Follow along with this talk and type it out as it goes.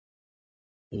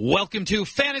Welcome to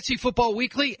Fantasy Football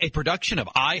Weekly, a production of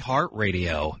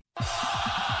iHeartRadio.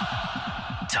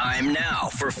 Time now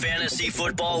for Fantasy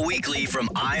Football Weekly from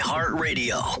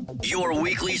iHeartRadio, your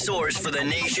weekly source for the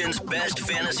nation's best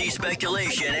fantasy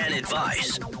speculation and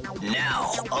advice.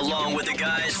 Now, along with the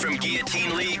guys from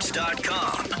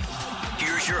GuillotineLeagues.com,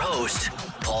 here's your host,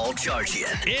 Paul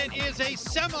Charchian. It is a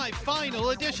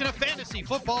semifinal edition of Fantasy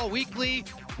Football Weekly.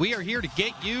 We are here to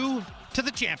get you to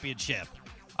the championship.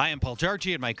 I am Paul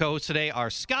Charchian, and my co-hosts today are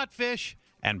Scott Fish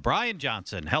and Brian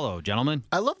Johnson. Hello, gentlemen.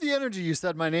 I love the energy you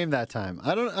said my name that time.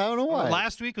 I don't know why.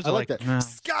 Last week was like like that.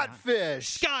 Scott Fish.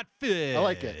 Scott Fish. I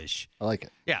like it.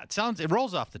 Yeah, it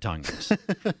rolls off the tongue.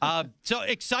 So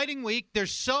exciting week.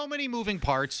 There's so many moving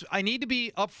parts. I need to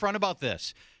be upfront about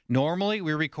this. Normally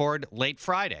we record late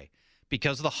Friday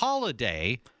because of the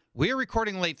holiday. We're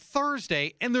recording late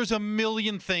Thursday, and there's a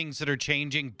million things that are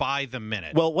changing by the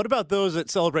minute. Well, what about those that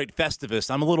celebrate Festivus?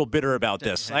 I'm a little bitter about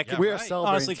this. Yeah, I could we are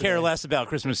celebrating honestly care today. less about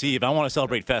Christmas Eve. I want to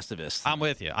celebrate Festivus. I'm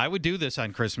with you. I would do this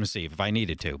on Christmas Eve if I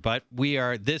needed to, but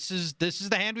this is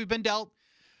the hand we've been dealt.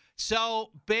 So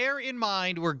bear in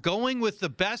mind, we're going with the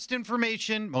best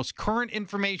information, most current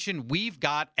information we've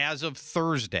got as of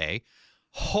Thursday.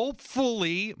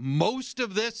 Hopefully, most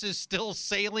of this is still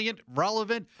salient,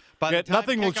 relevant. By the time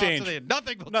nothing will kickoffs change. today.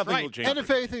 Nothing will change. And if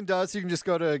anything does, you can just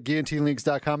go to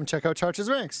GuillotineLeagues.com and check out Charch's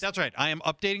ranks. That's right. I am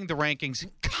updating the rankings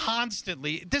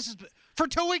constantly. This is for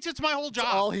 2 weeks. It's my whole job.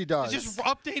 That's all he does. It's just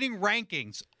updating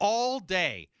rankings all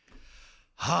day.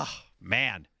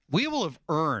 Man, we will have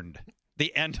earned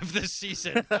the end of this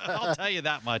season. I'll tell you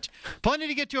that much. Plenty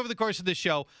to get to over the course of the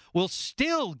show. We'll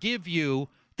still give you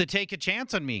the take a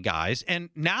chance on me, guys. And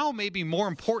now maybe more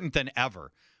important than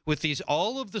ever, with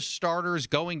all of the starters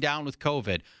going down with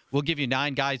COVID, we'll give you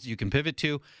 9 guys that you can pivot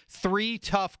to. 3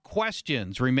 tough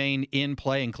questions remain in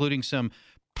play, including some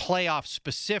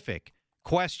playoff-specific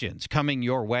questions coming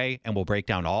your way, and we'll break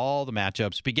down all the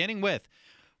matchups, beginning with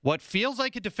what feels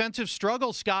like a defensive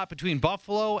struggle, Scott, between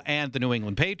Buffalo and the New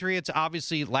England Patriots.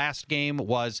 Obviously, last game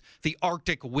was the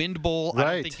Arctic Wind Bowl. Right.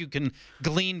 I don't think you can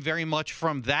glean very much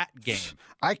from that game.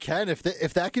 I can. If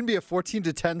that can be a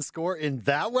 14-10 score in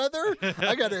that weather,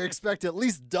 I got to expect at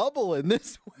least double in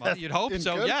this weather. Well, you'd hope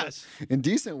so, good yes. In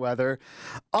decent weather.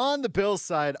 On the Bills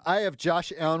side, I have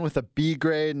Josh Allen with a B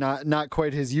grade, not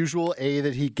quite his usual A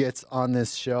that he gets on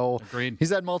this show. Agreed.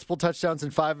 He's had multiple touchdowns in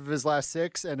 5 of his last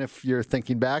 6, and if you're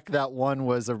thinking back, that one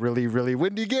was a really, really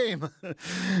windy game.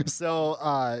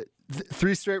 So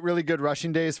 3 straight really good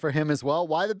rushing days for him as well.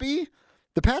 Why the B?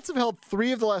 The Pats have held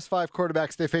 3 of the last 5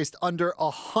 quarterbacks they faced under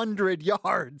 100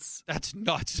 yards. That's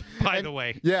nuts, by the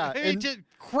way. Yeah. It's just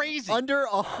crazy. Under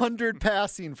 100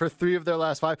 passing for 3 of their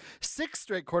last 5. 6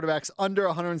 straight quarterbacks under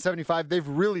 175. They've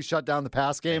really shut down the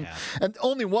pass game. Yeah. And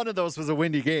only one of those was a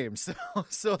windy game.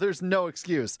 So there's no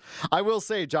excuse. I will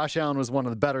say Josh Allen was one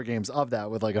of the better games of that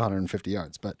with like 150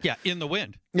 yards. But Yeah, in the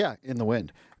wind. yeah, in the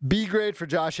wind. B grade for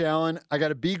Josh Allen. I got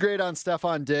a B grade on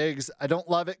Stephon Diggs. I don't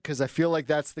love it because I feel like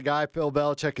that's the guy Bill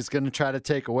Belichick is going to try to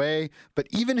take away. But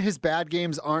even his bad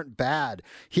games aren't bad.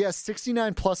 He has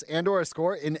 69 plus and or a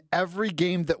score in every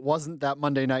game that wasn't that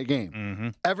Monday night game. Mm-hmm.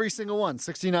 Every single one,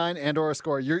 69 and or a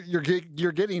score. You're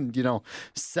getting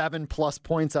 7+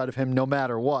 points out of him no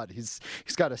matter what. He's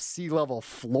got a C-level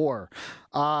floor.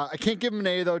 I can't give him an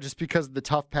A though just because of the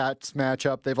tough Pats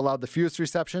matchup. They've allowed the fewest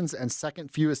receptions and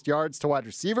second fewest yards to wide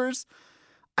receivers.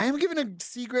 I am giving a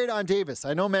C grade on Davis.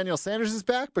 I know Emmanuel Sanders is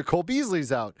back, but Cole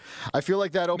Beasley's out. I feel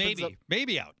like that opens up.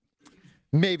 Maybe out.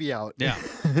 Maybe out. Yeah.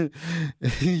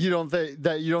 You don't think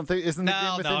isn't the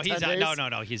game within 10 he's days?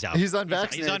 out. No, he's out. He's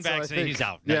unvaccinated. He's unvaccinated. He's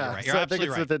out. No, yeah, you're right. You're so I absolutely think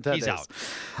it's right. within 10 He's days.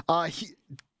 out.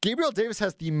 Gabriel Davis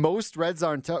has the most red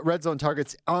zone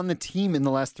targets on the team in the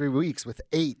last 3 weeks with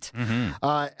 8.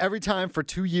 Mm-hmm. Every time for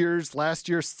 2 years. Last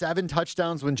year, 7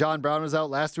 touchdowns when John Brown was out.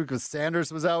 Last week when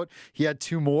Sanders was out, he had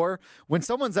 2 more. When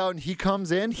someone's out and he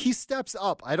comes in, he steps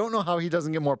up. I don't know how he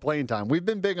doesn't get more playing time. We've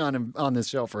been big on him on this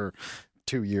show for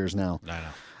 2 years now. I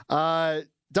know.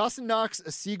 Dawson Knox,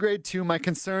 a C grade 2. My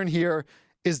concern here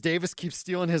is Davis keeps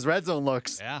stealing his red zone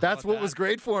looks. Yeah, That's what was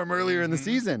great for him earlier in the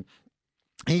season.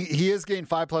 He has gained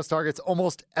 5+ targets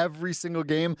almost every single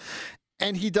game.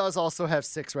 And he does also have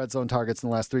 6 red zone targets in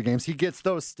the last 3 games. He gets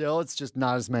those still. It's just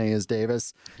not as many as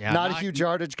Davis. Yeah, not a huge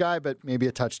yardage guy, but maybe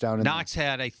a touchdown. In Knox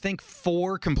had, I think,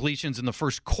 4 completions in the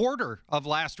first quarter of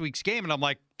last week's game. And I'm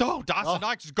like, Dawson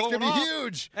Knox is going It's going to off. be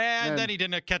huge. And then he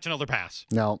didn't catch another pass.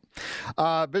 No.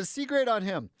 But a C grade on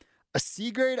him. A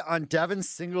C grade on Devin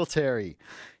Singletary.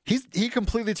 He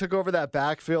completely took over that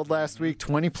backfield last week,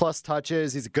 20+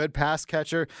 touches. He's a good pass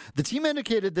catcher. The team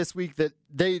indicated this week that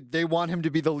they want him to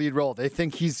be the lead role. They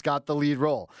think he's got the lead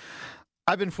role.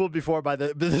 I've been fooled before by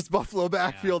this Buffalo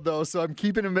backfield, though, so I'm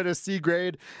keeping him at a C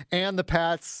grade. And the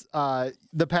Pats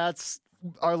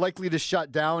are likely to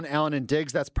shut down Allen and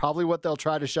Diggs. That's probably what they'll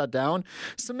try to shut down.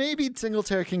 So maybe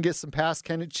Singletary can get some pass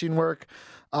catching work.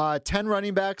 10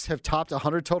 running backs have topped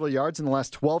 100 total yards in the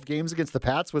last 12 games against the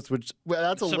Pats, which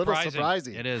that's a little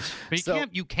surprising. It is.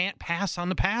 But you can't pass on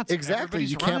the Pats. Exactly.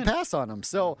 You can't pass on them.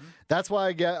 So that's why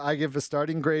I give a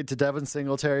starting grade to Devin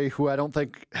Singletary, who I don't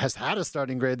think has had a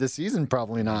starting grade this season.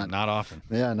 Probably not. Not often.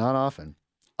 Yeah, not often.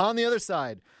 On the other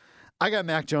side, I got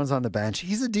Mac Jones on the bench.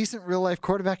 He's a decent real-life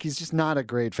quarterback. He's just not a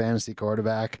great fantasy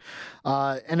quarterback.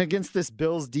 And against this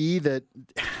Bills D, that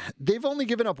they've only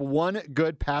given up one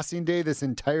good passing day this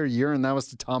entire year, and that was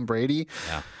to Tom Brady.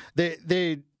 Yeah.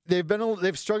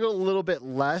 They've struggled a little bit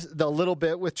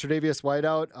with Tre'Davious White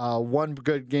out. One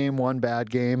good game, one bad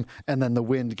game, and then the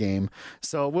wind game.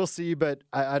 So we'll see, but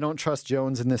I don't trust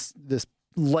Jones in this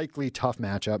likely tough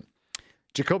matchup.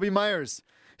 Jacoby Myers,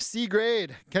 C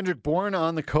grade. Kendrick Bourne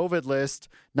on the COVID list.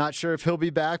 Not sure if he'll be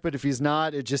back, but if he's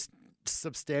not, it just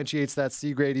substantiates that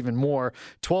C grade even more.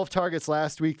 12 targets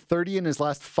last week, 30 in his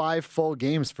last 5 full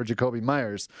games for Jacoby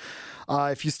Myers.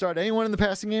 If you start anyone in the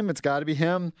passing game, it's got to be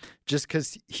him, just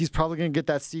because he's probably going to get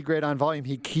that C grade on volume.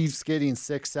 He keeps getting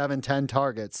 6, 7, 10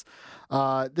 targets.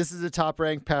 This is a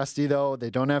top-ranked pass D, though. They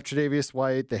don't have Tre'Davious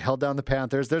White. They held down the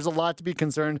Panthers. There's a lot to be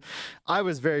concerned. I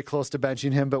was very close to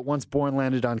benching him, but once Bourne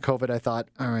landed on COVID, I thought,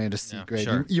 all right, a C grade.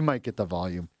 Sure. You might get the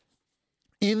volume.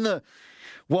 In the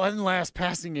one last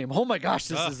passing game, oh my gosh,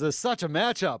 this is such a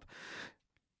matchup.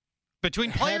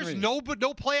 Between players no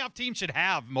playoff team should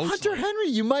have. Hunter Henry,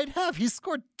 you might have. He's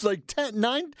scored like 10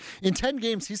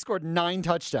 games. He scored 9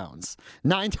 touchdowns.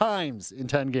 9 times in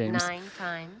 10 games. 9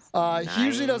 times. He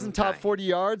usually doesn't top 40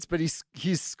 yards, but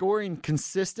he's scoring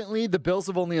consistently. The Bills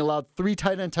have only allowed 3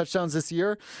 tight end touchdowns this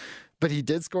year, but he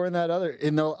did score in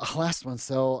the last one.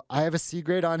 So I have a C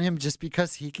grade on him just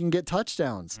because he can get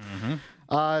touchdowns.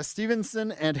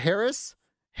 Stevenson and Harris.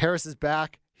 Harris is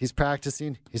back. He's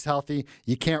practicing. He's healthy.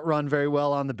 You can't run very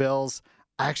well on the Bills.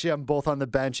 Actually, I'm both on the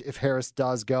bench if Harris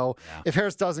does go. Yeah. If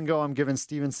Harris doesn't go, I'm giving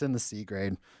Stevenson the C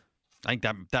grade. I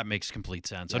think that makes complete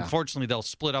sense. Yeah. Unfortunately, they'll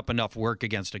split up enough work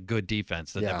against a good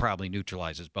defense that probably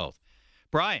neutralizes both.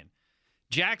 Brian,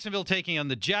 Jacksonville taking on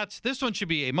the Jets. This one should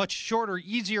be a much shorter,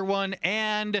 easier one,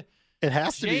 and it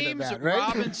has to James be that bad, right?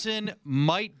 Robinson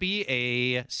might be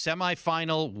a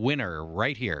semifinal winner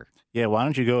right here. Yeah, why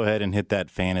don't you go ahead and hit that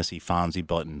fantasy Fonzie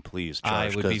button, please, Josh?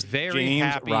 I would be very James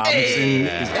happy. Robinson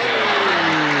is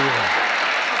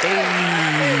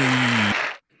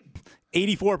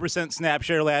 84% snap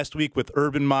share last week with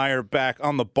Urban Meyer back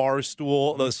on the bar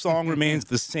stool. The song remains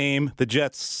the same. The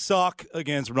Jets suck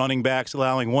against running backs,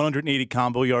 allowing 180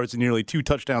 combo yards and nearly 2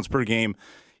 touchdowns per game.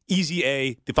 Easy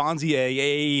A, Fonzie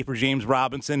A for James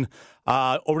Robinson.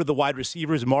 Over to the wide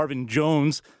receivers, Marvin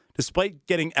Jones. Despite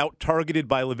getting out-targeted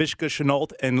by Laviska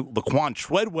Shenault and Laquan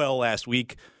Treadwell last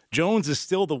week, Jones is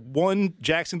still the one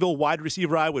Jacksonville wide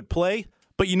receiver I would play.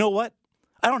 But you know what?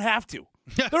 I don't have to.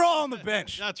 They're all on the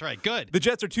bench. That's right. Good. The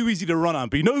Jets are too easy to run on.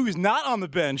 But you know who's not on the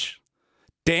bench?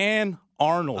 Dan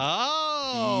Arnold.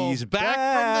 Oh, he's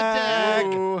back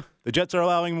from the deck. The Jets are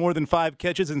allowing more than 5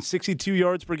 catches and 62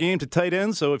 yards per game to tight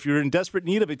ends. So if you're in desperate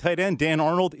need of a tight end, Dan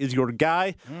Arnold is your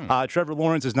guy. Trevor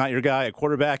Lawrence is not your guy at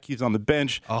quarterback. He's on the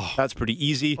bench. Oh. That's pretty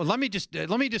easy. Well, let me just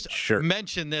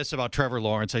mention this about Trevor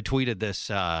Lawrence. I tweeted this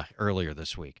earlier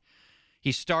this week.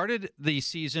 He started the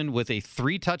season with a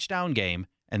 3-touchdown game,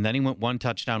 and then he went 1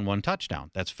 touchdown, 1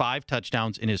 touchdown. That's 5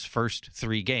 touchdowns in his first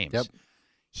 3 games. Yep.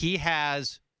 He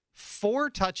has 4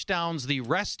 touchdowns the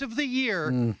rest of the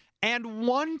year and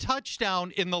 1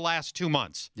 touchdown in the last 2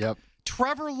 months. Yep.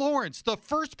 Trevor Lawrence, the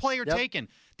first player taken.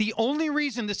 The only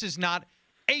reason this is not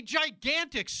a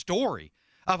gigantic story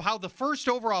of how the first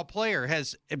overall player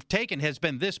has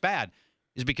been this bad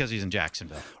is because he's in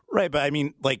Jacksonville. Right, but I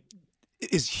mean, like,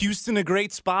 is Houston a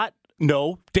great spot?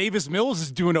 No. Davis Mills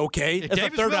is doing okay.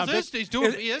 Davis Mills is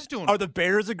doing. Are the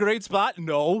Bears a great spot?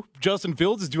 No. Justin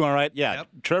Fields is doing all right. Yeah. Yep.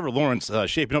 Trevor Lawrence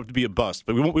shaping up to be a bust,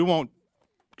 but we won't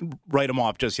write him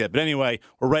off just yet. But anyway,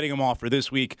 we're writing him off for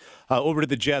this week. Over to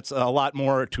the Jets, a lot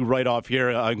more to write off here,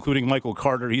 including Michael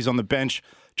Carter. He's on the bench.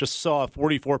 Just saw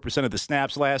 44% of the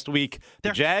snaps last week.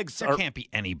 The Jags there can't be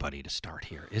anybody to start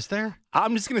here, is there?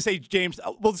 I'm just going to say, James,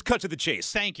 we'll just cut to the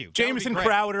chase. Thank you. Jamison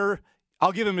Crowder.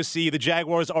 I'll give him a C. The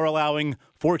Jaguars are allowing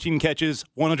 14 catches,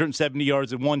 170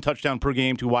 yards, and 1 touchdown per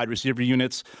game to wide receiver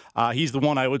units. He's the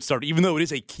one I would start, even though it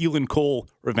is a Keelan Cole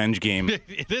revenge game.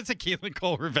 It is a Keelan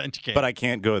Cole revenge game. But I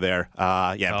can't go there.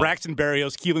 Braxton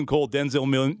Berrios, Keelan Cole,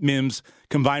 Denzel Mims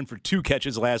combined for 2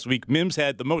 catches last week. Mims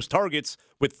had the most targets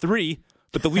with 3,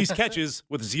 but the least catches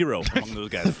with 0 among those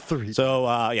guys. 3. So,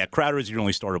 Crowder is your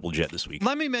only startable Jet this week.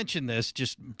 Let me mention this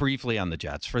just briefly on the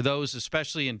Jets. For those,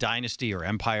 especially in Dynasty or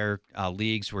Empire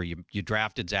leagues where you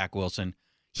drafted Zach Wilson,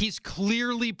 he's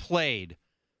clearly played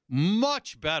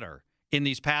much better in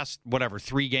these past,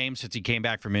 3 games since he came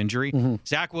back from injury.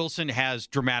 Zach Wilson has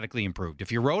dramatically improved.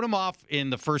 If you wrote him off in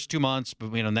the first 2 months,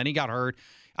 but and then he got hurt,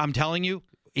 I'm telling you,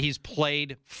 he's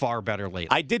played far better lately.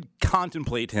 I did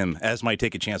contemplate him as my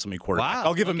take a chance on me quarterback. Wow.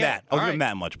 I'll give him Okay. that. I'll give him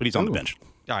that much, but he's on the bench.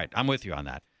 All right, I'm with you on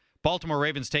that. Baltimore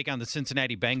Ravens take on the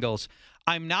Cincinnati Bengals.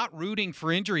 I'm not rooting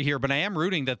for injury here, but I am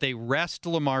rooting that they rest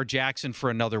Lamar Jackson for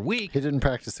another week. He didn't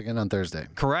practice again on Thursday.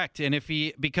 Correct. And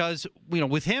because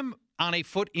with him on a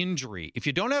foot injury, if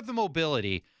you don't have the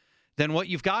mobility, then what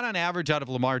you've got on average out of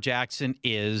Lamar Jackson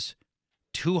is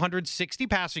 260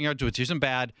 passing yards, which isn't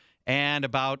bad, and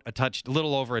about a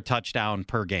little over a touchdown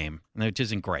per game, which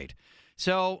isn't great.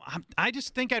 So I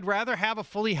just think I'd rather have a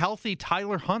fully healthy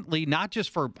Tyler Huntley, not just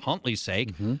for Huntley's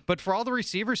sake, but for all the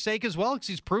receivers' sake as well, because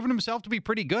he's proven himself to be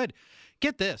pretty good.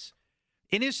 Get this.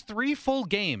 In his 3 full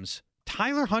games,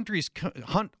 Tyler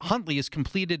Huntley has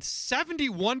completed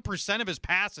 71% of his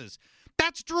passes.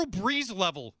 That's Drew Brees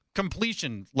level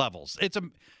completion levels.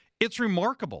 It's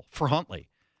remarkable for Huntley.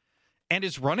 And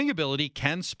his running ability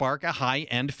can spark a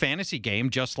high-end fantasy game,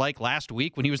 just like last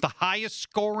week when he was the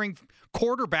highest-scoring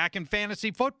quarterback in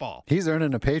fantasy football. He's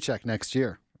earning a paycheck next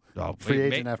year. Free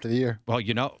agent after the year. Well,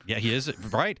 he is,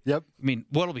 right? Yep. I mean,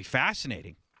 what'll be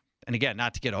fascinating, and again,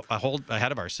 not to get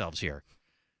ahead of ourselves here,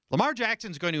 Lamar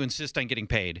Jackson's going to insist on getting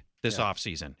paid this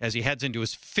offseason as he heads into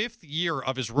his 5th year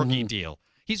of his rookie deal.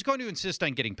 He's going to insist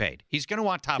on getting paid. He's going to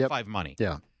want top 5 money.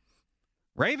 Yeah.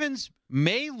 Ravens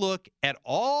may look at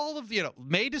all of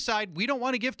may decide we don't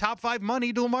want to give top 5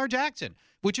 money to Lamar Jackson,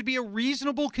 which would be a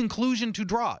reasonable conclusion to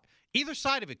draw. Either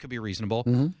side of it could be reasonable.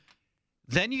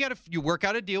 Then you work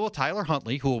out a deal with Tyler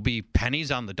Huntley, who will be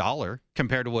pennies on the dollar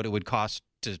compared to what it would cost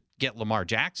to get Lamar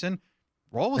Jackson.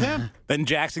 Roll with him. Then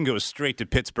Jackson goes straight to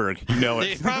Pittsburgh. You know it.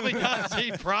 He probably does.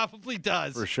 He probably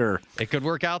does. For sure. It could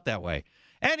work out that way.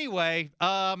 Anyway,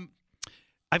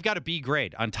 I've got a B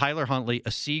grade on Tyler Huntley,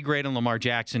 a C grade on Lamar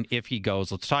Jackson if he goes.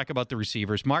 Let's talk about the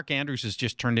receivers. Mark Andrews has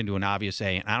just turned into an obvious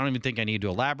A, and I don't even think I need to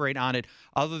elaborate on it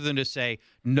other than to say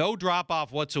no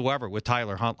drop-off whatsoever with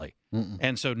Tyler Huntley.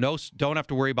 And so don't have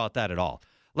to worry about that at all.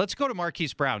 Let's go to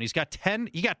Marquise Brown. He got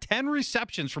 10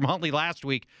 receptions from Huntley last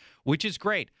week, which is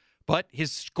great. But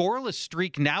his scoreless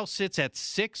streak now sits at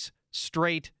 6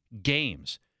 straight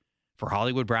games for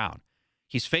Hollywood Brown.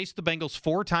 He's faced the Bengals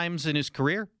 4 times in his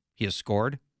career. He has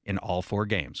scored in all 4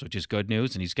 games, which is good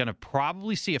news. And he's going to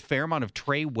probably see a fair amount of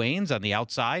Trey Waynes on the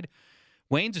outside.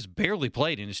 Waynes has barely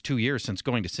played in his 2 years since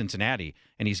going to Cincinnati,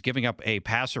 and he's giving up a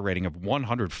passer rating of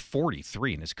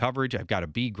 143 in his coverage. I've got a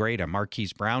B grade on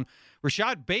Marquise Brown.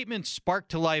 Rashad Bateman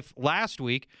sparked to life last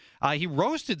week. He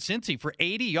roasted Cincy for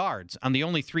 80 yards on the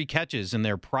only 3 catches in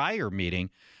their prior meeting.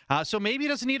 So maybe he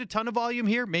doesn't need a ton of volume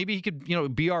here. Maybe he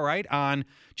could, be all right on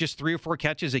just 3 or 4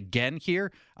 catches again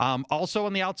here. Also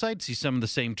on the outside, see some of the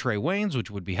same Trey Waynes, which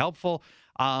would be helpful.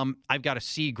 I've got a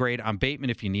C grade on Bateman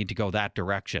if you need to go that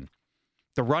direction.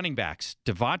 The running backs,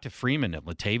 Devonta Freeman and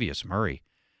Latavius Murray.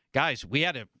 Guys,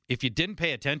 if you didn't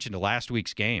pay attention to last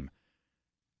week's game,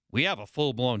 we have a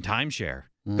full-blown timeshare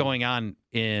going on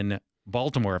in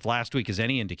Baltimore, if last week is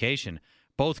any indication.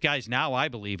 Both guys now, I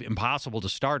believe, impossible to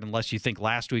start unless you think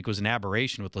last week was an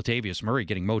aberration with Latavius Murray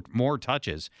getting more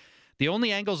touches. The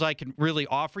only angles I can really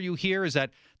offer you here is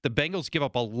that the Bengals give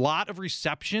up a lot of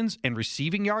receptions and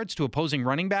receiving yards to opposing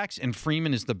running backs, and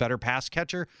Freeman is the better pass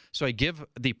catcher. So I give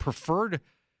the preferred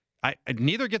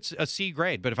neither gets a C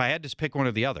grade, but if I had to pick one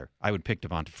or the other, I would pick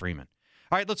Devonta Freeman.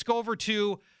 All right, let's go over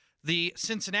to the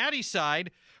Cincinnati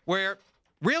side, where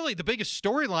really the biggest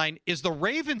storyline is the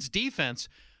Ravens defense,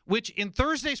 which in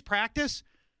Thursday's practice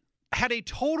had a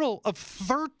total of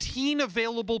 13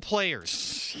 available players.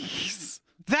 Jeez.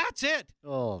 That's it.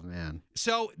 Oh, man.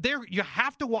 So you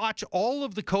have to watch all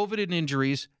of the COVID and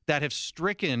injuries that have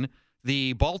stricken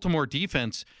the Baltimore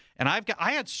defense. And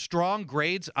I had strong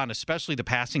grades on especially the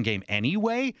passing game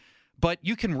anyway, but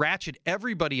you can ratchet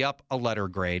everybody up a letter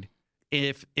grade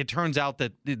if it turns out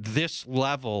that this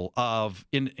level of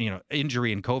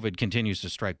injury and COVID continues to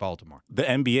strike Baltimore. The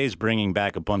NBA is bringing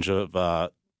back a bunch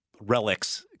of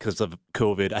relics because of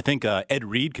COVID. I think Ed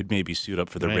Reed could maybe suit up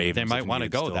for the Ravens. They might want to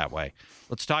go that way.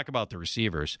 Let's talk about the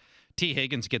receivers. T.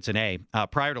 Higgins gets an A.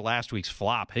 Prior to last week's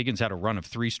flop, Higgins had a run of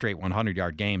 3 straight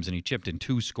 100-yard games, and he chipped in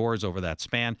 2 scores over that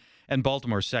span. And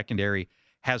Baltimore's secondary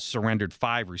has surrendered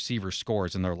 5 receiver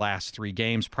scores in their last 3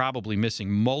 games, probably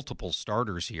missing multiple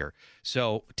starters here.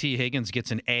 So T. Higgins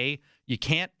gets an A. You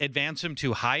can't advance him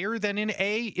to higher than an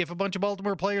A if a bunch of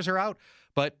Baltimore players are out,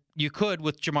 but you could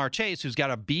with Jamar Chase, who's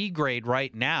got a B grade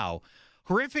right now.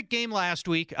 Horrific game last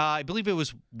week. I believe it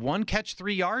was 1 catch,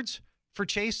 3 yards for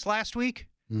Chase last week.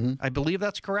 Mm-hmm. I believe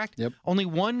that's correct. Yep. Only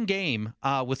 1 game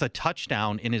with a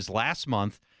touchdown in his last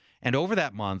month, and over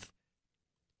that month,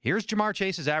 here's Jamar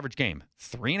Chase's average game.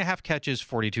 3.5 catches,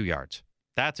 42 yards.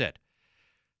 That's it.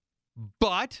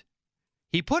 But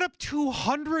he put up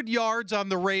 200 yards on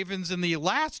the Ravens in the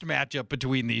last matchup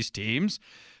between these teams.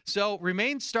 So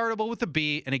remains startable with a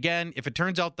B. And again, if it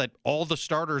turns out that all the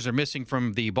starters are missing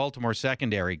from the Baltimore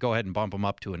secondary, go ahead and bump him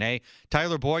up to an A.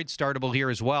 Tyler Boyd, startable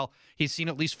here as well. He's seen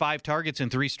at least 5 targets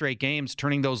in 3 straight games,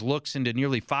 turning those looks into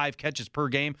nearly 5 catches per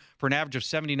game for an average of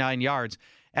 79 yards.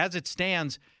 As it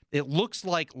stands, it looks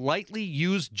like lightly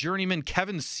used journeyman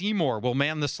Kevin Seymour will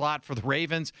man the slot for the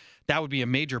Ravens. That would be a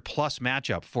major plus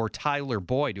matchup for Tyler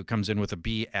Boyd, who comes in with a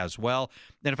B as well.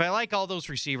 And if I like all those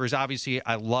receivers, obviously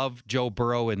I love Joe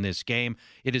Burrow in this game.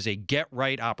 It is a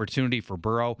get-right opportunity for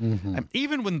Burrow.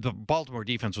 Even when the Baltimore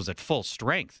defense was at full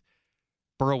strength,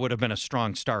 Burrow would have been a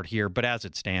strong start here. But as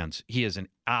it stands, he is an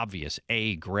obvious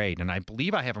A grade. And I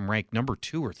believe I have him ranked number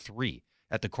 2 or 3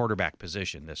 at the quarterback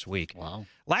position this week. Wow.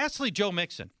 Lastly, Joe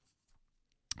Mixon.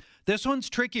 This one's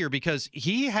trickier because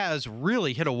he has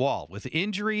really hit a wall with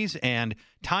injuries and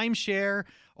timeshare.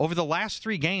 Over the last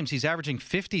 3 games, he's averaging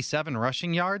 57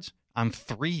 rushing yards on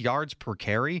 3 yards per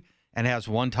carry and has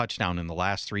 1 touchdown in the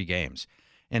last 3 games.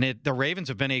 And the Ravens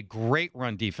have been a great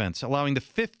run defense, allowing the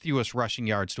 5th fewest rushing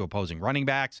yards to opposing running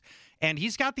backs. And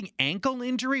he's got the ankle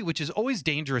injury, which is always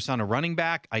dangerous on a running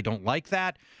back. I don't like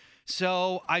that.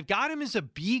 So I've got him as a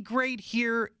B grade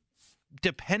here,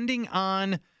 depending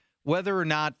on whether or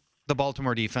not the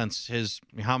Baltimore defense is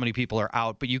how many people are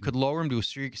out, but you could lower him to a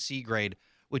C grade,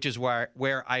 which is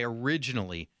where I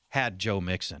originally had Joe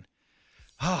Mixon.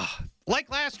 Like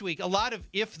last week, a lot of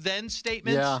if-then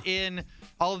statements in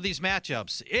all of these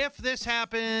matchups. If this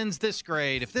happens, this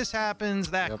grade. If this happens,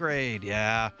 that grade.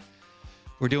 Yeah,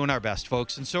 we're doing our best,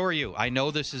 folks, and so are you. I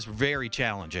know this is very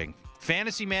challenging.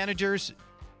 Fantasy managers,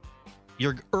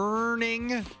 you're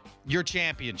earning your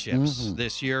championships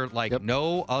this year like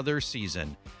no other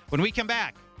season. When we come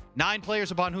back, 9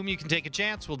 players upon whom you can take a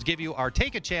chance. We'll give you our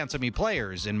Take a Chance on Me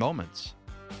players in moments.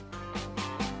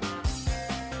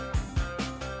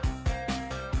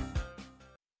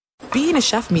 Being a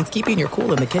chef means keeping your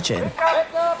cool in the kitchen.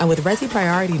 And with Resi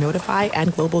Priority Notify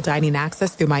and Global Dining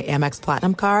Access through my Amex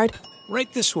Platinum card,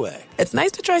 right this way. It's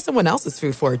nice to try someone else's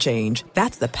food for a change.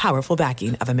 That's the powerful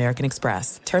backing of American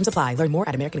Express. Terms apply. Learn more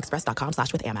at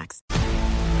americanexpress.com/withAmex.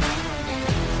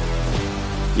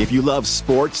 If you love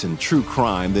sports and true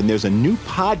crime, then there's a new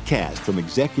podcast from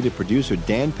executive producer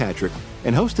Dan Patrick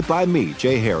and hosted by me,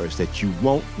 Jay Harris, that you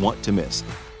won't want to miss.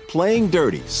 Playing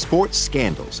Dirty: Sports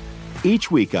Scandals. Each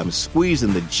week, I'm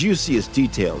squeezing the juiciest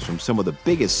details from some of the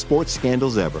biggest sports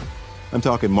scandals ever. I'm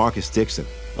talking Marcus Dixon,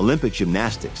 Olympic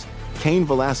gymnastics, Cain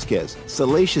Velasquez,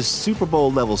 salacious Super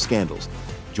Bowl-level scandals.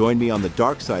 Join me on the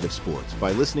dark side of sports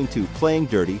by listening to Playing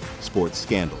Dirty: Sports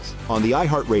Scandals on the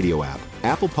iHeartRadio app,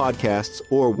 Apple Podcasts,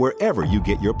 or wherever you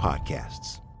get your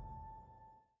podcasts.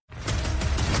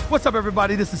 What's up,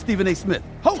 everybody? This is Stephen A. Smith,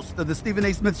 host of the Stephen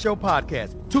A. Smith Show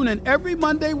podcast. Tune in every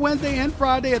Monday, Wednesday, and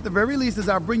Friday at the very least as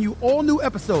I bring you all new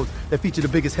episodes that feature the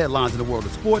biggest headlines in the world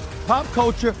of sports, pop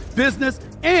culture, business,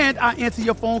 and I answer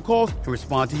your phone calls and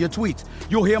respond to your tweets.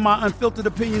 You'll hear my unfiltered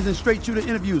opinions and straight-shooter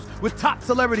interviews with top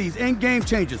celebrities and game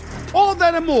changers. All of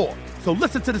that and more. So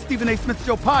listen to the Stephen A. Smith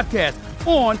Show podcast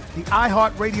on the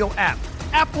iHeartRadio app,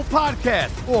 Apple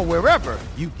Podcasts, or wherever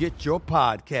you get your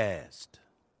podcast.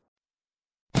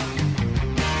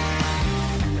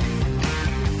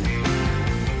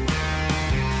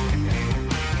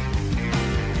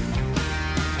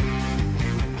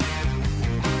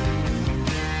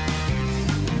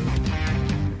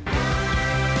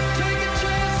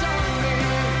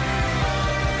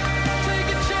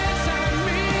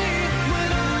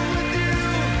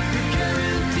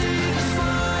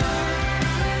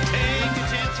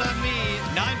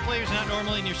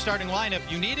 Starting lineup.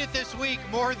 You need it this week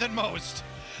more than most.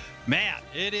 Man,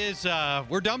 it is,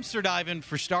 we're dumpster diving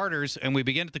for starters, and we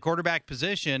begin at the quarterback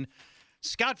position.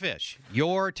 Scott Fish,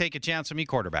 your Take a Chance on Me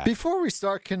quarterback. Before we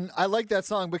start, I like that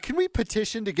song, but can we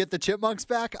petition to get the Chipmunks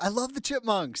back? I love the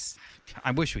Chipmunks.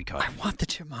 I wish we could. I want the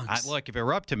Chipmunks. Look, if it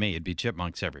were up to me, it'd be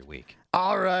Chipmunks every week.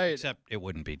 All right. Except it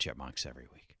wouldn't be Chipmunks every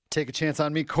week. Take a chance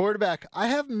on me. Quarterback, I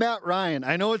have Matt Ryan.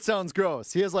 I know it sounds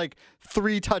gross. He has like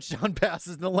 3 touchdown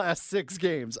passes in the last 6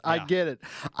 games. Yeah.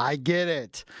 I get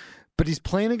it. But he's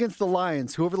playing against the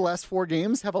Lions, who over the last 4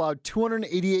 games have allowed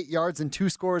 288 yards and 2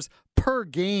 scores per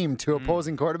game to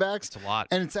opposing quarterbacks. That's a lot.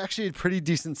 And it's actually a pretty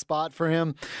decent spot for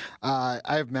him. I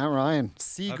have Matt Ryan.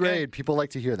 C grade. People like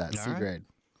to hear that. All C grade.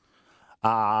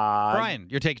 Brian,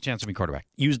 you're taking a chance on me, quarterback.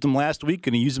 Used him last week,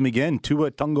 going to use him again. Tua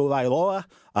Tagovailoa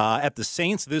at the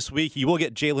Saints this week. He will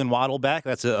get Jalen Waddle back.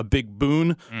 That's a big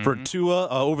boon for Tua.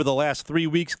 Over the last 3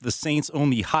 weeks, the Saints own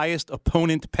the highest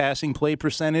opponent passing play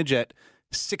percentage at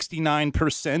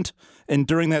 69%. And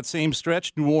during that same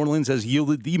stretch, New Orleans has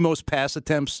yielded the most pass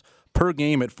attempts per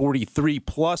game at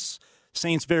 43+.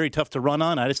 Saints very tough to run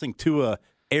on. I just think Tua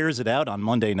airs it out on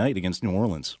Monday night against New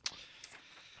Orleans.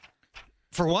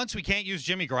 For once, we can't use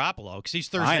Jimmy Garoppolo because he's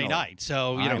Thursday night,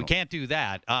 so we can't do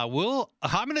that. I'm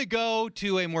going to go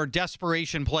to a more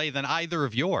desperation play than either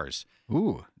of yours.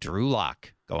 Ooh, Drew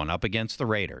Lock going up against the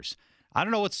Raiders. I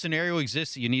don't know what scenario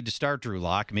exists that you need to start Drew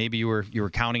Lock. Maybe you were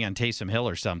counting on Taysom Hill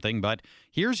or something, but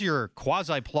here's your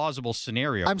quasi-plausible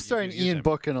scenario. I'm starting Ian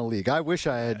Book in a league. I wish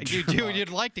I had. You'd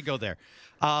like to go there.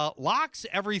 Lock's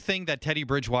everything that Teddy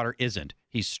Bridgewater isn't.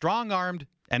 He's strong-armed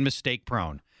and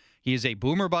mistake-prone. He is a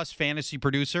boomer bust fantasy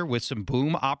producer with some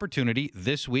boom opportunity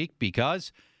this week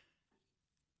because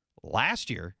last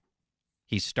year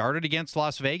he started against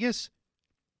Las Vegas.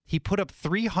 He put up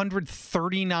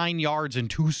 339 yards and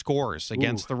 2 scores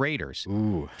against the Raiders.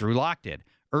 Drew Lock did.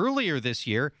 Earlier this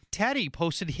year, Teddy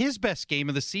posted his best game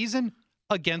of the season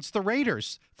against the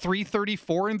Raiders,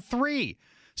 334-3.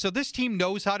 So this team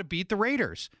knows how to beat the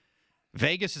Raiders.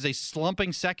 Vegas is a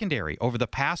slumping secondary. Over the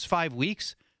past 5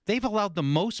 weeks, they've allowed the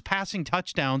most passing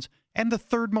touchdowns and the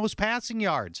 3rd most passing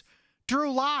yards.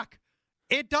 Drew Lock,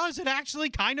 it actually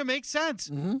kind of makes sense.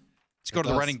 Mm-hmm. Let's go to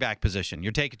the running back position.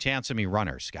 You take a chance on me,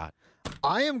 runner, Scott.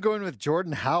 I am going with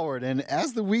Jordan Howard, and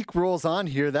as the week rolls on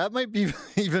here, that might be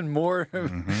even more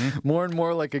and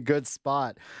more like a good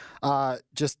spot.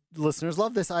 Just listeners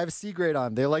love this. I have a C grade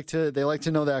on. They like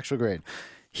to know the actual grade.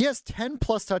 He has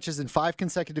 10-plus touches in 5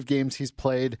 consecutive games he's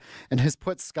played and has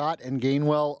put Scott and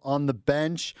Gainwell on the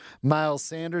bench. Miles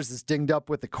Sanders is dinged up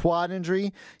with a quad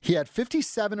injury. He had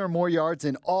 57 or more yards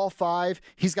in all 5.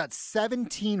 He's got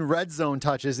 17 red zone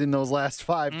touches in those last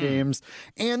 5 games.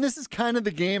 And this is kind of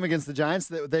the game against the Giants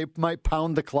that they might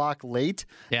pound the clock late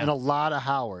and a lot of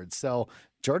Howard. So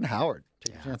Jordan Howard.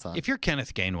 Take a chance on. If you're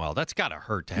Kenneth Gainwell, that's got to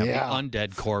hurt to have the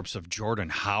undead corpse of Jordan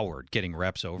Howard getting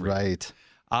reps over you. Right.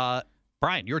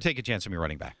 Brian, you're taking a chance on me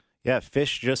running back. Yeah,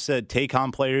 Fish just said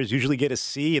take-on players usually get a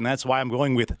C, and that's why I'm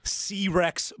going with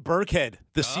C-Rex Burkhead.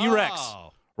 The C-Rex.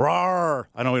 Rawr.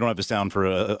 I know we don't have a sound for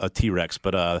a T-Rex,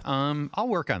 but I'll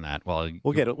work on that. Well,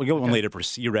 we'll get one later for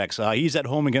C-Rex. He's at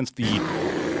home against the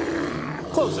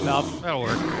close enough. That'll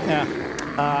work.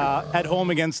 Yeah. At home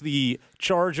against the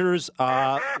Chargers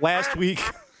last week.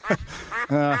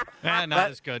 Not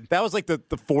as good. That was like the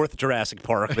 4th Jurassic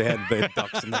Park. They had the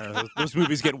ducks in there. Those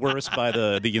movies get worse by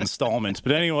the installments.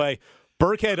 But anyway,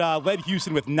 Burkhead led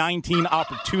Houston with 19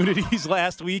 opportunities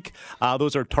last week.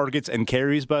 Those are targets and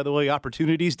carries, by the way,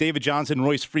 opportunities. David Johnson,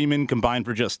 Royce Freeman combined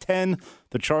for just 10.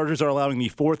 The Chargers are allowing the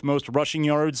 4th most rushing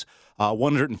yards,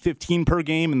 115 per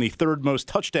game, and the 3rd most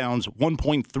touchdowns,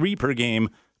 1.3 per game,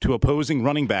 to opposing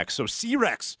running backs. So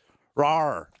C-Rex,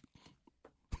 rawr.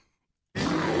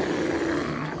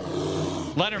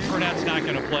 Leonard Fournette's not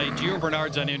going to play. Gio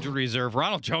Bernard's on injury reserve.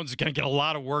 Ronald Jones is going to get a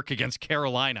lot of work against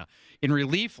Carolina. In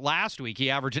relief last week, he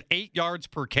averaged 8 yards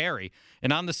per carry.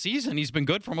 And on the season, he's been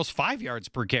good for almost 5 yards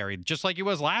per carry, just like he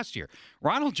was last year.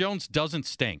 Ronald Jones doesn't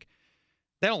stink.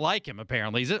 They don't like him,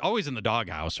 apparently. He's always in the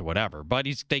doghouse or whatever. But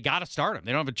they got to start him.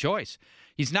 They don't have a choice.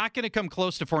 He's not going to come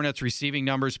close to Fournette's receiving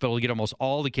numbers, but he'll get almost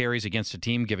all the carries against a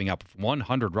team giving up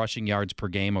 100 rushing yards per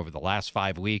game over the last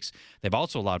 5 weeks. They've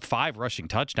also allowed 5 rushing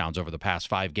touchdowns over the past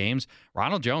 5 games.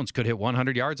 Ronald Jones could hit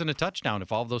 100 yards and a touchdown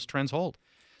if all of those trends hold.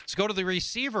 Let's go to the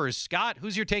receivers. Scott,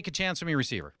 who's your take a chance on me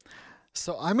receiver?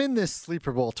 So I'm in this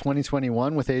Sleeper Bowl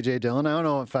 2021 with A.J. Dillon. I don't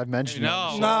know if I've mentioned it.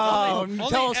 No.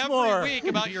 Tell us more. Every week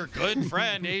about your good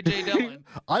friend, A.J. Dillon.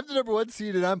 I'm the number 1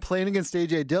 seed, and I'm playing against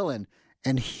A.J. Dillon.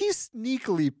 And he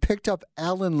sneakily picked up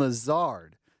Allen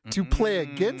Lazard to play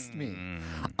against me.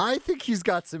 I think he's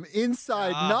got some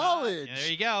inside knowledge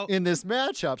there you go. in this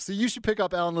matchup. So you should pick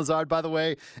up Allen Lazard. By the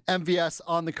way, MVS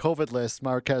on the COVID list,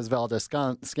 Marquez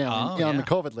Valdes-Scantling on the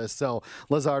COVID list. So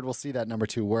Lazard will see that number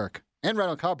 2 work. And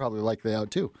Randall Cobb probably likely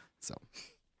out too. So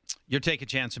you're taking a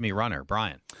chance on me, runner,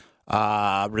 Brian.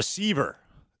 Receiver.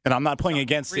 And I'm not playing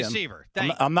against him. Receiver.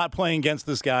 I'm not playing against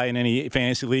this guy in any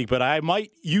fantasy league, but I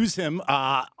might use him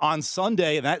on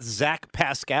Sunday. And that's Zach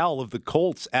Pascal of the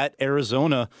Colts at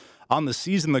Arizona. On the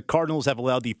season, the Cardinals have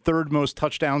allowed the third most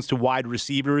touchdowns to wide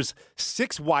receivers.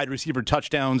 6 wide receiver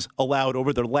touchdowns allowed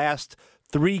over their last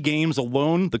 3 games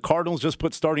alone. The Cardinals just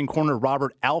put starting corner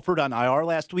Robert Alford on IR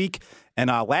last week. And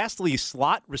lastly,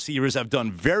 slot receivers have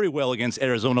done very well against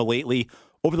Arizona lately.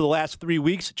 Over the last 3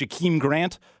 weeks, Jakeem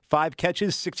Grant, 5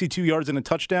 catches, 62 yards and a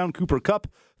touchdown. Cooper Kupp,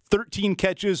 13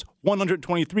 catches,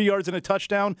 123 yards and a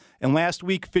touchdown. And last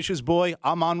week, Fish's boy,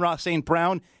 Amon-Ra St.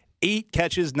 Brown, 8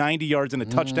 catches, 90 yards and a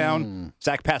touchdown.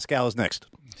 Zach Pascal is next.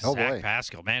 Zach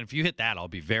Pascal. Man, if you hit that, I'll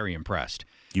be very impressed.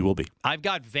 You will be. I've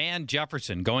got Van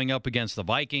Jefferson going up against the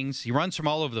Vikings. He runs from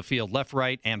all over the field, left,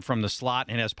 right, and from the slot,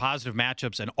 and has positive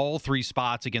matchups in all 3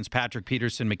 spots against Patrick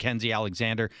Peterson, Mackenzie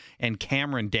Alexander, and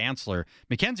Cameron Dantzler.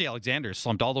 Mackenzie Alexander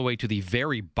slumped all the way to the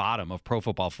very bottom of Pro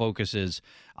Football Focus's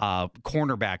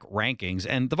cornerback rankings,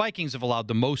 and the Vikings have allowed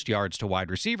the most yards to wide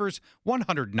receivers,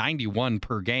 191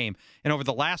 per game. And over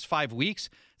the last 5 weeks,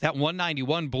 that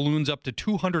 191 balloons up to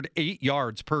 208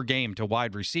 yards per game to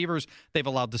wide receivers. They've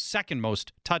allowed the second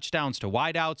most touchdowns to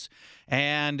wideouts.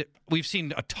 And we've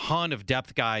seen a ton of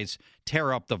depth guys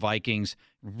tear up the Vikings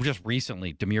just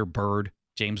recently. Damiere Byrd,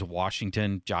 James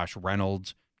Washington, Josh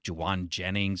Reynolds, Juwan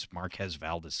Jennings, Marquez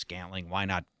Valdes-Scantling. Why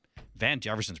not? Van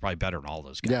Jefferson's probably better than all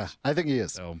those guys. Yeah, I think he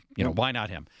is. So, why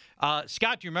not him?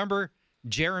 Scott, do you remember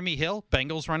Jeremy Hill,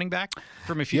 Bengals running back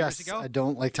from a few years ago? Yes, I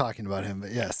don't like talking about him,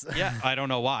 but yes. Yeah, I don't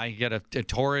know why. He got a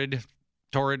torrid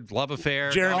love affair.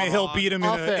 Jeremy Hill beat him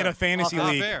in a fantasy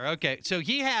league. Fair. Okay, so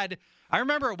he had. I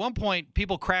remember at one point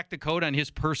people cracked the code on his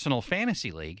personal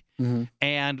fantasy league,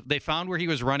 and they found where he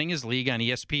was running his league on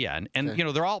ESPN, and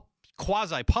they're all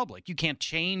quasi-public. You can't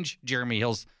change Jeremy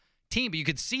Hill's team, but you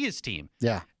could see his team.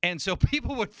 Yeah. And so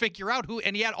people would figure out who,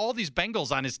 and he had all these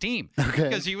Bengals on his team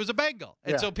because he was a Bengal.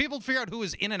 And so people would figure out who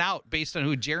was in and out based on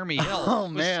who Jeremy Hill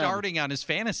was starting on his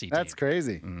fantasy team. That's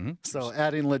crazy. So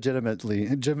adding legitimacy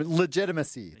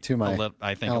to my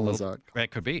I think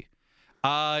that could be.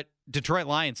 Detroit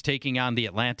Lions taking on the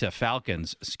Atlanta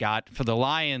Falcons. Scott, for the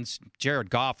Lions, Jared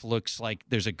Goff looks like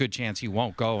there's a good chance he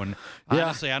won't go. And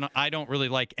honestly, I don't really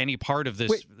like any part of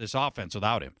this offense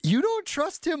without him. You don't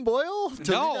trust Tim Boyle?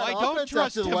 No, I don't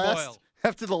trust Tim Boyle.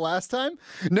 After the last time?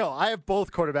 No, I have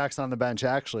both quarterbacks on the bench,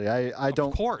 actually. I don't.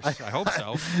 Of course. I hope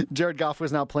so. Jared Goff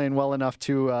was not playing well enough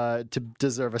to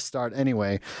deserve a start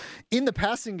anyway. In the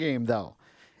passing game, though,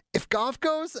 if Goff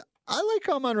goes, I like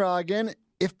Amon-Ra again.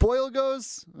 If Boyle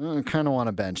goes, I kind of want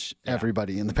to bench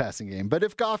everybody in the passing game. But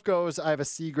if Goff goes, I have a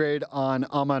C grade on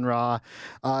Amon-Ra.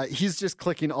 He's just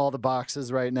clicking all the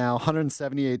boxes right now.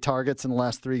 178 targets in the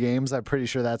last 3 games. I'm pretty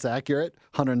sure that's accurate.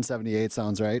 178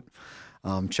 sounds right.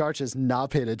 Charch has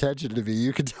not paid attention to me.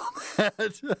 You can tell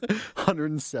that.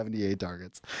 178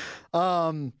 targets.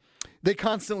 They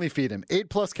constantly feed him.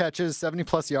 8+ catches,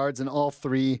 70+ yards in all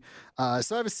 3.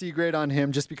 So I have a C grade on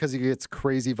him just because he gets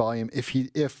crazy volume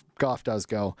if Goff does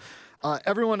go.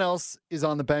 Everyone else is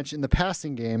on the bench in the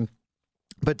passing game.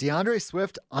 But DeAndre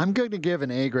Swift, I'm going to give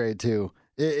an A grade to.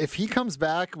 If he comes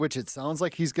back, which it sounds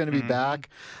like he's going to be back,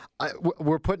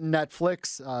 we're putting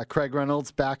Netflix, Craig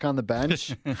Reynolds back on the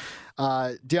bench.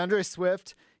 DeAndre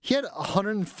Swift, he had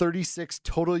 136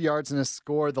 total yards and a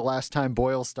score the last time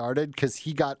Boyle started because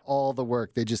he got all the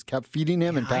work. They just kept feeding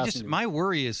him and passing him. My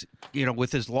worry is,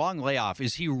 with his long layoff,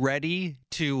 is he ready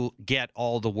to get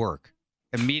all the work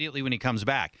immediately when he comes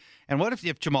back? And what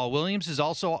if Jamal Williams is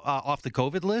also off the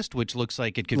COVID list, which looks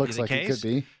like it could be the case? It could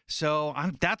be. So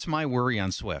that's my worry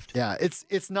on Swift. Yeah,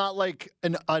 it's not like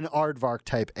an Aardvark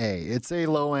type A. It's a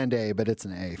low end A, but it's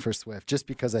an A for Swift, just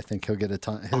because I think he'll get a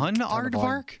ton.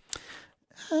 Aardvark?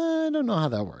 I don't know how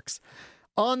that works.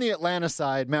 On the Atlanta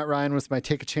side, Matt Ryan was my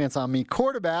take a chance on me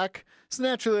quarterback. So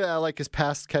naturally, I like his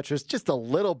pass catchers just a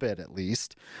little bit at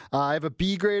least. I have a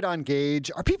B grade on Gage.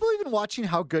 Are people even watching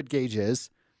how good Gage is?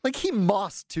 Like, he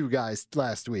mossed 2 guys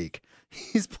last week.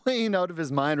 He's playing out of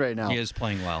his mind right now. He is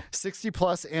playing well.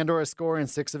 60+ and/or a score in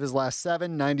 6 of his last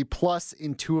 7, 90+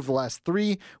 in 2 of the last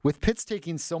 3. With Pitts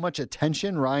taking so much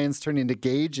attention, Ryan's turning to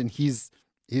Gage, and he's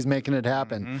making it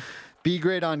happen. B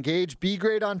grade on Gage, B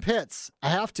grade on Pitts. I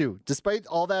have to. Despite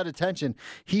all that attention,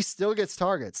 he still gets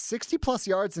targets. 60+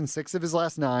 yards in 6 of his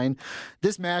last 9.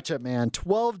 This matchup, man,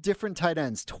 12 different tight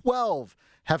ends. 12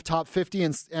 have top 50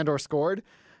 and/or scored.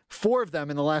 4 of them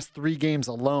in the last 3 games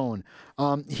alone.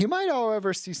 He might,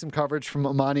 however, see some coverage from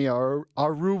Amani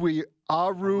Aruwariye.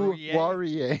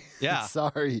 Yeah.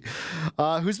 Sorry.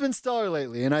 Who's been stellar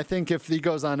lately. And I think if he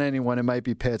goes on anyone, it might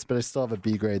be Pitts, but I still have a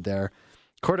B grade there.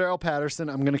 Cordero Patterson,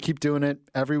 I'm going to keep doing it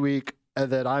every week.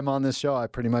 that I'm on this show, I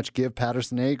pretty much give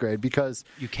Patterson A grade because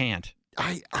You can't.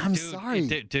 I'm sorry.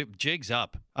 Jig's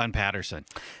up on Patterson.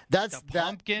 That's The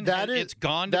pumpkin, it's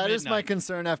gone to That is my midnight.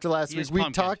 concern after last He week. is We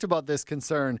pumpkined. talked about this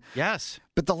concern. Yes.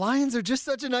 But the Lions are just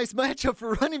such a nice matchup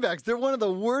for running backs. They're one of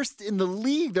the worst in the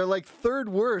league. They're like third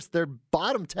worst. They're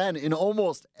bottom 10 in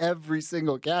almost every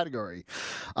single category.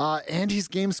 And he's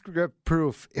game script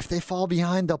proof. If they fall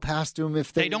behind, they'll pass to him.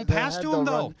 If They don't pass ahead, to him,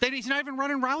 they'll though. run. He's not even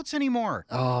running routes anymore.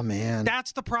 Oh, man.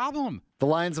 That's the problem. The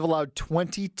Lions have allowed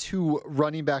 22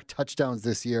 running back touchdowns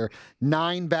this year,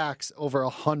 9 backs over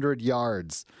 100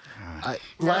 yards. I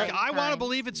want to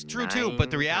believe it's true, too,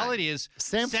 but the reality is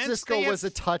San Francisco was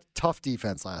a tough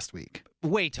defense last week.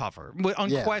 way tougher,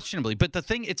 unquestionably. But the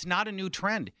thing, it's not a new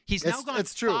trend. He's now gone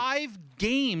it's true. 5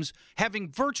 games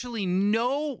having virtually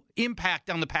no impact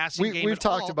on the passing game We've at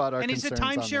talked all, about our and he's a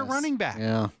concerns on timeshare this. running back.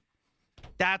 Yeah.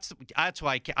 That's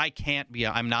why I can't be.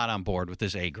 I'm not on board with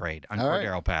this A grade on All right.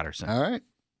 Cordero Patterson. All right.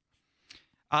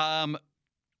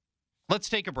 Let's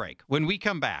take a break. When we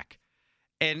come back,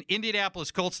 and Indianapolis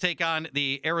Colts take on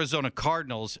the Arizona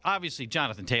Cardinals. Obviously,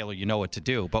 Jonathan Taylor, you know what to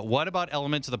do. But what about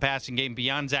elements of the passing game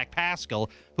beyond Zach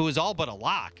Pascal, who is all but a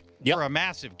lock for a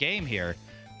massive game here?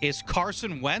 Is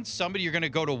Carson Wentz somebody you're going to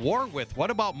go to war with?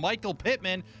 What about Michael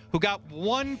Pittman, who got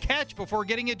 1 catch before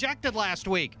getting ejected last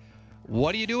week?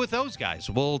 What do you do with those guys?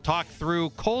 We'll talk through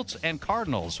Colts and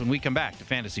Cardinals when we come back to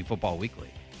Fantasy Football Weekly.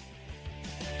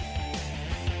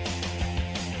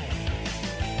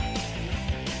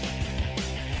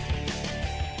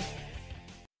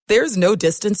 There's no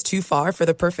distance too far for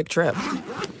the perfect trip.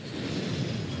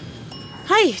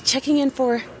 Hi, checking in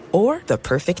for... Or the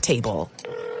perfect table.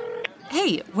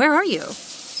 Hey, where are you?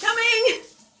 Coming!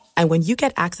 And when you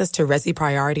get access to Resi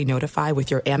Priority Notify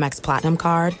with your Amex Platinum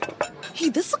card... Hey,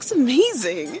 this looks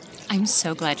amazing. I'm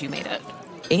so glad you made it.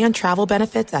 And travel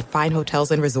benefits at fine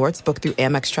hotels and resorts booked through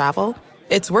Amex Travel,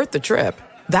 it's worth the trip.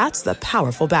 That's the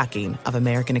powerful backing of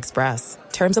American Express.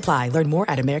 Terms apply. Learn more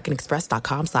at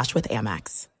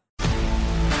americanexpress.com/withAmex.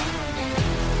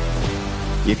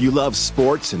 If you love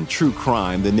sports and true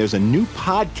crime, then there's a new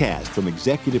podcast from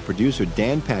executive producer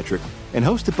Dan Patrick and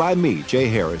hosted by me, Jay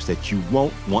Harris, that you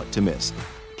won't want to miss.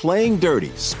 Playing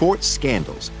Dirty: Sports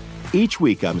Scandals. Each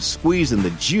week, I'm squeezing the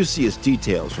juiciest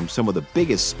details from some of the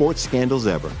biggest sports scandals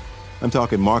ever. I'm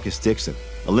talking Marcus Dixon,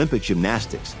 Olympic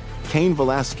gymnastics, Cain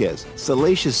Velasquez,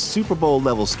 salacious Super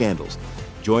Bowl-level scandals.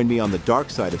 Join me on the dark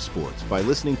side of sports by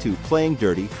listening to Playing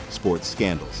Dirty: Sports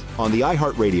Scandals on the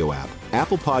iHeartRadio app,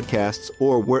 Apple Podcasts,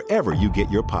 or wherever you get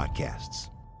your podcasts.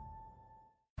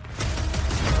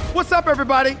 What's up,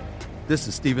 everybody? This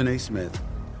is Stephen A. Smith.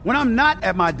 When I'm not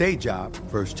at my day job,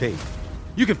 First Take,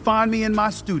 you can find me in my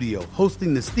studio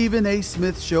hosting the Stephen A.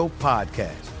 Smith Show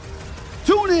podcast.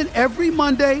 Tune in every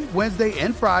Monday, Wednesday,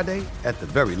 and Friday, at the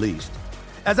very least,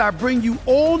 as I bring you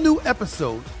all new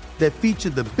episodes that feature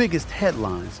the biggest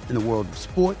headlines in the world of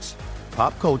sports,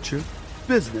 pop culture,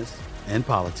 business, and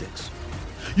politics.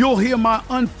 You'll hear my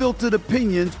unfiltered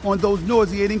opinions on those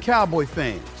nauseating Cowboy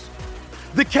fans,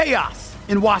 the chaos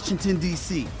in Washington,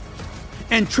 D.C.,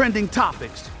 and trending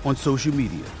topics on social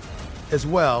media, as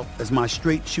well as my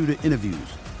straight shooter interviews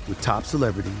with top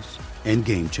celebrities and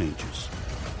game changers.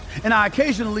 And I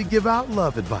occasionally give out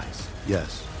love advice.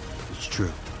 Yes, it's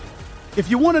true. If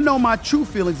you want to know my true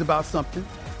feelings about something,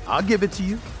 I'll give it to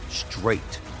you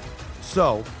straight.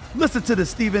 So listen to the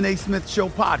Stephen A. Smith Show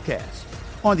podcast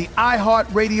on the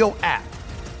iHeartRadio app,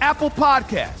 Apple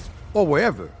Podcasts, or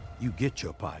wherever you get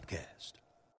your podcast.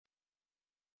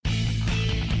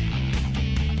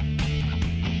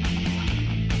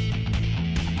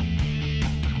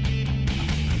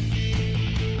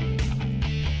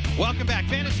 Welcome back.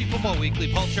 Fantasy Football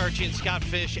Weekly. Paul Charchi and Scott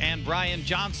Fish and Brian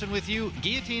Johnson with you.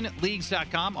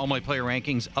 GuillotineLeagues.com. All my player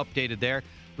rankings updated there.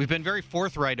 We've been very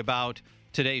forthright about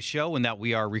today's show in that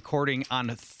we are recording on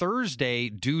Thursday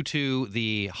due to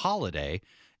the holiday.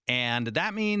 And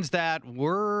that means that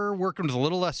we're working with a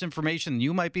little less information than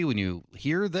you might be when you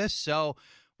hear this. So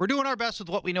we're doing our best with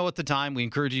what we know at the time. We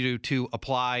encourage you to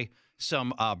apply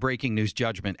some breaking news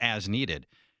judgment as needed.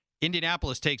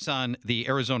 Indianapolis takes on the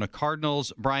Arizona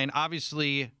Cardinals. Brian,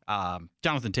 obviously,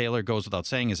 Jonathan Taylor goes without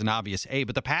saying is an obvious A,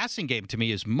 but the passing game to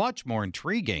me is much more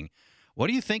intriguing. What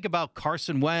do you think about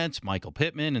Carson Wentz, Michael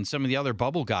Pittman, and some of the other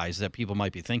bubble guys that people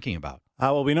might be thinking about?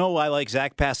 Well, we know I like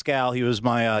Zach Pascal. He was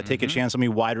my take a chance on me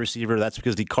wide receiver. That's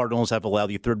because the Cardinals have allowed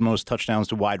the third most touchdowns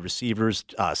to wide receivers,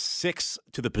 6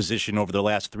 to the position over the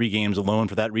last 3 games alone.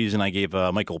 For that reason, I gave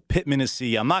Michael Pittman a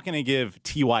C. I'm not going to give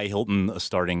T.Y. Hilton a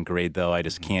starting grade, though. I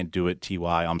just can't do it,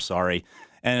 T.Y. I'm sorry.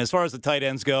 And as far as the tight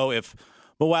ends go, if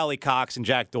Wiley Cox and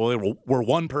Jack Doyle were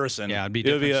one person. Yeah, it'd be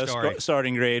it would be a story.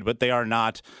 starting grade, but they are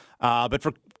not. But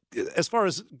as far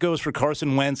as goes for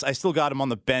Carson Wentz, I still got him on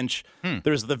the bench.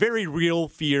 There's the very real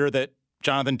fear that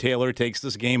Jonathan Taylor takes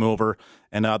this game over,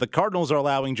 and the Cardinals are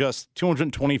allowing just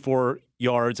 224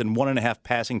 yards and 1.5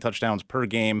 passing touchdowns per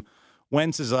game.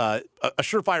 Wentz is a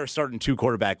surefire start in 2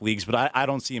 quarterback leagues, but I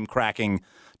don't see him cracking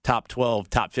top 12,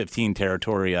 top 15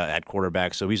 territory at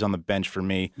quarterback, so he's on the bench for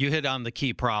me. You hit on the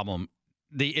key problem.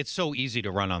 It's so easy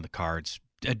to run on the Cards.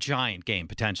 A giant game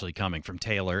potentially coming from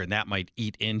Taylor, and that might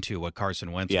eat into what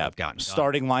Carson Wentz would have gotten done.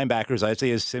 Starting linebackers, I'd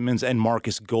say, as Simmons and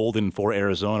Marcus Golden for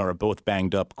Arizona are both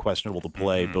banged up, questionable to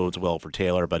play. Bodes well for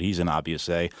Taylor, but he's an obvious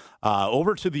A.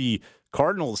 Over to the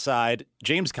Cardinals side,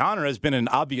 James Conner has been an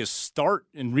obvious start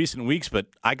in recent weeks, but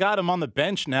I got him on the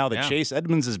bench now that Chase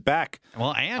Edmonds is back.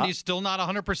 Well, and he's still not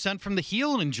 100% from the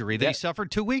heel injury that he suffered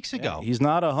 2 weeks ago. He's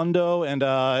not a hundo, and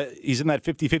he's in that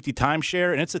 50-50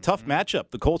 timeshare, and it's a tough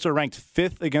matchup. The Colts are ranked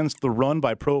 5th against the run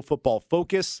by Pro Football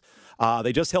Focus.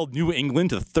 They just held New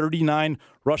England to 39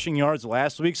 rushing yards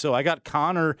last week, so I got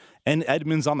Conner and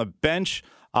Edmonds on the bench.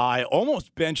 I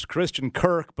almost benched Christian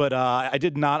Kirk, but I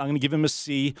did not. I'm going to give him a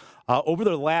C. Over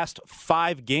the last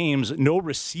 5 games, no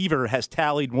receiver has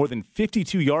tallied more than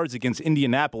 52 yards against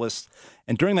Indianapolis.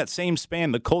 And during that same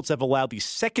span, the Colts have allowed the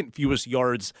second fewest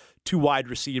yards to wide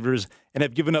receivers and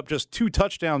have given up just 2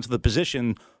 touchdowns to the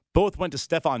position. Both went to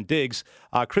Stephon Diggs.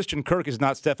 Christian Kirk is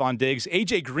not Stephon Diggs.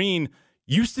 A.J. Green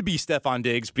used to be Stephon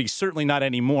Diggs, but he's certainly not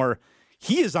anymore.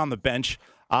 He is on the bench.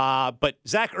 But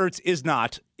Zach Ertz is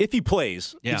not. If he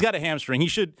plays, he's got a hamstring. He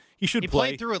should play. He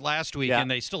played through it last week, and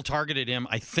they still targeted him,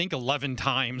 I think, 11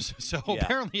 times. So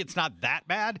apparently it's not that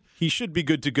bad. He should be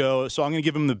good to go. So I'm going to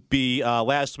give him the B.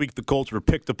 Last week, the Colts were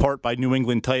picked apart by New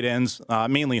England tight ends,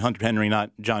 mainly Hunter Henry,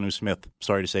 not Jonnu Smith.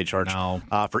 Sorry to say, Charge. No.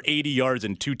 For 80 yards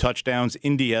and 2 touchdowns.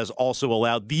 Indy has also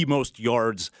allowed the most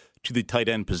yards to the tight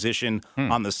end position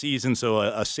on the season. So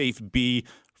a safe B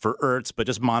for Ertz, but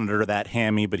just monitor that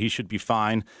hammy, but he should be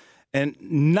fine. And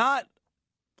not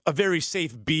a very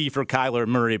safe B for Kyler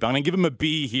Murray, but I'm going to give him a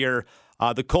B here.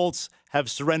 The Colts have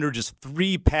surrendered just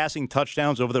 3 passing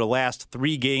touchdowns over their last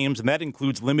 3 games, and that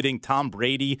includes limiting Tom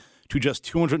Brady to just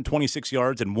 226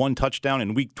 yards and 1 touchdown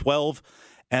in Week 12.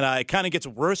 And it kind of gets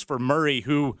worse for Murray,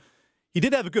 who he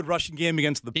did have a good rushing game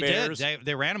against the Bears. He did.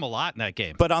 They ran him a lot in that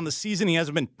game. But on the season, he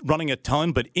hasn't been running a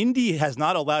ton. But Indy has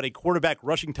not allowed a quarterback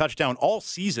rushing touchdown all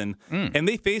season. And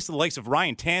they face the likes of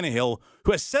Ryan Tannehill,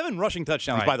 who has 7 rushing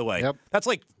touchdowns, by the way. Yep. That's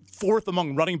like 4th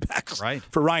among running backs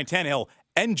for Ryan Tannehill.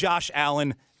 And Josh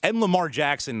Allen and Lamar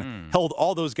Jackson held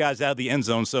all those guys out of the end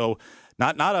zone. So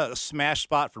not a smash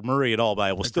spot for Murray at all, but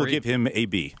I will still give him a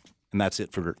B. And that's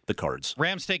it for the Cards.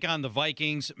 Rams take on the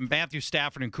Vikings. Matthew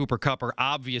Stafford and Cooper Kupp are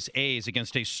obvious A's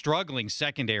against a struggling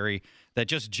secondary that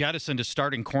just jettisoned a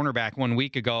starting cornerback 1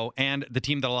 week ago, and the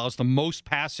team that allows the most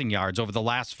passing yards over the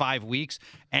last 5 weeks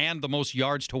and the most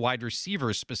yards to wide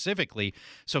receivers specifically.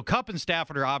 So Kupp and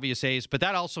Stafford are obvious A's, but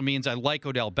that also means I like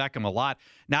Odell Beckham a lot.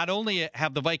 Not only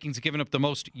have the Vikings given up the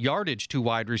most yardage to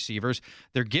wide receivers,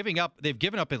 they've given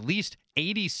up at least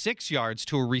 86 yards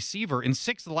to a receiver in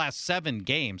 6 of the last 7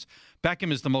 games.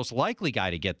 Beckham is the most likely guy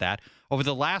to get that. Over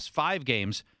the last 5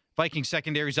 games, Viking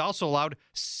secondary's also allowed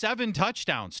 7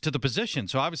 touchdowns to the position,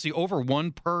 so obviously over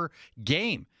 1 per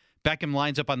game. Beckham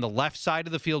lines up on the left side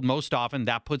of the field most often.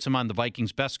 That puts him on the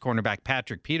Vikings' best cornerback,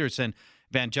 Patrick Peterson.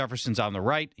 Van Jefferson's on the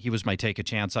right. He was my take a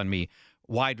chance on me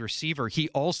wide receiver. He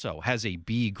also has a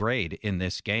B grade in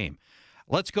this game.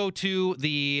 Let's go to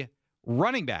the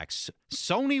running backs,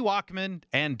 Sony Walkman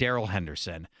and Darrell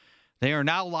Henderson. They are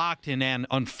now locked in an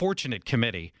unfortunate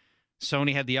committee.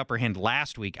 Sony had the upper hand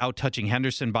last week, out-touching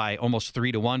Henderson by almost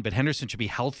 3-1, but Henderson should be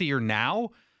healthier now.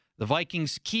 The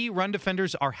Vikings' key run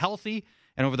defenders are healthy,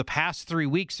 and over the past 3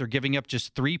 weeks, they're giving up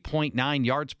just 3.9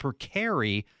 yards per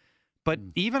carry. But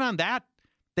even on that,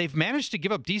 they've managed to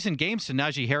give up decent games to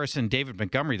Najee Harris and David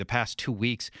Montgomery the past 2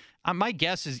 weeks. My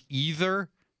guess is either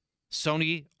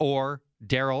Sony or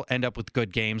Darrell end up with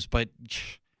good games, but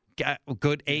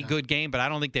good game, but I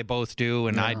don't think they both do,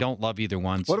 and I don't love either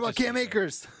one. What about Cam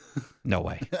Akers? No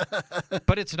way.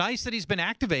 But it's nice that he's been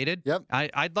activated. Yep.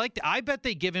 I bet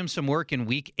they give him some work in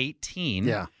week 18.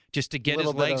 Yeah. Just to get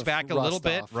his legs back a little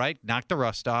bit, right? Knock the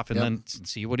rust off, and then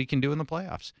see what he can do in the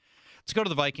playoffs. Let's go to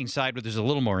the Vikings side where there's a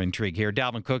little more intrigue here.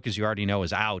 Dalvin Cook, as you already know,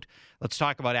 is out. Let's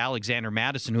talk about Alexander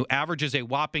Mattison, who averages a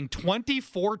whopping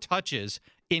 24 touches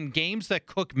in games that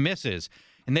Cook misses.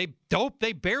 And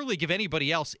they barely give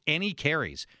anybody else any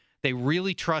carries. They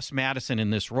really trust Madison in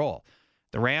this role.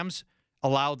 The Rams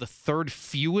allow the 3rd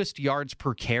fewest yards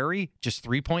per carry, just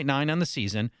 3.9 on the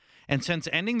season. And since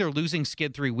ending their losing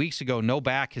skid 3 weeks ago, no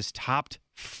back has topped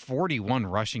 41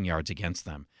 rushing yards against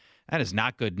them. That is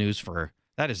not good news for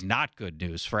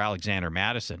Alexander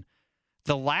Mattison.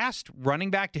 The last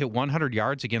running back to hit 100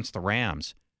 yards against the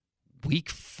Rams, week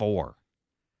 4.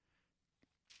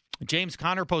 James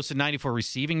Conner posted 94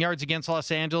 receiving yards against Los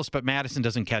Angeles, but Madison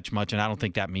doesn't catch much, and I don't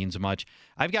think that means much.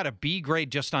 I've got a B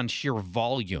grade just on sheer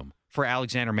volume for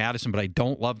Alexander Mattison, but I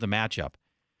don't love the matchup.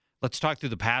 Let's talk through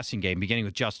the passing game, beginning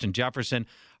with Justin Jefferson.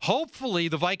 Hopefully,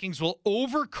 the Vikings will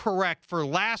overcorrect for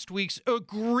last week's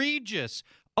egregious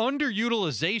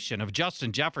underutilization of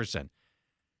Justin Jefferson.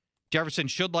 Jefferson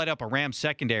should light up a Rams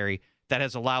secondary that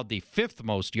has allowed the 5th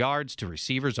most yards to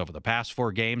receivers over the past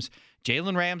 4 games.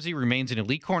 Jalen Ramsey remains an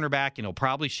elite cornerback, and he'll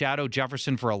probably shadow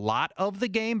Jefferson for a lot of the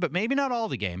game, but maybe not all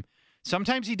the game.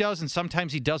 Sometimes he does, and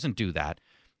sometimes he doesn't do that.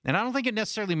 And I don't think it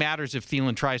necessarily matters if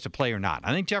Thielen tries to play or not.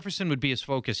 I think Jefferson would be his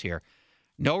focus here.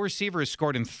 No receiver has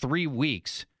scored in 3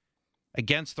 weeks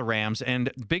against the Rams,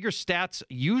 and bigger stats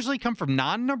usually come from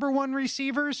non-number 1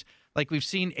 receivers. Like we've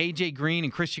seen A.J. Green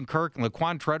and Christian Kirk and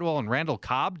Laquan Treadwell and Randall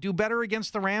Cobb do better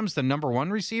against the Rams than number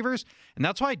 1 receivers. And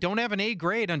that's why I don't have an A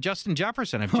grade on Justin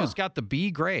Jefferson. I've just got the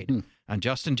B grade on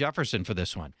Justin Jefferson for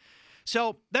this one.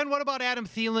 So then what about Adam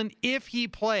Thielen if he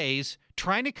plays,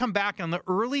 trying to come back on the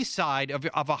early side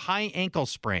of a high ankle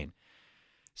sprain?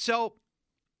 So,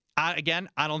 again,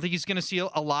 I don't think he's going to see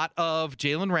a lot of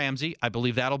Jalen Ramsey. I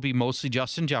believe that'll be mostly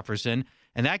Justin Jefferson.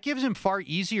 And that gives him far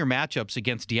easier matchups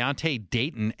against Deontay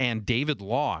Dayton and David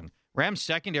Long. Rams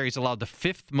secondary has allowed the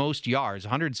 5th most yards,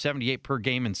 178 per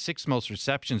game, and 6th most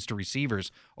receptions to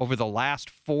receivers over the last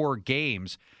 4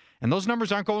 games. And those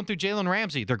numbers aren't going through Jalen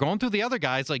Ramsey. They're going through the other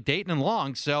guys like Dayton and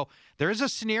Long. So there is a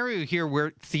scenario here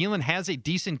where Thielen has a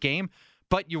decent game,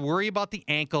 but you worry about the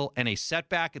ankle and a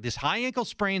setback. This high ankle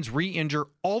sprains re-injure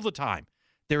all the time.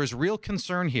 There is real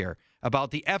concern here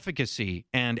about the efficacy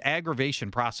and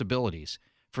aggravation possibilities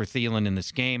for Thielen in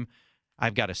this game.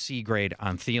 I've got a C grade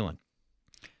on Thielen.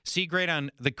 C grade on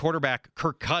the quarterback,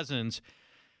 Kirk Cousins.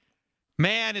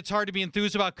 Man, it's hard to be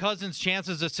enthused about Cousins'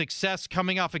 chances of success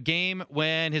coming off a game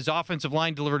when his offensive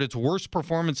line delivered its worst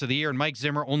performance of the year, and Mike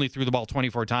Zimmer only threw the ball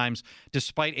 24 times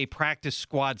despite a practice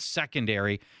squad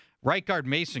secondary. Right guard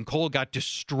Mason Cole got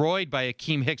destroyed by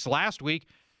Akeem Hicks last week,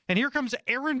 and here comes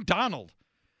Aaron Donald.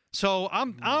 So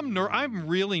I'm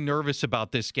really nervous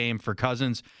about this game for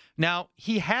Cousins. Now,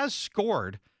 he has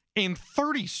scored in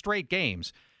 30 straight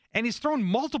games, and he's thrown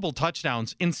multiple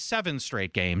touchdowns in 7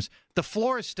 straight games. The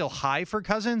floor is still high for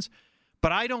Cousins,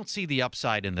 but I don't see the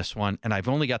upside in this one, and I've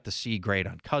only got the C grade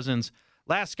on Cousins.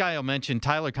 Last guy I'll mention,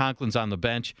 Tyler Conklin's on the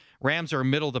bench. Rams are a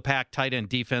middle-of-the-pack tight end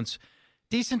defense.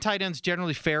 Decent tight ends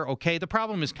generally fare okay. The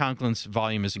problem is Conklin's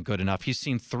volume isn't good enough. He's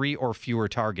seen 3 or fewer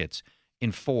targets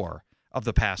in 4 of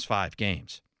the past 5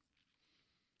 games.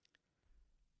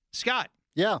 Scott.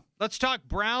 Yeah. Let's talk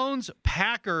Browns,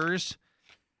 Packers.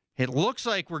 It looks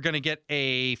like we're going to get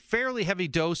a fairly heavy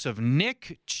dose of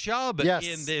Nick Chubb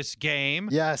in this game.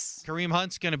 Yes. Kareem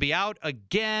Hunt's going to be out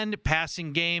again.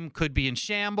 Passing game could be in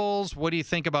shambles. What do you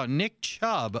think about Nick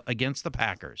Chubb against the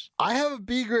Packers? I have a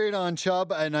B grade on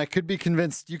Chubb, and I could be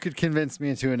convinced you could convince me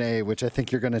into an A, which I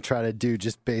think you're going to try to do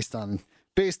just based on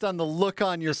the look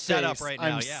on your face. Setup right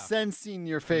now, I'm sensing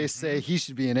your face say he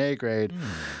should be an A grade.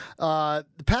 The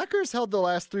Packers held the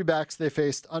last 3 backs they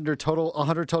faced under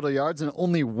 100 total yards and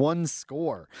only 1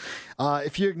 score.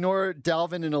 If you ignore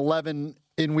Dalvin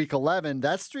in week 11,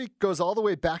 that streak goes all the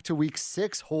way back to week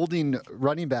 6, holding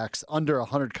running backs under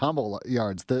 100 combo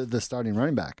yards, the starting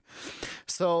running back.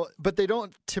 So, but they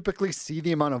don't typically see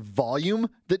the amount of volume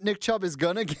that Nick Chubb is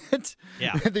going to get.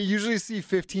 Yeah. They usually see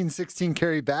 15, 16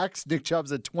 carry backs. Nick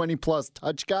Chubb's a 20-plus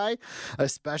touch guy,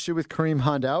 especially with Kareem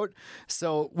Hunt out.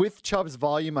 So with Chubb's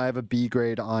volume, I have a B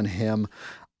grade on him.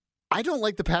 I don't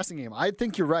like the passing game. I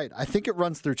think you're right. I think it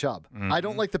runs through Chubb. I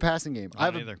don't like the passing game.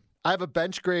 I have a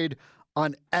bench grade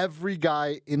on every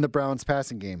guy in the Browns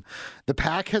passing game. The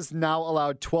Pack has now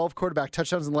allowed 12 quarterback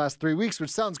touchdowns in the last 3 weeks, which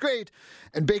sounds great.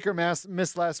 And Baker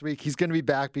missed last week. He's going to be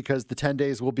back because the 10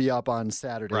 days will be up on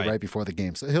Saturday right before the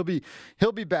game. So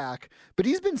he'll be back. But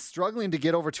he's been struggling to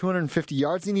get over 250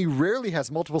 yards, and he rarely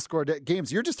has multiple scored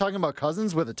games. You're just talking about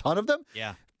Cousins with a ton of them?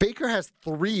 Yeah. Baker has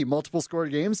 3 multiple scored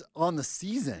games on the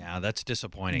season. Yeah, that's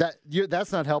disappointing.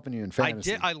 That's not helping you in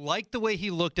fantasy. I liked the way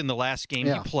he looked in the last game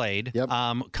he played,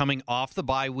 coming off the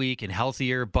bye week and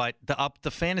healthier, but the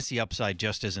fantasy upside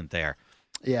just isn't there.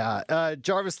 Yeah,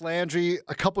 Jarvis Landry,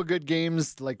 a couple good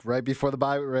games, like right before the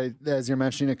bye, right as you're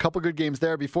mentioning, a couple good games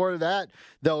there. Before that,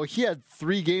 though, he had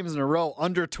 3 games in a row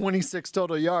under 26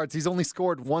 total yards. He's only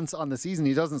scored once on the season.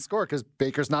 He doesn't score because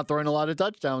Baker's not throwing a lot of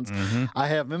touchdowns. I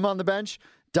have him on the bench.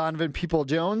 Donovan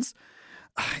People-Jones,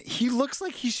 he looks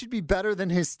like he should be better than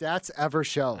his stats ever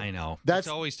show. I know. That's it's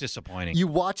always disappointing. You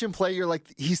watch him play, you're like,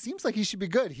 he seems like he should be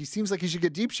good. He seems like he should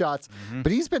get deep shots,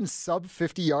 but he's been sub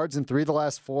 50 yards in 3 of the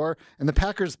last 4, and the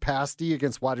Packers' pass D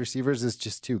against wide receivers is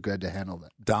just too good to handle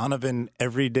that. Donovan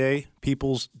Everyday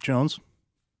Peoples-Jones?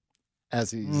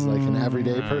 As he's like an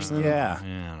everyday person? Yeah.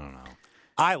 I don't know.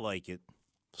 I like it.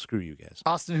 Screw you guys.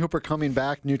 Austin Hooper coming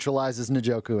back neutralizes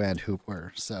Njoku and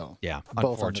Hooper, so Yeah,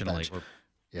 both unfortunately. on the bench.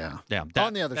 Yeah.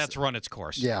 On the other that's run its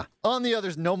course. Yeah. On the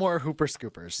others, no more Hooper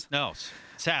scoopers. No,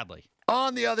 sadly.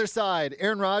 On the other side,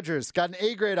 Aaron Rodgers got an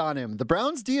A grade on him. The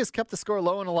Browns' D has kept the score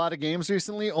low in a lot of games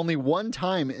recently. Only one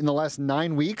time in the last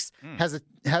 9 weeks has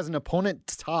an opponent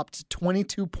topped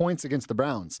 22 points against the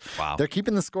Browns. Wow. They're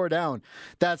keeping the score down.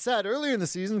 That said, earlier in the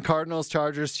season, Cardinals,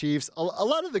 Chargers, Chiefs, a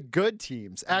lot of the good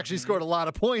teams actually scored a lot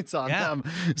lot on them.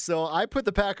 So I put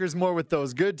the Packers more with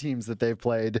those good teams that they've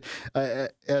played,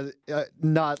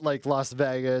 not like Las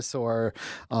Vegas or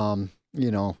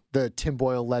the Tim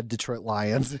Boyle-led Detroit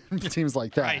Lions, teams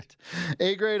like that. Right.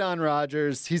 A grade on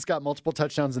Rodgers. He's got multiple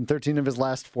touchdowns in 13 of his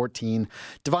last 14.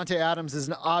 Devontae Adams is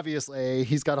an obvious A.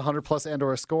 He's got 100-plus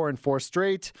and/or a score in 4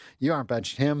 straight. You aren't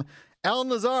benching him. Alan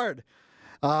Lazard.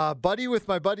 Buddy with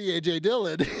my buddy A.J.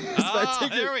 Dillon.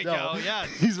 There we go. Yeah.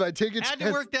 He's my take a chance. Had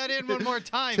to work that in one more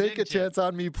time. Take a chance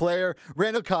on me player.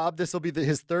 Randall Cobb, this will be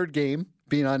his 3rd game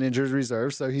being on injured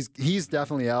reserve, so he's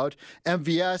definitely out.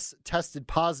 MVS tested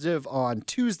positive on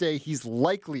Tuesday. He's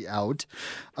likely out.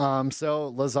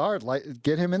 So Lazard,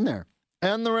 get him in there.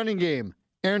 And the running game.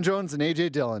 Aaron Jones and A.J.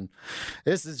 Dillon.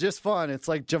 This is just fun. It's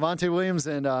like Javonte Williams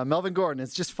and Melvin Gordon.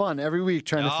 It's just fun every week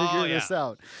trying to figure this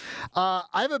out. I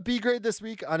have a B grade this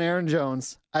week on Aaron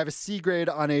Jones. I have a C grade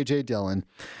on A.J. Dillon.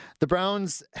 The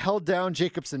Browns held down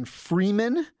Jacobson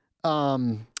Freeman.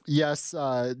 Yes,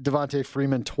 Devontae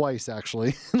Freeman twice,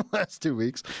 actually, in the last 2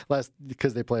 weeks,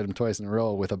 because they played him twice in a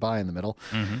row with a bye in the middle.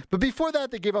 But before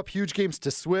that, they gave up huge games to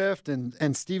Swift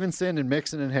and Stevenson and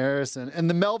Mixon and Harris. And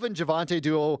the Melvin-Javonte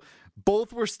duo,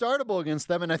 both were startable against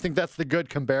them, and I think that's the good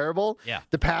comparable. Yeah.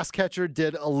 The pass catcher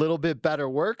did a little bit better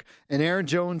work, and Aaron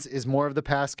Jones is more of the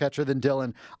pass catcher than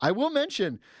Dillon. I will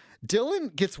mention, Dillon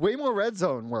gets way more red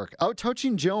zone work,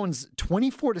 out-touching Jones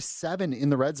 24-7 in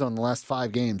the red zone the last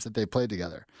 5 games that they played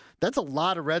together. That's a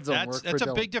lot of red zone work for Dillon.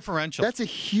 That's a big differential. That's a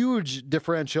huge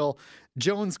differential.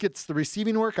 Jones gets the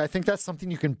receiving work. I think that's something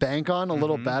you can bank on a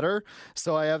little better.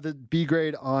 So I have the B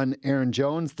grade on Aaron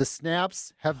Jones. The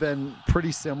snaps have been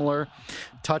pretty similar.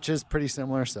 Touches pretty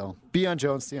similar. So B on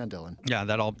Jones, C on Dillon. Yeah,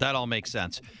 that all makes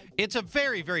sense. It's a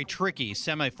very, very tricky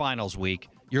semifinals week.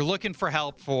 You're looking for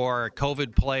help for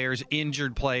COVID players,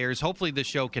 injured players. Hopefully this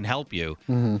show can help you.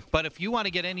 But if you want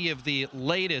to get any of the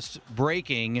latest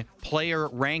breaking player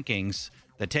rankings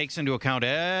that takes into account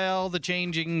all the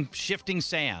changing, shifting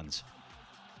sands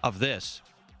of this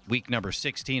week number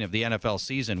 16 of the NFL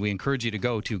season, we encourage you to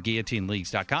go to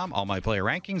GuillotineLeagues.com. All my player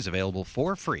rankings available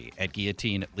for free at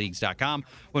GuillotineLeagues.com.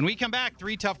 When we come back,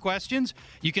 3 tough questions.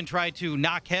 You can try to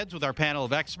knock heads with our panel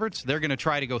of experts. They're going to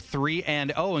try to go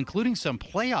 3-0, including some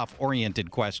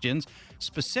playoff-oriented questions,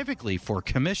 specifically for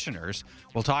commissioners.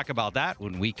 We'll talk about that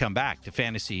when we come back to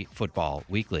Fantasy Football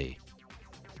Weekly.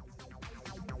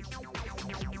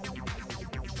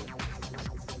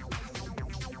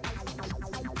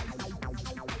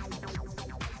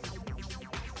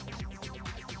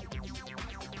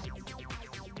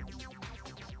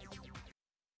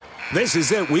 This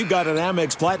is it. We've got an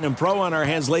Amex Platinum Pro on our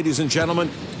hands, ladies and gentlemen.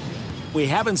 We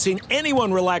haven't seen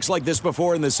anyone relax like this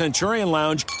before in the Centurion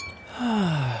Lounge.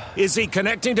 Is he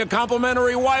connecting to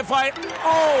complimentary Wi-Fi?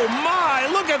 Oh, my.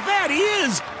 Look at that. He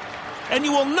is. And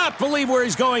you will not believe where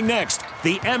he's going next.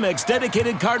 The Amex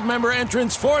dedicated card member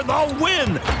entrance for the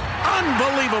win.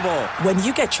 Unbelievable. When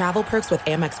you get travel perks with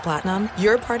Amex Platinum,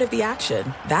 you're part of the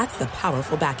action. That's the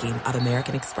powerful backing of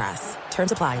American Express.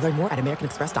 Terms apply. Learn more at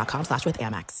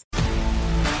americanexpress.com/withAmex.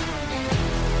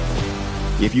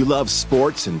 If you love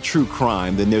sports and true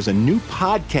crime, then there's a new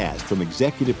podcast from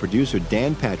executive producer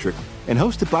Dan Patrick and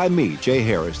hosted by me, Jay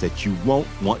Harris, that you won't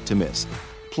want to miss.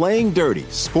 Playing Dirty: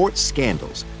 Sports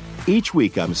Scandals. Each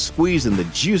week, I'm squeezing the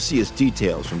juiciest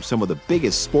details from some of the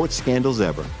biggest sports scandals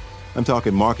ever. I'm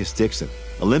talking Marcus Dixon,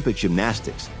 Olympic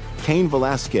gymnastics, Cain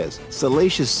Velasquez,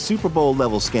 salacious Super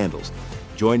Bowl-level scandals.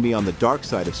 Join me on the dark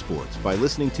side of sports by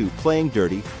listening to Playing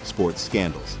Dirty: Sports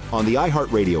Scandals on the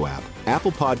iHeartRadio app,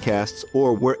 Apple Podcasts,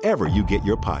 or wherever you get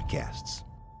your podcasts.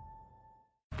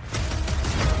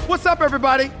 What's up,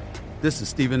 everybody? This is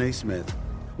Stephen A. Smith.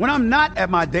 When I'm not at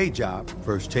my day job,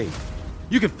 First Take,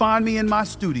 you can find me in my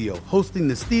studio hosting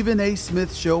the Stephen A.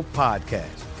 Smith Show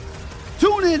podcast.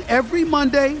 Tune in every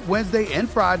Monday, Wednesday, and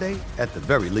Friday, at the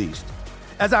very least,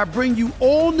 as I bring you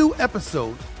all new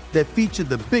episodes that feature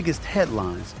the biggest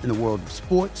headlines in the world of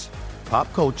sports,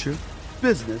 pop culture,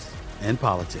 business, and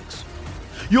politics.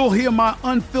 You'll hear my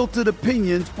unfiltered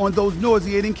opinions on those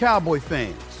nauseating Cowboy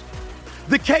fans,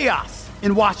 the chaos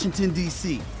in Washington,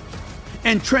 D.C.,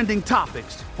 and trending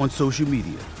topics on social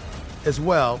media, as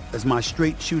well as my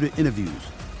straight shooter interviews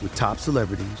with top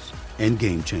celebrities and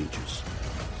game changers.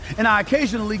 And I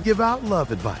occasionally give out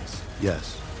love advice.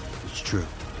 Yes, it's true.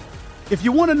 If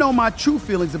you want to know my true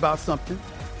feelings about something,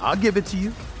 I'll give it to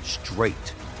you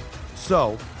straight.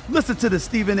 So, listen to the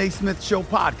Stephen A. Smith Show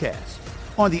podcast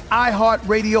on the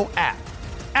iHeartRadio app,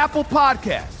 Apple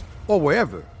Podcasts, or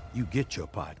wherever you get your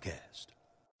podcast.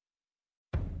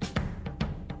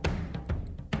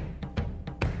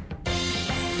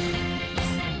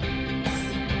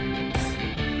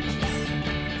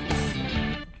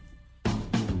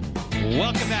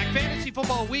 Welcome back. Fantasy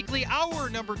Football Weekly, hour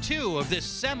number 2 of this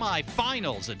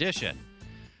semifinals edition.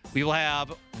 We will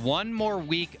have one more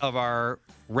week of our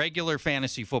regular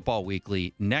Fantasy Football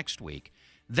Weekly next week.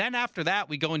 Then after that,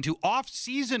 we go into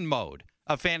off-season mode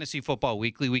of Fantasy Football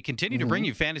Weekly. We continue to bring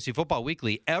you Fantasy Football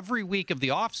Weekly every week of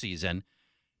the off-season,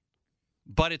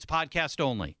 but it's podcast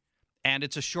only, and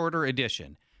it's a shorter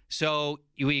edition. So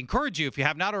we encourage you, if you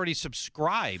have not already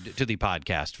subscribed to the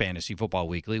podcast Fantasy Football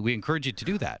Weekly, we encourage you to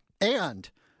do that. And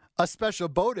a special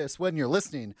bonus when you're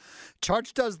listening.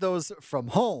 Charge does those from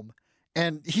home,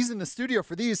 and he's in the studio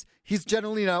for these. He's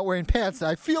generally not wearing pants.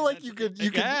 I feel like you could.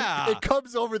 It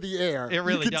comes over the air. It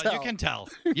really does. You can tell.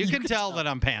 You can tell that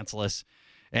I'm pantsless,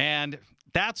 and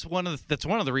that's one of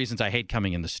the reasons I hate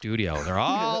coming in the studio. They're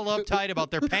all uptight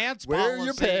about their pants. Wear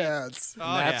your pants.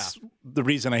 Oh, that's the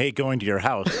reason I hate going to your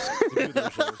house. To do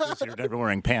those shows. You're never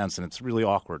wearing pants, and it's really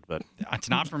awkward. But it's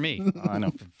not for me. I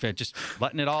know. Just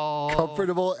letting it all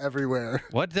comfortable everywhere.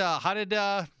 What? How did?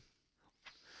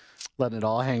 Letting it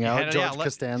all hang out. George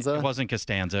Costanza. It wasn't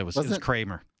Costanza. It was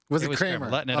Kramer. Was it Kramer?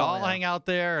 Letting it all hang out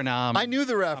there, and I knew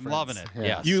the reference. I'm loving it.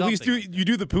 Yeah. You at least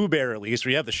do the Pooh Bear at least, where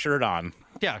you have the shirt on.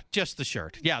 Yeah, just the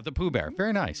shirt. Yeah, the Pooh Bear.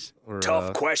 Very nice.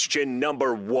 Tough question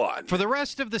number 1. For the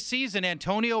rest of the season,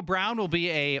 Antonio Brown will be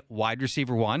a wide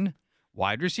receiver 1,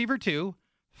 wide receiver 2,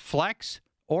 flex,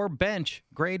 or bench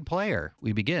grade player.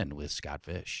 We begin with Scott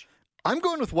Fish. I'm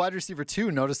going with wide receiver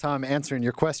 2. Notice how I'm answering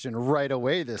your question right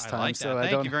away this time. I like that.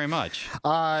 Thank you very much.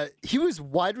 He was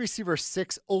wide receiver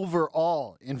 6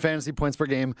 overall in fantasy points per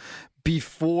game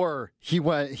before he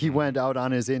went out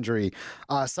on his injury.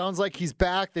 Sounds like he's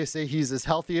back. They say he's as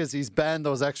healthy as he's been.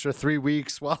 Those extra 3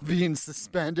 weeks while being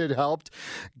suspended helped.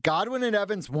 Godwin and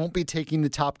Evans won't be taking the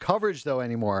top coverage, though,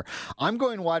 anymore. I'm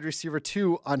going wide receiver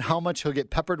 2 on how much he'll get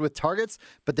peppered with targets,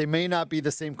 but they may not be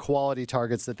the same quality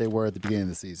targets that they were at the beginning of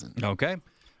the season. Okay.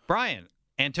 Brian,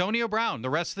 Antonio Brown, the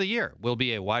rest of the year, will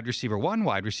be a wide receiver 1,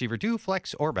 wide receiver 2,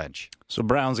 flex, or bench. So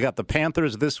Brown's got the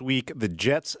Panthers this week, the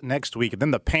Jets next week, and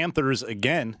then the Panthers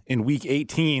again in Week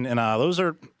 18. And those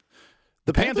are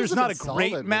the Panthers not a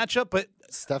great matchup, but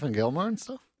Stephen Gilmore and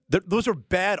stuff. Those are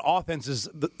bad offenses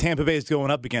that Tampa Bay is going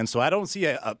up against. So I don't see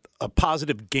a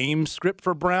positive game script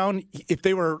for Brown. If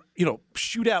they were,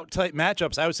 shootout type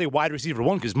matchups, I would say wide receiver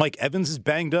 1 because Mike Evans is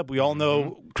banged up. We all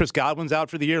know Chris Godwin's out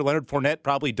for the year. Leonard Fournette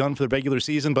probably done for the regular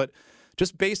season. But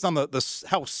just based on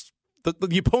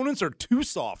the opponents are too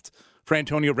soft for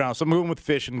Antonio Brown. So I'm moving with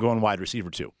Fish and going wide receiver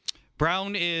 2.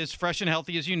 Brown is fresh and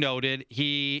healthy, as you noted.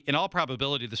 He, in all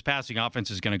probability, this passing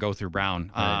offense is going to go through Brown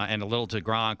and a little to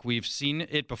Gronk. We've seen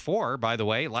it before, by the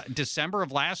way. December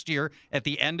of last year, at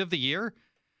the end of the year,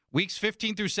 weeks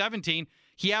 15 through 17,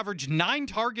 he averaged 9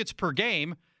 targets per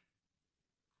game,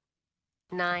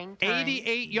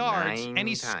 88 yards, and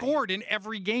he scored in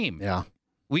every game. Yeah.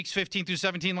 Weeks 15 through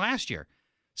 17 last year.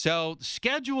 So the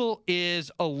schedule is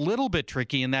a little bit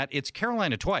tricky in that it's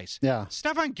Carolina twice. Yeah.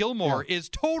 Stephon Gilmore is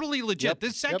totally legit. Yep.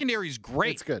 This secondary is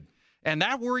great. It's good. And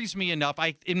that worries me enough.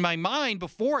 In my mind,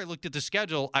 before I looked at the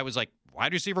schedule, I was like,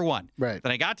 wide receiver 1. Right.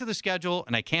 Then I got to the schedule,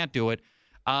 and I can't do it.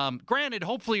 Granted,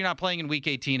 hopefully you're not playing in Week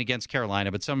 18 against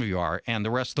Carolina, but some of you are. And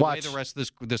the rest of the way the rest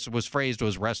of this was phrased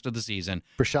was rest of the season.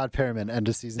 Rashad Perriman, end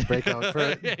of season breakout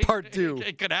for part 2.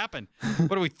 It could happen.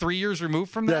 What are we, 3 years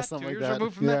removed from that? Yeah, something 2 like years that.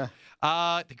 removed from that?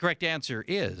 The correct answer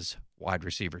is wide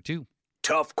receiver 2.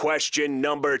 Tough question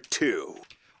number 2.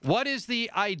 What is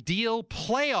the ideal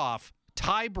playoff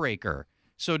tiebreaker?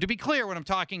 So to be clear, what I'm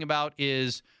talking about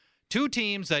is 2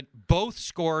 teams that both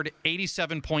scored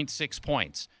 87.6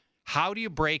 points. How do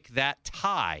you break that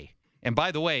tie? And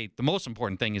by the way, the most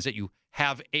important thing is that you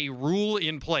have a rule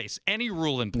in place, any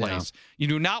rule in place. Yeah. You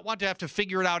do not want to have to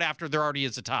figure it out after there already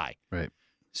is a tie. Right.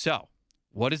 So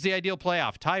what is the ideal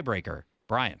playoff tiebreaker?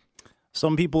 Brian.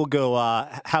 Some people go,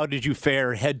 how did you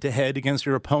fare head-to-head against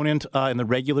your opponent in the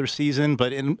regular season?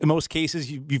 But in most cases,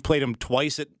 you've played them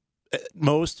twice at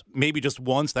most, maybe just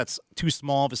once. That's too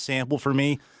small of a sample for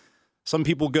me. Some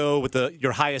people go with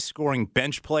your highest scoring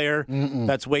bench player.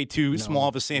 That's way too small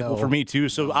of a sample for me, too.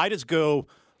 So I just go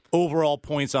overall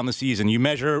points on the season. You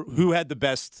measure who had the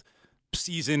best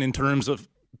season in terms of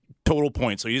total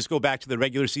points. So you just go back to the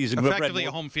regular season. Effectively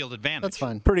a home field advantage. That's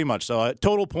fine. Pretty much. So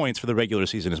total points for the regular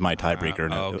season is my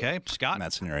tiebreaker. Okay, Scott? In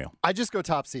that scenario. I just go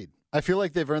top seed. I feel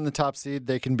like they've earned the top seed.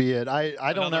 They can be it. I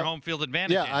don't Another have home field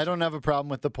advantage. Yeah, I don't have a problem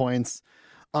with the points.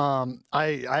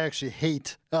 I actually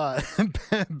hate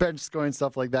bench scoring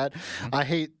stuff like that.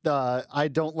 I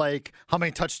don't like how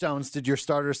many touchdowns did your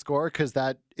starter score, because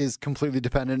that is completely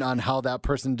dependent on how that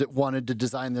person wanted to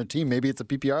design their team. Maybe it's a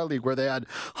PPR league where they had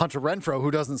Hunter Renfrow,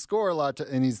 who doesn't score a lot,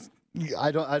 and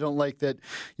I don't like that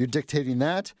you're dictating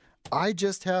that. I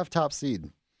just have top seed.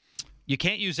 You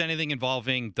can't use anything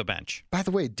involving the bench. By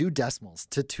the way, do decimals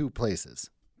to 2 places,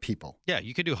 people. Yeah,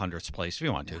 you could do hundredths place if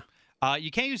you want to.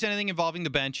 You can't use anything involving the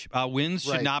bench. Playoff wins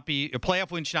should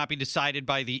not be decided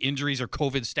by the injuries or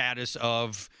COVID status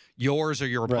of yours or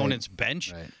your opponent's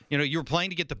bench. Right. You're playing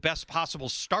to get the best possible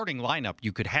starting lineup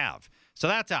you could have. So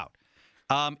that's out.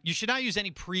 You should not use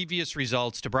any previous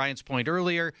results, to Brian's point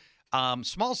earlier.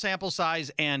 Small sample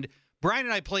size, and Brian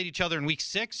and I played each other in week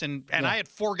 6, and I had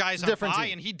 4 guys on bye,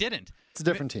 and he didn't. It's a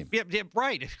different team. Yeah,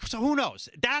 right. So who knows?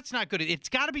 That's not good. It's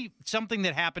got to be something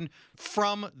that happened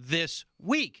from this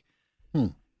week.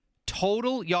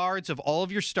 Total yards of all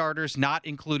of your starters, not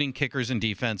including kickers and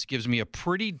defense, gives me a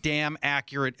pretty damn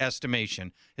accurate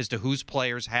estimation as to whose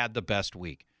players had the best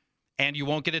week. And you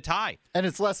won't get a tie. And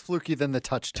it's less fluky than the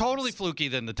touchdowns. Totally fluky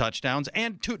than the touchdowns.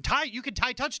 And you could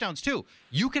tie touchdowns, too.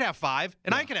 You could have 5,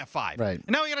 and I could have 5. Right.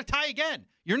 And now we got to tie again.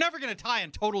 You're never going to tie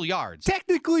in total yards.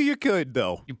 Technically, you could,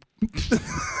 though.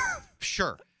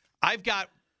 Sure. I've got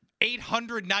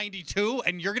 892,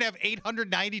 and you're going to have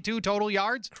 892 total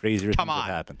yards? Crazier Come things on.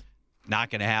 have happened.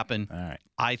 Not going to happen. All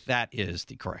right. That is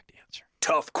the correct answer.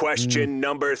 Tough question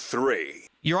number 3.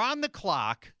 You're on the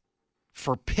clock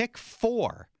for pick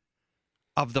 4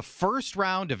 of the first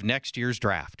round of next year's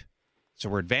draft. So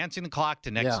we're advancing the clock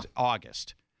to next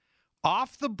August.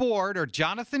 Off the board are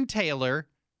Jonathan Taylor,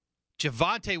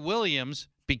 Javonte Williams,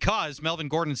 because Melvin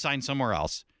Gordon signed somewhere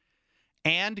else,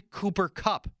 and Cooper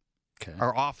Kupp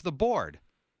are off the board.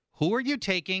 Who are you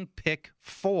taking pick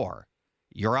 4?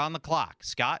 You're on the clock.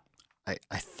 Scott?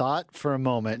 I thought for a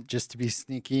moment, just to be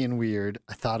sneaky and weird,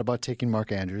 I thought about taking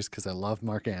Mark Andrews because I love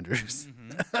Mark Andrews.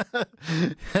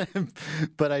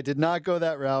 But I did not go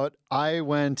that route. I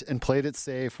went and played it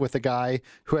safe with a guy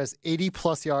who has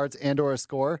 80-plus yards and or a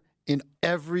score in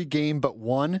every game but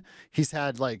one. He's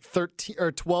had like 13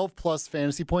 or 12-plus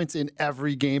fantasy points in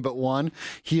every game but one.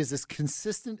 He is as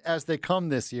consistent as they come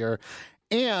this year.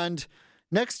 And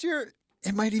next year,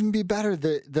 it might even be better.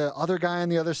 The other guy on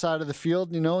the other side of the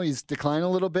field, he's declining a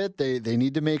little bit. They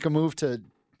need to make a move to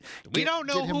We don't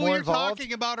know who you're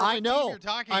talking about or what team you're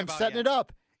talking about. I'm setting it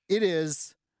up. It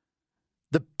is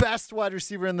the best wide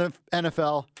receiver in the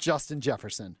NFL, Justin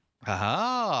Jefferson.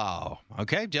 Oh,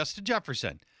 okay. Justin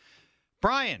Jefferson.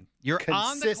 Brian, you're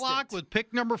on the clock with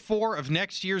pick number 4 of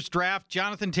next year's draft.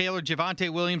 Jonathan Taylor,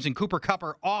 Javonte Williams, and Cooper Kupp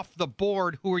are off the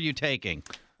board. Who are you taking?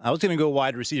 I was going to go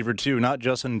wide receiver, too, not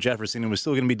Justin Jefferson. It was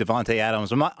still going to be Devontae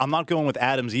Adams. I'm not going with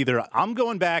Adams either. I'm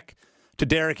going back to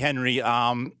Derrick Henry.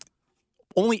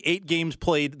 Only 8 games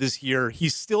played this year.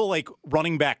 He's still like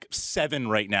running back 7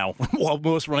 right now, while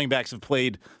most running backs have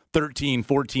played 13,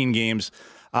 14 games.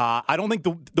 I don't think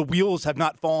the wheels have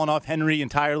not fallen off Henry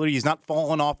entirely. He's not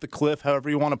fallen off the cliff, however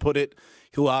you want to put it.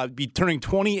 He'll be turning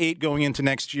 28 going into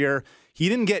next year. He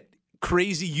didn't get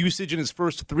crazy usage in his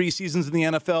first 3 seasons in the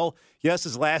NFL. Yes,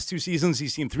 his last 2 seasons,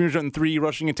 he's seen 303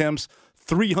 rushing attempts,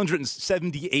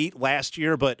 378 last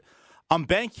year, but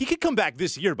he could come back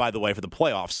this year, by the way, for the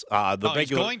playoffs.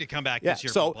 He's going to come back this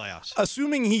year for the playoffs.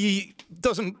 Assuming he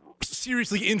doesn't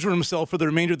seriously injure himself for the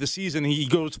remainder of the season, he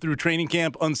goes through training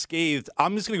camp unscathed.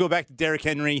 I'm just going to go back to Derrick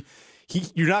Henry.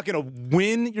 You're not going to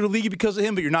win your league because of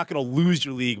him, but you're not going to lose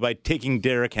your league by taking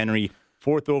Derrick Henry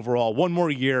 4th overall. One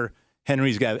more year,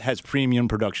 has premium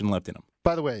production left in him.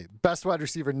 By the way, best wide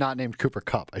receiver not named Cooper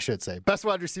Kupp, I should say. Best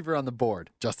wide receiver on the board,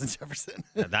 Justin Jefferson.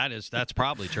 That's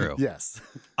probably true. Yes.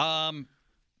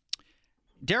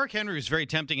 Derrick Henry is very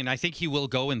tempting, and I think he will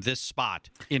go in this spot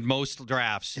in most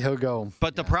drafts. He'll go.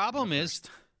 But the problem is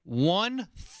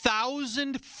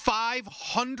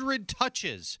 1,500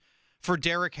 touches for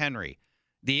Derrick Henry.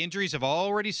 The injuries have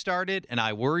already started, and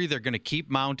I worry they're going to keep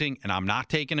mounting, and I'm not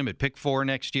taking him at pick 4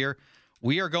 next year.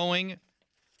 We are going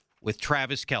with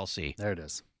Travis Kelce. There it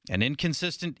is. An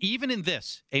inconsistent, even in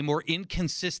this, a more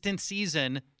inconsistent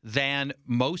season than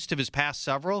most of his past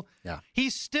several. Yeah.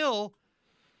 He's still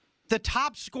the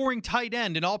top scoring tight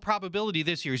end in all probability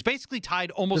this year. He's basically tied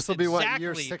almost This will be exactly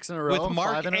year 6 in a row, with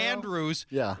Mark 5 in a row? Andrews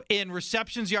Yeah. in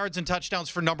receptions, yards, and touchdowns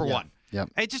for number one. Yep.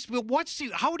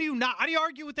 How do you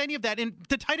argue with any of that? And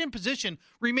the tight end position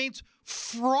remains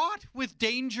fraught with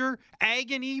danger,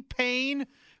 agony, pain,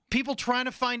 people trying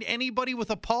to find anybody with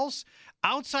a pulse.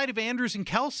 Outside of Andrews and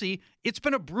Kelce, it's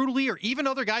been a brutal year. Even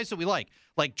other guys that we like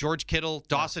George Kittle,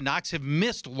 Dawson Knox, have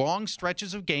missed long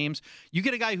stretches of games. You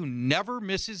get a guy who never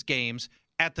misses games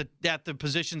at the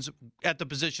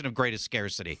position of greatest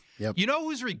scarcity. Yep. You know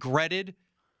who's regretted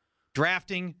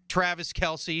drafting Travis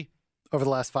Kelce? Over the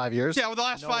last 5 years? Yeah, over the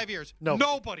last 5 years.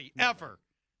 Nobody ever.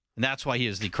 And that's why he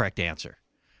is the correct answer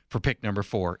for pick number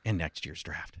 4 in next year's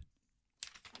draft.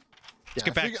 Let's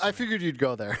get back. I figured you'd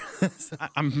go there.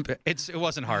 It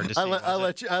wasn't hard to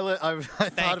see.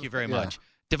 Thank you very much.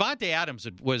 Devontae Adams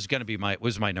was going to be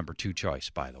my number 2 choice,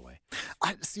 by the way.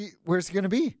 See, where's he going to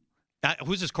be?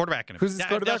 Who's his quarterback going to be? Who's his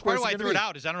quarterback? That's part of why I threw it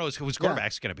out. Is I don't know who his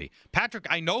quarterback's going to be.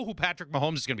 I know who Patrick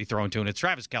Mahomes is going to be thrown to, and it's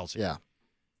Travis Kelce. Yeah.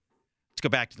 Let's go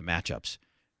back to the matchups.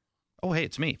 Oh, hey,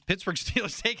 it's me. Pittsburgh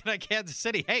Steelers taking on Kansas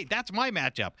City. Hey, that's my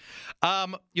matchup.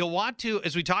 You'll want to,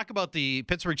 as we talk about the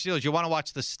Pittsburgh Steelers, you'll want to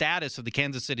watch the status of the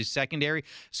Kansas City secondary,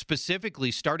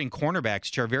 specifically starting cornerbacks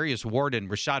Charvarius Ward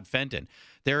and Rashad Fenton.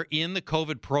 They're in the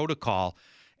COVID protocol.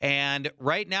 And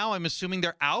right now, I'm assuming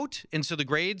they're out. And so the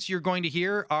grades you're going to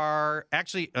hear are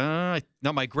actually, no,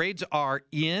 my grades are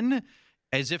in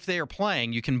as if they are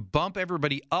playing. You can bump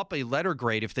everybody up a letter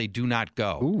grade if they do not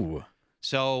go. Ooh.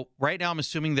 So right now, I'm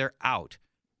assuming they're out.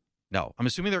 No, I'm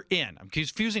assuming they're in. I'm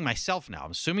confusing myself now.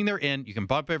 I'm assuming they're in. You can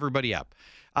bump everybody up.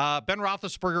 Ben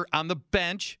Roethlisberger on the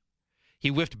bench. He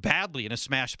whiffed badly in a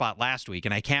smash spot last week,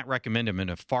 and I can't recommend him in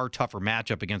a far tougher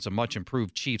matchup against a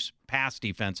much-improved Chiefs pass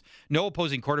defense. No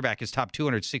opposing quarterback has topped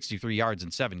 263 yards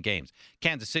in 7 games.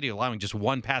 Kansas City allowing just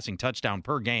 1 passing touchdown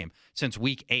per game since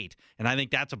Week 8, and I think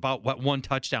that's about what 1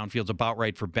 touchdown feels about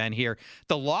right for Ben here.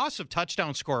 The loss of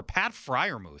touchdown scorer Pat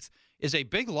Freiermuth is a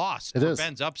big loss for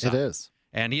Ben's upside. It is.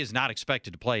 And he is not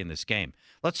expected to play in this game.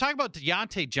 Let's talk about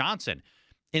Deontay Johnson.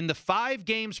 In the 5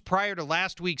 games prior to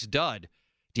last week's dud,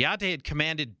 Deontay had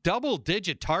commanded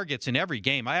double-digit targets in every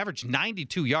game. I averaged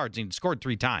 92 yards and he scored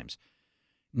 3 times.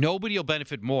 Nobody will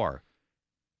benefit more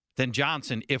than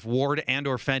Johnson if Ward and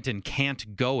or Fenton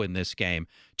can't go in this game.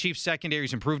 Chiefs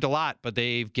secondary's improved a lot, but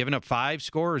they've given up 5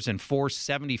 scorers and 4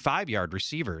 75-yard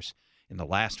receivers in the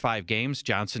last 5 games.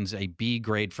 Johnson's a B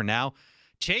grade for now.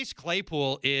 Chase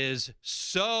Claypool is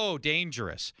so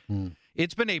dangerous.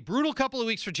 It's been a brutal couple of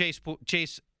weeks for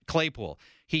Chase Claypool.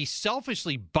 He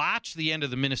selfishly botched the end of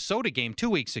the Minnesota game 2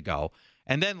 weeks ago,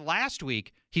 and then last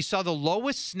week he saw the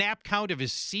lowest snap count of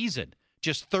his season,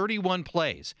 just 31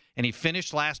 plays, and he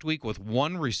finished last week with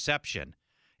 1 reception.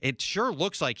 It sure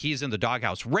looks like he's in the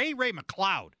doghouse. Ray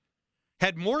McCloud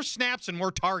had more snaps and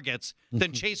more targets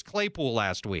than Chase Claypool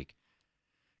last week.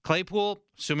 Claypool,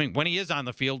 assuming when he is on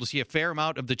the field, will see a fair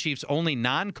amount of the Chiefs' only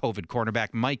non-COVID cornerback,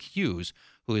 Mike Hughes,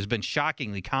 who has been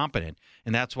shockingly competent,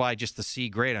 and that's why just the C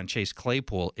grade on Chase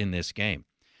Claypool in this game.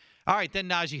 All right, then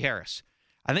Najee Harris.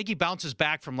 I think he bounces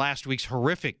back from last week's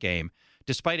horrific game.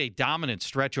 Despite a dominant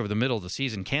stretch over the middle of the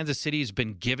season, Kansas City has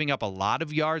been giving up a lot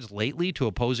of yards lately to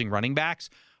opposing running backs.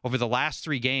 Over the last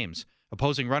 3 games,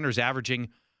 opposing runners averaging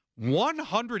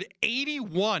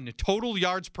 181 total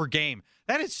yards per game.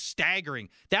 That is staggering.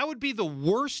 That would be the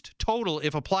worst total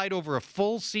if applied over a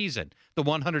full season, the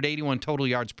 181 total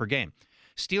yards per game.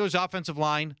 Steelers' offensive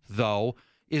line, though,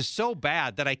 is so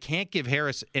bad that I can't give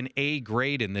Harris an A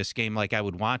grade in this game like I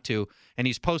would want to, and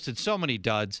he's posted so many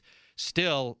duds.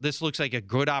 Still, this looks like a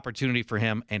good opportunity for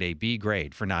him and a B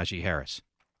grade for Najee Harris.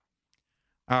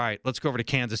 All right, let's go over to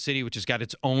Kansas City, which has got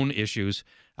its own issues.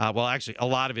 Well, actually, a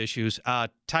lot of issues.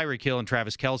 Tyreek Hill and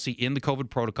Travis Kelce in the COVID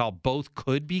protocol both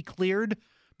could be cleared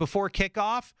before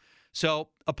kickoff. So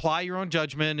apply your own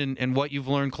judgment and what you've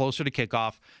learned closer to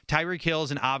kickoff. Tyreek Hill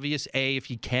is an obvious A if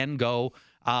he can go.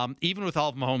 Even with all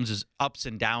of Mahomes' ups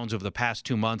and downs over the past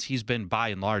 2 months, he's been, by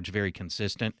and large, very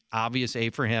consistent. Obvious A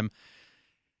for him.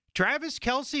 Travis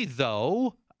Kelce,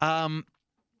 though, I'm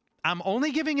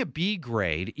only giving a B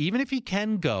grade, even if he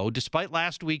can go, despite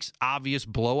last week's obvious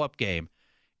blow-up game.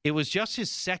 It was just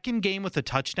his 2nd game with a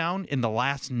touchdown in the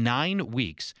last 9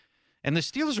 weeks. And the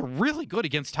Steelers are really good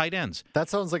against tight ends. That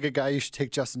sounds like a guy you should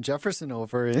take Justin Jefferson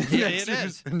over. Yeah, it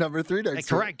is. Number 3 next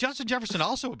Correct. Justin Jefferson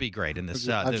also would be great in this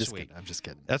week. I'm just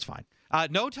kidding. That's fine.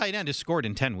 No tight end has scored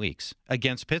in 10 weeks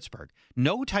against Pittsburgh.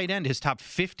 No tight end has topped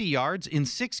 50 yards in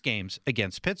 6 games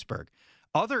against Pittsburgh.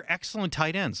 Other excellent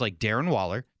tight ends like Darren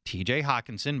Waller, TJ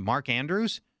Hawkinson, Mark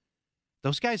Andrews,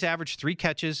 those guys averaged 3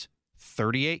 catches,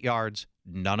 38 yards,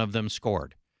 none of them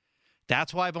scored.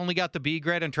 That's why I've only got the B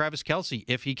grade on Travis Kelce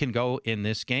if he can go in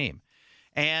this game.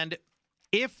 And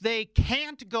if they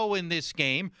can't go in this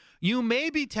game, you may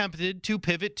be tempted to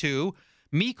pivot to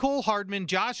Mecole Hardman,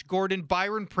 Josh Gordon,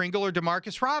 Byron Pringle, or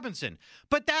Demarcus Robinson.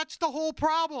 But that's the whole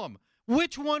problem.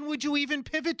 Which one would you even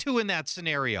pivot to in that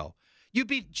scenario? You'd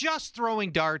be just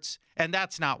throwing darts, and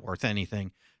that's not worth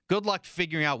anything. Good luck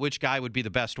figuring out which guy would be the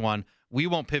best one. We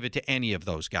won't pivot to any of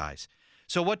those guys.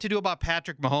 So what to do about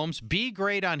Patrick Mahomes? B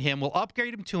grade on him. We'll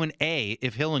upgrade him to an A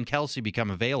if Hill and Kelce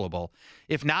become available.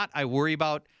 If not, I worry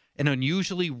about an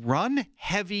unusually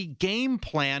run-heavy game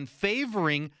plan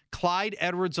favoring Clyde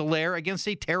Edwards-Helaire against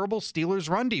a terrible Steelers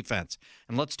run defense.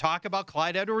 And let's talk about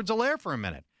Clyde Edwards-Helaire for a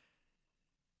minute.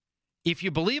 If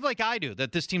you believe like I do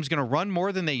that this team's going to run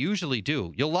more than they usually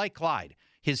do, you'll like Clyde.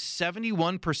 His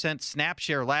 71% snap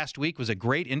share last week was a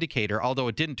great indicator, although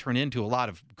it didn't turn into a lot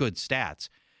of good stats.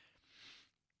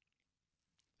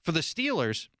 For the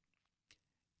Steelers,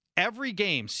 every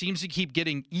game seems to keep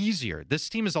getting easier. This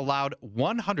team has allowed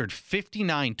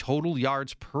 159 total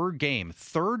yards per game,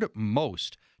 third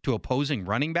most to opposing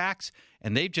running backs,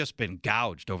 and they've just been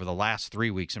gouged over the last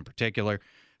 3 weeks in particular.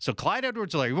 So Clyde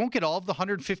Edwards-Helaire, he won't get all of the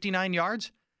 159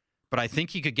 yards, but I think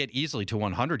he could get easily to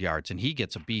 100 yards, and he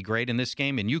gets a B grade in this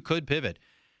game, and you could pivot,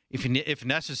 if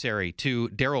necessary, to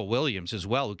Darrell Williams as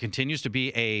well, who continues to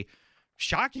be a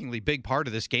shockingly big part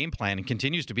of this game plan and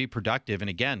continues to be productive. And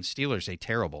again, Steelers, a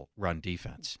terrible run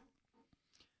defense.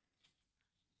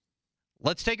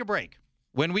 Let's take a break.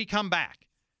 When we come back,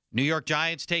 New York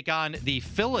Giants take on the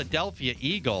Philadelphia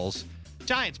Eagles.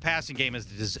 Giants passing game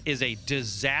is a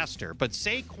disaster, but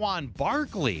Saquon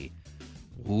Barkley,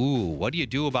 what do you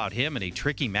do about him in a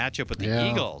tricky matchup with the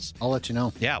Eagles? I'll let you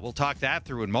know. Yeah, we'll talk that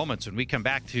through in moments when we come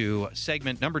back to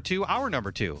segment number 2, hour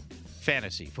number 2,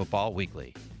 Fantasy Football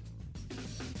Weekly.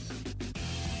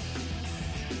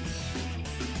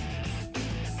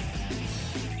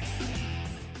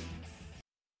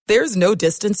 There's no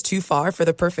distance too far for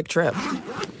the perfect trip.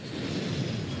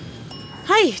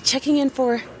 Hi, checking in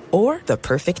for... Or the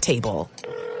perfect table.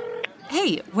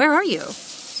 Hey, where are you?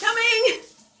 Coming!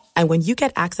 And when you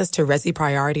get access to Resi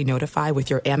Priority Notify with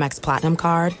your Amex Platinum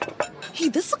card... Hey,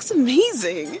 this looks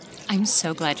amazing. I'm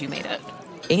so glad you made it.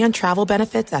 And travel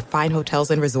benefits at fine hotels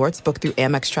and resorts booked through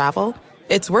Amex Travel,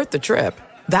 it's worth the trip.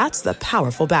 That's the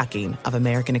powerful backing of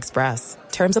American Express.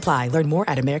 Terms apply. Learn more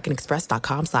at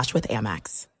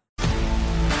americanexpress.com/withAmex.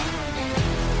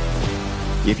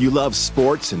 If you love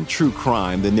sports and true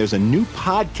crime, then there's a new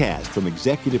podcast from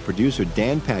executive producer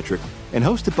Dan Patrick and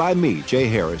hosted by me, Jay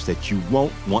Harris, that you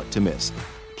won't want to miss.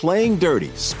 Playing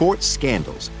Dirty: Sports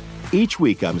Scandals. Each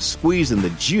week, I'm squeezing the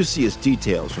juiciest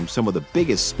details from some of the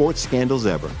biggest sports scandals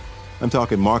ever. I'm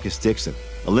talking Marcus Dixon,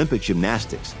 Olympic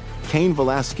gymnastics, Cain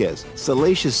Velasquez,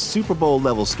 salacious Super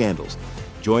Bowl-level scandals.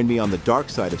 Join me on the dark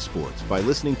side of sports by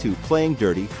listening to Playing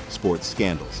Dirty: Sports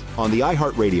Scandals on the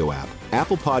iHeartRadio app,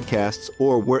 Apple Podcasts,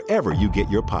 or wherever you get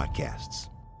your podcasts.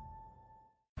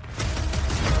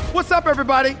 What's up,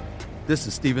 everybody? This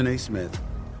is Stephen A. Smith.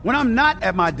 When I'm not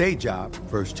at my day job,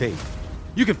 First Take,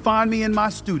 you can find me in my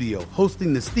studio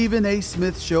hosting the Stephen A.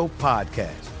 Smith Show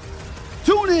podcast.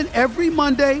 Tune in every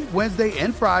Monday, Wednesday,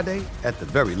 and Friday, at the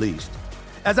very least,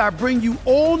 as I bring you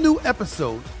all new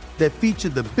episodes that feature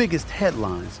the biggest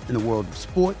headlines in the world of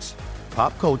sports,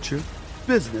 pop culture,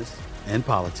 business, and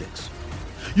politics.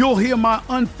 You'll hear my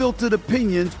unfiltered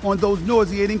opinions on those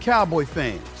nauseating Cowboy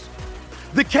fans,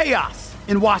 the chaos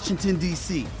in Washington,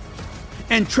 D.C.,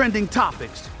 and trending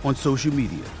topics on social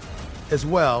media, as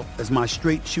well as my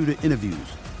straight shooter interviews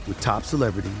with top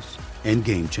celebrities and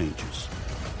game changers.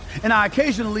 And I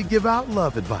occasionally give out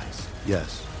love advice.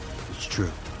 Yes, it's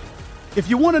true. If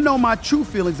you want to know my true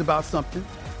feelings about something,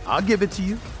 I'll give it to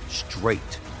you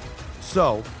straight.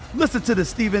 So listen to the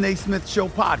Stephen A. Smith Show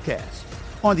podcast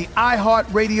on the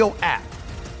iHeartRadio app,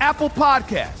 Apple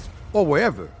Podcasts, or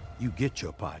wherever you get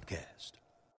your podcast.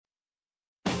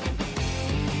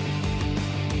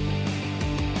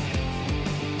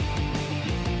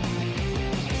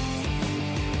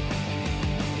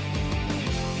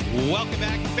 Welcome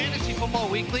back to Fantasy Football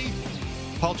Weekly.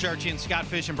 Paul Charchi and Scott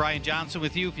Fish and Brian Johnson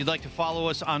with you. If you'd like to follow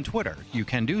us on Twitter, you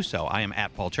can do so. I am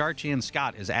at Paul Charchi, and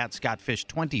Scott is at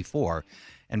ScottFish24,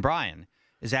 and Brian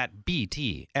is at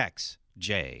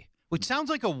BTXJ, which sounds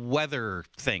like a weather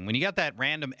thing. When you got that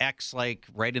random X like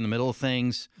right in the middle of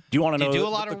things. Do you want to know do a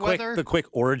lot of weather? The quick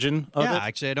origin of it? Yeah,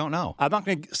 actually, I don't know. I'm not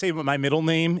going to say what my middle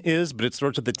name is, but it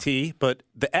starts with the T. But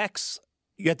the X,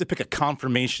 you have to pick a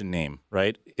confirmation name,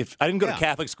 right? If I didn't go to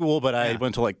Catholic school, but I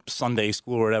went to like Sunday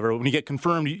school or whatever. When you get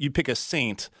confirmed, you pick a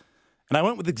saint. And I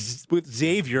went with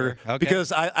Xavier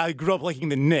because I grew up liking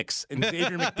the Knicks and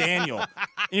Xavier McDaniel.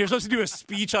 And you're supposed to do a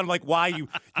speech on like why you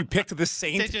picked the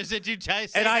saint. Did you say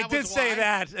and that I did say why?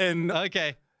 that. And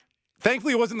okay.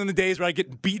 Thankfully, it wasn't in the days where I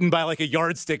get beaten by like a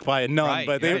yardstick by a nun, Right,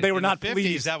 but they were in not the 50s,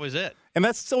 pleased. That was it. And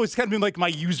that's always kind of been like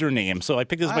my username. So I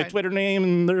picked it as All my right. Twitter name,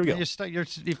 and there we go.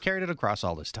 You've carried it across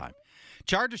all this time.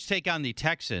 Chargers take on the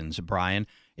Texans, Brian.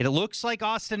 It looks like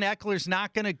Austin Eckler's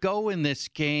not going to go in this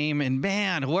game. And,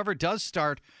 man, whoever does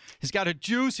start has got a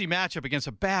juicy matchup against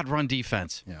a bad run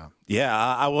defense. Yeah,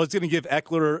 I was going to give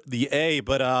Eckler the A,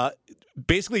 but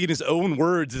basically in his own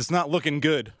words, it's not looking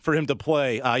good for him to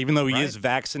play, even though he is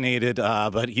vaccinated,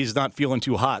 but he's not feeling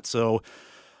too hot. So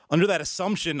under that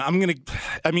assumption,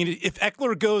 if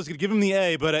Eckler goes, I'm going to give him the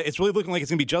A, but it's really looking like it's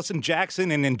going to be Justin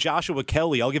Jackson and then Joshua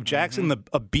Kelly. I'll give Jackson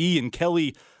a B and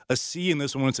Kelly a C in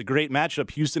this one. It's a great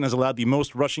matchup. Houston has allowed the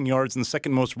most rushing yards and the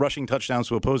second most rushing touchdowns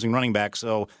to opposing running backs.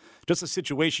 So just a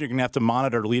situation you're going to have to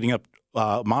monitor leading up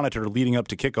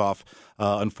to kickoff.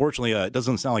 Unfortunately, it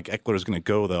doesn't sound like Eckler is going to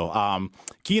go, though.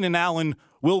 Keenan Allen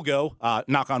will go,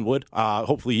 knock on wood.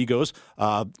 Hopefully he goes.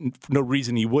 No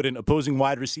reason he wouldn't. Opposing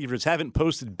wide receivers haven't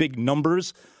posted big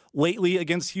numbers lately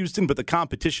against Houston, but the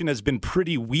competition has been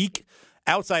pretty weak.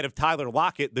 Outside of Tyler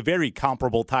Lockett, the very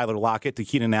comparable Tyler Lockett to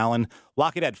Keenan Allen,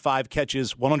 Lockett had 5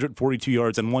 catches, 142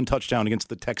 yards, and 1 touchdown against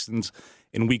the Texans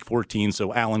in Week 14,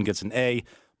 so Allen gets an A.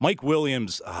 Mike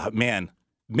Williams,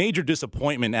 major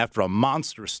disappointment after a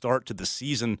monster start to the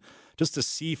season. Just a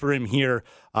C for him here.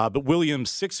 But Williams,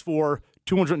 6'4",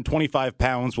 225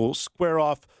 pounds, will square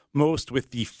off most with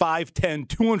the 5'10",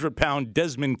 200-pound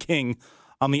Desmond King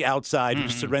on the outside, who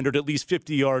surrendered at least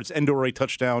 50 yards and or a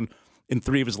touchdown in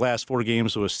 3 of his last 4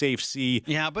 games, so a safe C.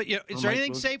 Yeah, but is there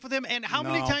anything safe with him? And how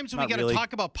many times have we got to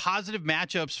talk about positive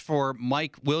matchups for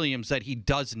Mike Williams that he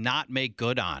does not make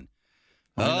good on?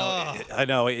 I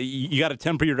know. You got to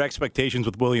temper your expectations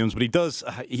with Williams, but he does.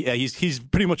 He's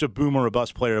pretty much a boom or a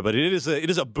bust player. But it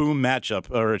is a boom matchup,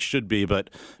 or it should be. But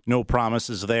no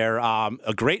promises there.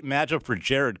 A great matchup for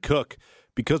Jared Cook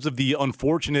because of the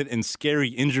unfortunate and scary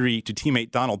injury to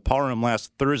teammate Donald Parham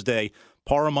last Thursday.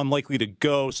 Parham unlikely to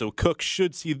go, so Cook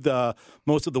should see the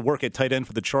most of the work at tight end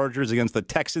for the Chargers against the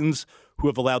Texans, who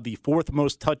have allowed the 4th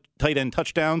most tight end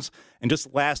touchdowns. And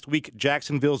just last week,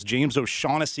 Jacksonville's James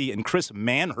O'Shaughnessy and Chris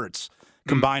Manhertz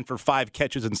combined for 5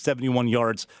 catches and 71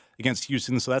 yards against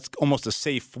Houston. So that's almost a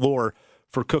safe floor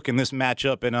for Cook in this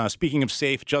matchup. And speaking of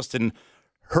safe, Justin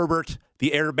Herbert,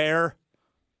 the Air Bear,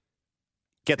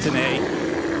 gets an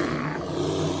A.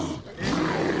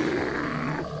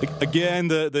 Again,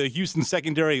 the Houston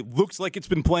secondary looks like it's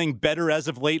been playing better as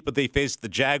of late, but they faced the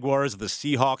Jaguars, the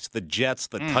Seahawks, the Jets,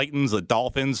 the Titans, the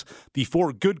Dolphins. The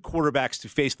 4 good quarterbacks to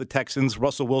face the Texans,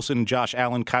 Russell Wilson, Josh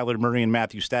Allen, Kyler Murray, and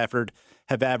Matthew Stafford,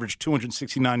 have averaged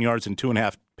 269 yards and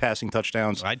 2.5 passing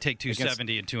touchdowns. I'd take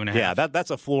 270 and 2.5. Yeah,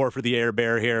 that's a floor for the Air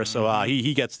Bear here. So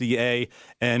he gets the A.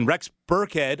 And Rex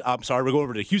Burkhead, I'm sorry, we're going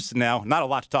over to Houston now. Not a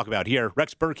lot to talk about here.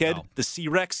 Rex Burkhead, the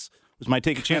C-Rex, was my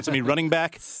take a chance on me running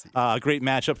back. Great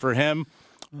matchup for him.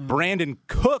 Brandon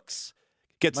Cooks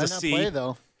gets a C. Might not play,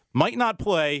 though. Might not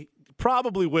play.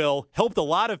 Probably will. Helped a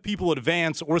lot of people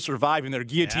advance or survive in their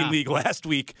guillotine league last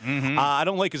week. I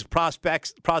don't like his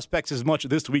prospects as much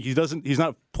this week. He's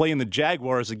not playing the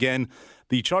Jaguars again.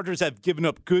 The Chargers have given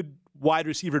up good wide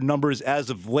receiver numbers as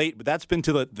of late, but that's been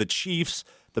to the Chiefs,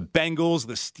 the Bengals,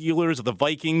 the Steelers, the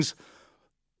Vikings.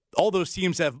 All those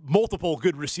teams have multiple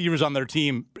good receivers on their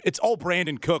team. It's all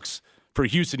Brandon Cooks for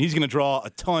Houston. He's going to draw a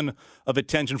ton of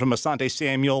attention from Asante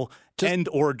Samuel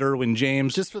or Derwin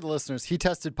James. Just for the listeners, he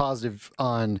tested positive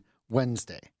on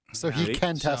Wednesday, so he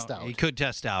can test out. He could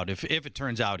test out if it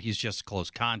turns out he's just close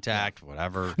contact,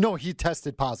 whatever. No, he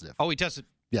tested positive. Oh, he tested.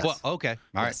 Yes. Well, okay.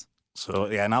 All right. So,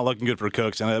 yeah, not looking good for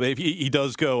Cooks. And if he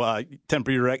does go, temper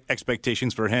your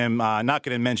expectations for him. Not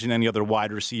going to mention any other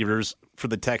wide receivers for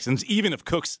the Texans. Even if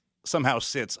Cooks somehow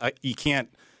sits, you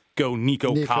can't go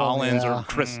Nico Collins or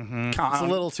Chris Conn. It's a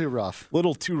little too rough. A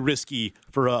little too risky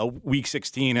for Week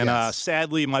 16. And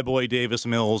sadly, my boy Davis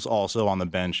Mills also on the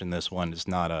bench in this one. It's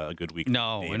not a good week.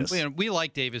 No, and we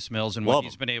like Davis Mills and what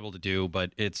he's been able to do,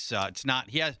 but it's not.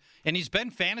 And he's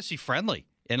been fantasy friendly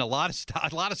in a lot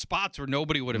of spots where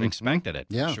nobody would have expected it.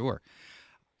 Yeah, for sure.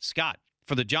 Scott,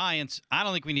 For the Giants, I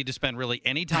don't think we need to spend really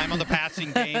any time on the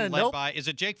passing game led by, is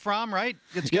it Jake Fromm, right?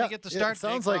 It's going to get the start. It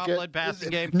sounds Jake like Fromm led passing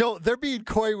game. No, they're being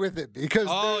coy with it because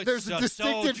there's a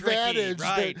distinct advantage.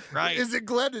 Right. Is it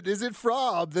Glennon? Is it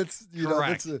Fromm? That's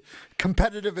that's a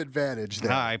competitive advantage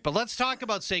there. All right, but let's talk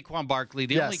about Saquon Barkley,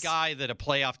 the only guy that a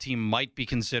playoff team might be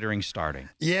considering starting.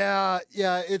 Yeah,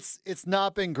 it's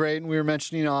not been great, and we were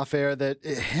mentioning off air that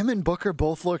him and Booker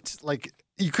both looked like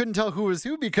you couldn't tell who was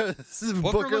who because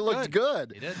Booker looked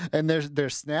good. He did. And their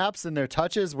snaps and their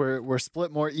touches were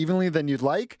split more evenly than you'd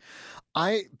like.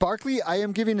 Barkley, I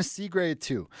am giving a C grade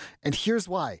too. And here's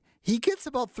why. He gets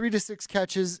about 3 to 6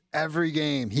 catches every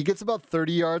game. He gets about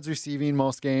 30 yards receiving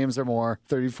most games or more,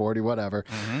 30, 40, whatever.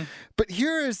 Mm-hmm. But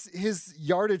here is his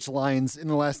yardage lines in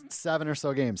the last 7 or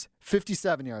so games.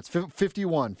 57 yards,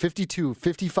 51, 52,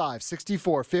 55,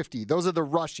 64, 50. Those are the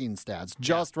rushing stats,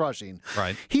 just rushing.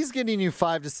 Right. He's getting you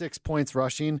 5 to 6 points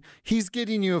rushing. He's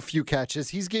getting you a few catches.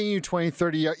 He's getting you 20,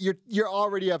 30 yards. You're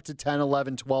already up to 10,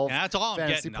 11, 12 Yeah, that's all I'm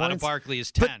getting points. out of Barkley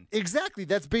is 10. But exactly.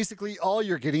 That's basically all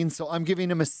you're getting. So I'm giving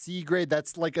him a C grade.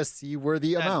 That's like a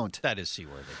C-worthy amount. That is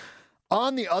C-worthy.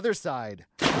 On the other side,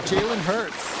 Jalen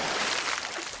Hurts.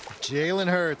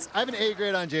 I have an A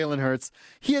grade on Jalen Hurts.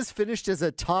 He has finished as a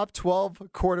top 12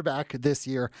 quarterback this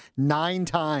year 9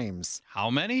 times. How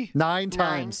many? 9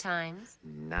 times.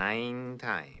 9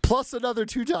 times. Plus another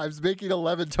 2 times, making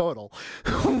 11 total.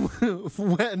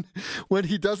 when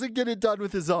he doesn't get it done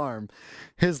with his arm,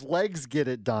 his legs get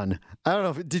it done. I don't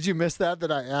know. Did you miss that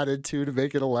I added 2 to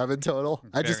make it 11 total?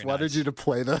 I just wanted you to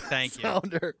play the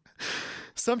sounder.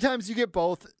 Sometimes you get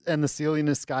both, and the ceiling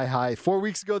is sky high. 4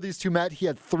 weeks ago, these two met. He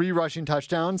had 3 rushing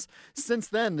touchdowns. Since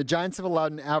then, the Giants have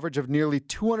allowed an average of nearly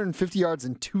 250 yards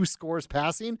and 2 scores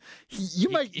passing. You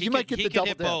might get the double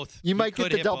dip. Both. You might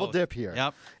get the double dip here.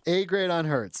 Yep. A grade on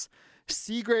Hurts.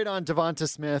 C grade on Devonta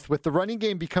Smith. With the running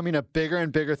game becoming a bigger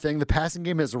and bigger thing, the passing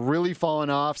game has really fallen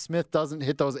off. Smith doesn't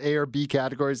hit those A or B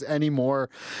categories anymore.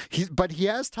 But he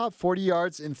has top 40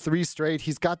 yards in 3 straight.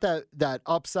 He's got that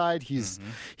upside.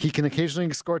 He can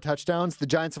occasionally score touchdowns. The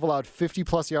Giants have allowed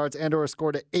 50-plus yards and or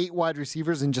scored to 8 wide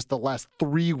receivers in just the last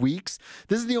 3 weeks.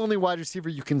 This is the only wide receiver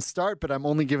you can start, but I'm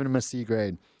only giving him a C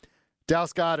grade.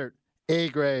 Dallas Goedert, A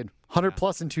grade.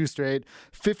 100-plus in 2 straight,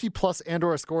 50-plus and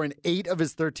or a score in 8 of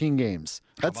his 13 games.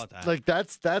 That's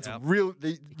real.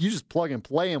 You just plug and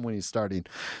play him when he's starting.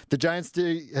 The Giants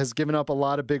has given up a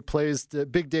lot of big plays,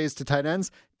 big days to tight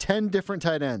ends. 10 different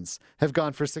tight ends have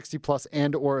gone for 60-plus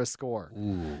and or a score.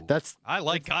 Ooh. I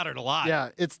like Goddard a lot. Yeah,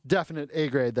 it's definite A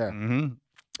grade there. Mm-hmm.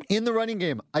 In the running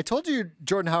game, I told you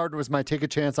Jordan Howard was my take a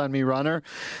chance on me runner.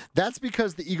 That's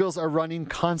because the Eagles are running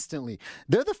constantly.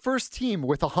 They're the first team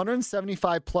with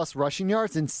 175-plus rushing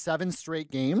yards in 7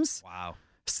 straight games. Wow.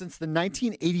 Since the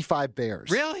 1985 Bears.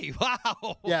 Really?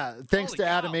 Wow. Yeah, thanks to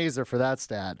Adam Azer for that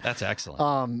stat. That's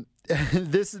excellent.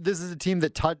 This is a team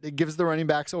that gives the running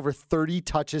backs over 30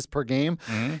 touches per game.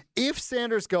 Mm-hmm. If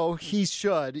Sanders go, he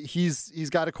should. He's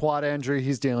got a quad injury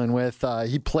he's dealing with.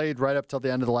 He played right up till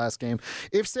the end of the last game.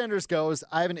 If Sanders goes,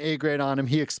 I have an A grade on him.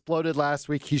 He exploded last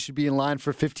week. He should be in line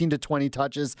for 15 to 20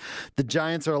 touches. The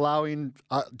Giants are allowing,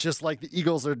 just like the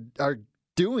Eagles are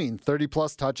doing,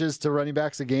 30-plus touches to running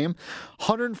backs a game,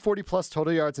 140-plus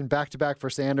total yards in back-to-back for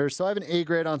Sanders. So I have an A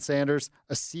grade on Sanders,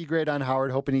 a C grade on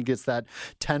Howard, hoping he gets that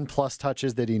 10-plus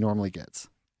touches that he normally gets.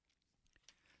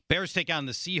 Bears take on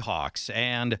the Seahawks,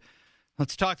 and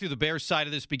let's talk through the Bears side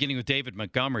of this, beginning with David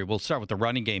Montgomery. We'll start with the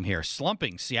running game here.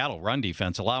 Slumping Seattle run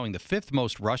defense, allowing the 5th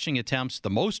most rushing attempts, the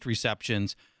most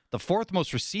receptions, the 4th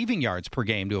most receiving yards per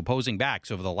game to opposing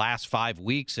backs over the last 5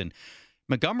 weeks, and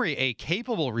Montgomery, a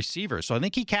capable receiver, so I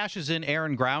think he cashes in air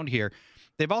and ground here.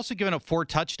 They've also given up 4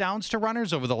 touchdowns to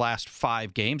runners over the last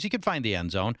 5 games. He could find the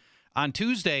end zone. On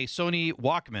Tuesday, Sonny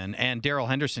Walkman and Darrell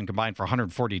Henderson combined for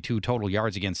 142 total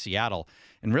yards against Seattle.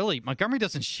 And really, Montgomery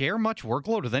doesn't share much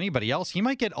workload with anybody else. He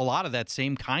might get a lot of that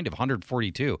same kind of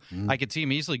 142. I could see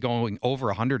him easily going over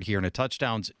 100 here, and a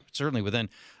touchdown's certainly within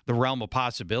the realm of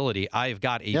possibility. I've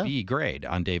got a B grade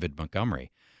on David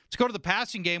Montgomery. Let's go to the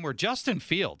passing game where Justin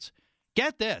Fields,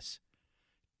 get this.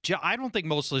 I don't think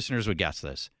most listeners would guess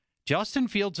this. Justin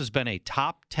Fields has been a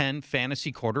top 10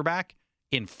 fantasy quarterback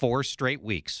in 4 straight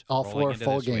weeks. All 4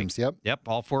 full games, yep. Yep,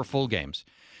 all 4 full games.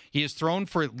 He has thrown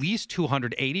for at least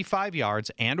 285 yards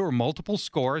and or multiple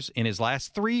scores in his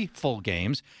last 3 full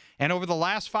games. And over the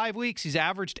last 5 weeks, he's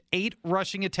averaged 8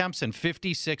 rushing attempts and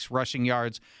 56 rushing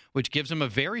yards, which gives him a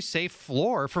very safe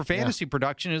floor for fantasy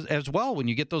production as well when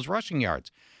you get those rushing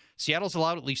yards. Seattle's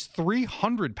allowed at least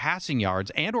 300 passing yards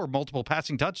and or multiple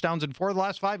passing touchdowns in 4 of the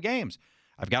last 5 games.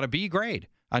 I've got a B grade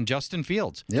on Justin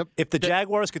Fields. Yep. If the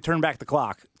Jaguars could turn back the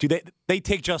clock, do they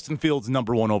take Justin Fields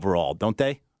number 1 overall, don't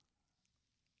they?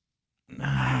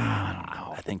 I don't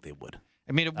know. I think they would.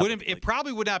 I mean, it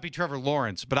probably would not be Trevor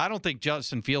Lawrence, but I don't think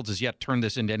Justin Fields has yet turned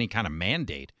this into any kind of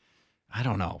mandate. I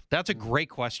don't know. That's a great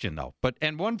question, though,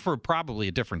 and one for probably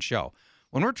a different show.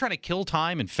 When we're trying to kill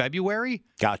time in February,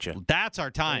 gotcha. That's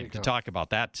our time to talk about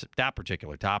that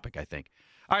particular topic, I think.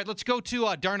 All right, let's go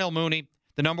to Darnell Mooney,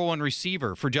 the number 1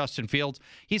 receiver for Justin Fields.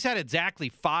 He's had exactly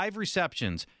 5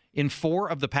 receptions in 4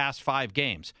 of the past 5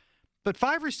 games. But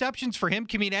 5 receptions for him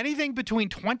can mean anything between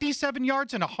 27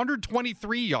 yards and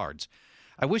 123 yards.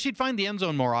 I wish he'd find the end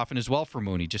zone more often as well for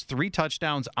Mooney. Just 3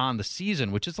 touchdowns on the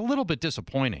season, which is a little bit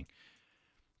disappointing.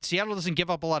 Seattle doesn't give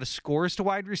up a lot of scores to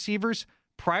wide receivers.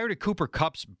 Prior to Cooper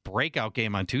Kupp's breakout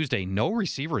game on Tuesday, no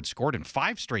receiver had scored in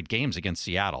 5 straight games against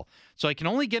Seattle. So I can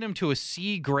only get him to a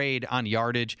C grade on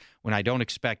yardage when I don't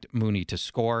expect Mooney to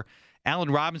score. Allen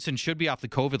Robinson should be off the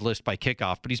COVID list by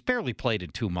kickoff, but he's barely played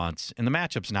in 2 months, and the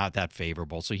matchup's not that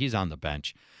favorable, so he's on the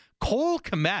bench. Cole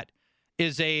Kmet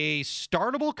is a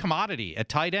startable commodity at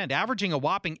tight end, averaging a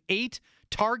whopping 8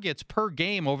 targets per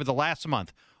game over the last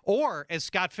month. Or, as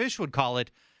Scott Fish would call it,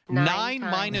 9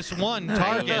 minus 1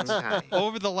 targets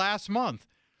over the last month.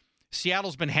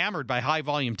 Seattle's been hammered by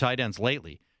high-volume tight ends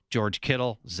lately. George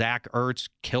Kittle, Zach Ertz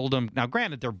killed him. Now,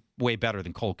 granted, they're way better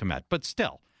than Cole Kmet, but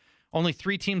still. Only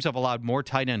 3 teams have allowed more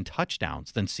tight end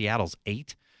touchdowns than Seattle's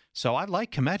 8. So I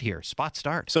like Kmet here. Spot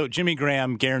start. So Jimmy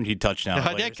Graham, guaranteed touchdown.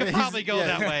 That could probably go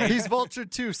that way. He's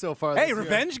vultured 2 so far. Hey,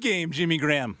 revenge game, Jimmy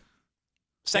Graham.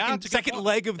 Second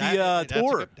leg of the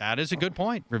tour. That is a good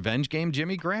point. Revenge game,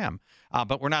 Jimmy Graham.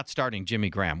 But we're not starting Jimmy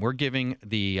Graham. We're giving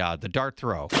the dart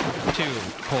throw to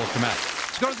Cole Kmet.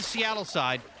 Let's go to the Seattle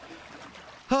side.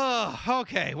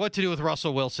 Okay, what to do with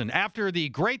Russell Wilson? After the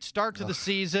great start to the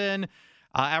season,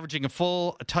 averaging a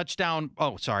full touchdown.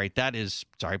 Oh, sorry,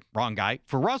 wrong guy.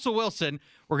 For Russell Wilson,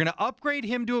 we're going to upgrade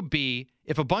him to a B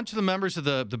if a bunch of the members of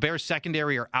the Bears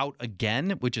secondary are out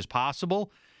again, which is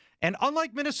possible. And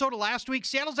unlike Minnesota last week,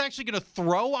 Seattle's actually going to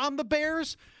throw on the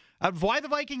Bears. Why the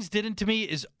Vikings didn't, to me,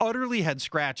 is utterly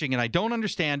head-scratching, and I don't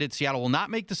understand it. Seattle will not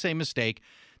make the same mistake.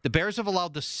 The Bears have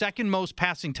allowed the second most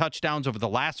passing touchdowns over the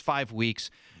last 5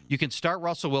 weeks. You can start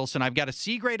Russell Wilson. I've got a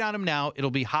C grade on him now. It'll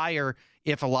be higher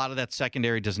if a lot of that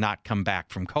secondary does not come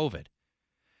back from COVID.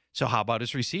 So how about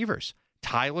his receivers?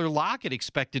 Tyler Lockett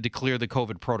expected to clear the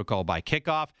COVID protocol by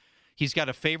kickoff. He's got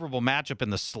a favorable matchup in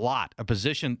the slot, a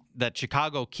position that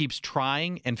Chicago keeps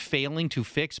trying and failing to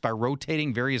fix by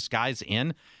rotating various guys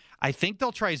in. I think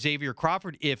they'll try Xavier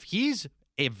Crawford if he's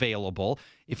available.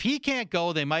 If he can't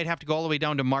go, they might have to go all the way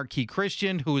down to Marquis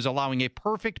Christian, who is allowing a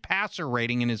perfect passer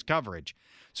rating in his coverage.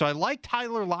 So I like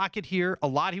Tyler Lockett here a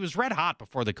lot. He was red hot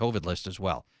before the COVID list as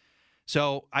well.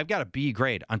 So I've got a B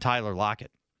grade on Tyler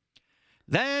Lockett.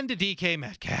 Then to DK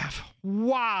Metcalf.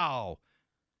 Wow.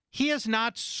 He has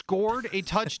not scored a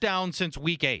touchdown since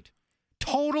week 8.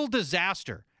 Total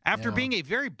disaster after being a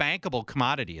very bankable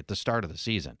commodity at the start of the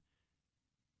season.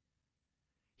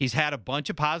 He's had a bunch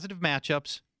of positive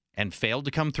matchups and failed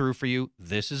to come through for you.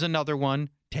 This is another one.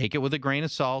 Take it with a grain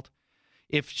of salt.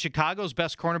 If Chicago's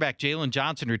best cornerback, Jalen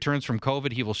Johnson, returns from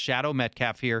COVID, he will shadow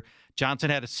Metcalf here. Johnson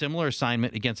had a similar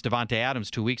assignment against Devontae Adams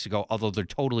 2 weeks ago, although they're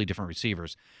totally different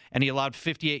receivers. And he allowed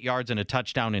 58 yards and a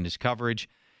touchdown in his coverage.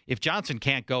 If Johnson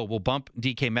can't go, we'll bump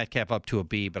DK Metcalf up to a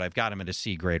B, but I've got him at a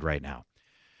C grade right now.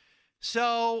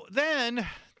 So then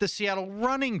the Seattle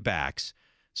running backs.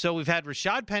 So we've had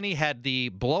Rashad Penny had the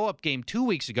blow-up game 2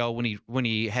 weeks ago when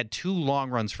he had 2 long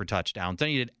runs for touchdowns. Then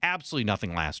he did absolutely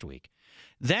nothing last week.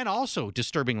 Then also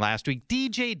disturbing last week,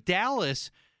 DJ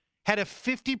Dallas had a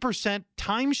 50%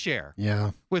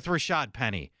 timeshare with Rashad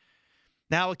Penny.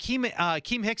 Now,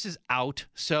 Akeem Hicks is out,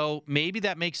 so maybe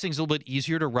that makes things a little bit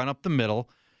easier to run up the middle.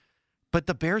 But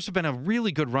the Bears have been a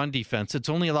really good run defense. It's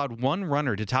only allowed 1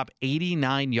 runner to top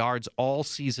 89 yards all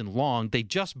season long. They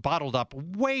just bottled up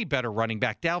way better running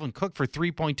back Dalvin Cook for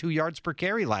 3.2 yards per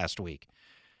carry last week.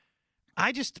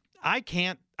 I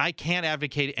can't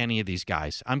advocate any of these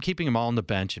guys. I'm keeping them all on the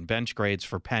bench and bench grades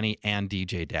for Penny and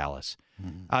DJ Dallas.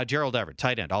 Gerald Everett,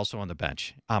 tight end, also on the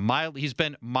bench. He's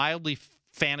been mildly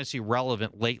fantasy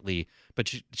relevant lately,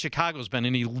 but Chicago's been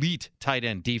an elite tight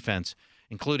end defense,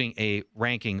 including a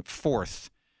ranking 4th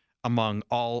among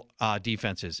all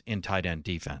defenses in tight end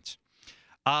defense.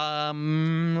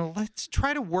 Let's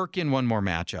try to work in one more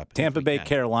matchup. Tampa Bay,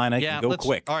 Carolina. Can go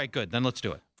quick. All right, good. Then let's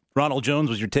do it. Ronald Jones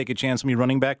was your take a chance on me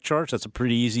running back charge. That's a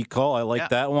pretty easy call. I like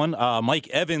that one. Mike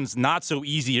Evans, not so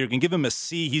easy here. Can give him a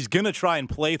C. He's going to try and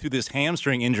play through this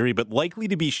hamstring injury, but likely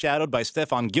to be shadowed by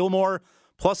Stephon Gilmore.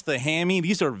 plus the hammy.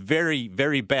 These are very,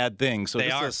 very bad things. So They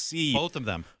this are. is a C Both of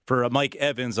them. for Mike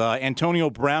Evans.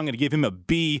 Antonio Brown, going to give him a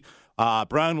B.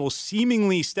 Brown will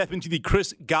seemingly step into the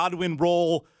Chris Godwin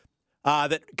role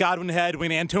that Godwin had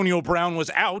when Antonio Brown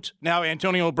was out. Now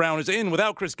Antonio Brown is in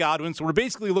without Chris Godwin, so we're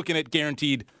basically looking at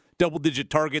guaranteed double-digit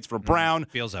targets for Brown.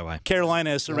 Feels that way. Carolina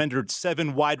has surrendered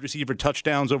 7 wide receiver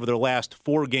touchdowns over their last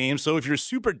 4 games. So if you're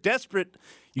super desperate,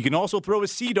 you can also throw a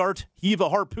sea dart, heave a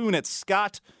harpoon at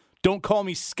Scott. Don't call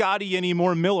me Scotty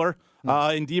anymore, Miller.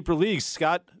 In deeper leagues,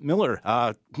 Scott Miller,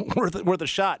 worth a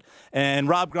shot. And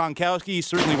Rob Gronkowski,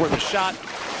 certainly worth a shot.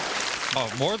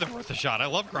 Oh, more than worth a shot. I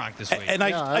love Gronk this week. And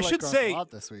I like should Gronk say, a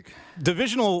lot this week.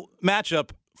 divisional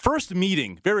matchup, first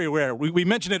meeting, very rare. We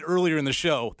mentioned it earlier in the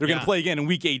show. They're going to play again in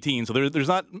Week 18, so there's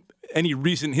not any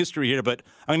recent history here, but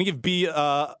I'm going to give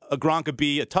Gronk a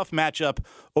B, a tough matchup.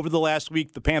 Over the last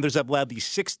week, the Panthers have allowed the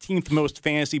 16th most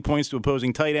fantasy points to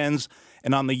opposing tight ends,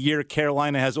 and on the year,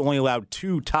 Carolina has only allowed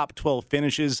 2 top 12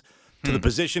 finishes to the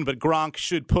position, but Gronk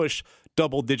should push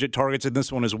double-digit targets in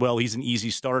this one as well. He's an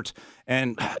easy start.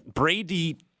 And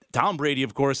Tom Brady,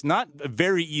 of course, not a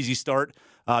very easy start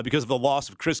because of the loss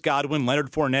of Chris Godwin, Leonard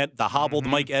Fournette, the hobbled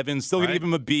Mike Evans. Still going to give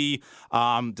him a B,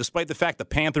 despite the fact the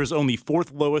Panthers own the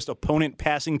 4th lowest opponent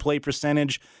passing play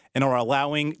percentage and are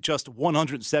allowing just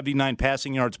 179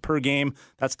 passing yards per game.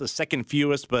 That's the second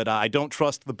fewest, but I don't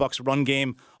trust the Bucs run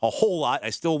game a whole lot. I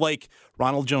still like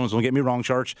Ronald Jones, don't get me wrong,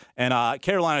 Charch. And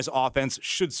Carolina's offense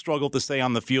should struggle to stay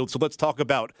on the field. So let's talk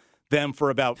about them for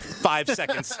about 5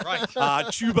 seconds. Right.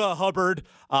 Chuba Hubbard,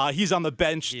 he's on the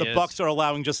bench. The Bucs are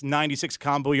allowing just 96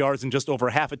 combo yards and just over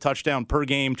half a touchdown per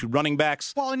game to running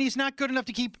backs. Well, and he's not good enough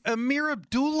to keep Amir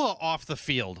Abdullah off the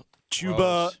field.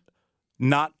 Chuba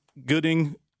not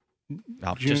gooding.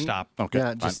 I'll just stop. Okay.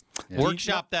 Yeah,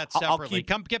 Workshop that separately.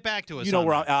 Come get back to us. You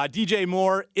know, on that. DJ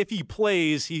Moore, if he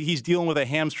plays, he's dealing with a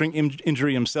hamstring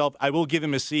injury himself. I will give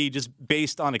him a C just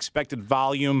based on expected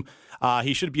volume.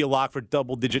 He should be a lock for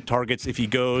double-digit targets if he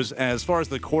goes. As far as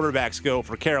the quarterbacks go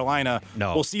for Carolina,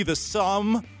 we'll see the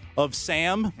sum of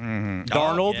Sam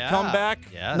Darnold come back.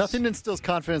 Yes. Nothing instills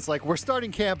confidence like we're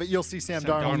starting Cam, but you'll see Sam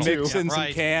Darnold too. Mix in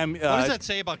some Cam. What does that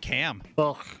say about Cam?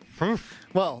 Well,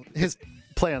 his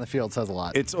play on the field says a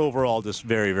lot. It's overall just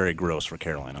very, very gross for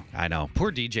Carolina. I know.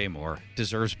 Poor DJ Moore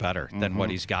deserves better than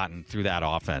what he's gotten through that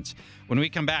offense. When we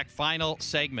come back, final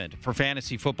segment for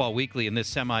Fantasy Football Weekly in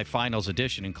this semifinals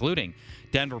edition, including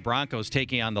Denver Broncos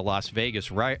taking on the Las Vegas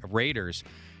Raiders.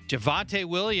 Javonte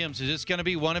Williams, is this going to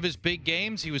be one of his big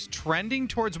games? He was trending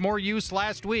towards more use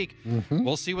last week.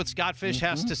 We'll see what Scott Fish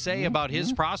has to say about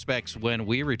his prospects when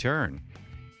we return.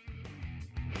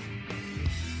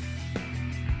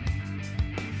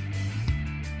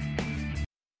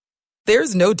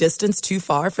 There's no distance too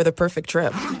far for the perfect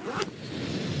trip.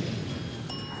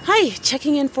 Hi,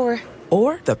 checking in for...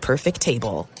 Or the perfect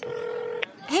table.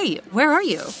 Hey, where are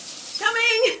you?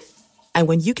 Coming! And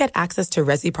when you get access to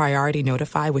Resi Priority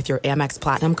Notify with your Amex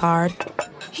Platinum card...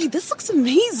 Hey, this looks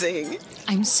amazing.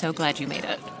 I'm so glad you made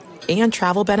it. And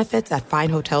travel benefits at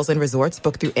fine hotels and resorts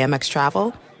booked through Amex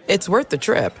Travel, it's worth the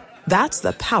trip. That's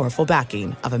the powerful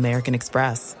backing of American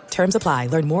Express. Terms apply.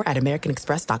 Learn more at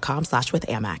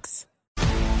americanexpress.com/withAmex.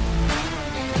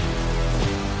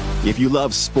 If you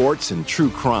love sports and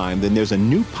true crime, then there's a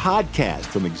new podcast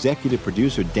from executive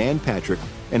producer Dan Patrick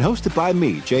and hosted by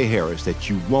me, Jay Harris,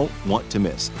 that you won't want to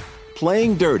miss.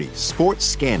 Playing Dirty: Sports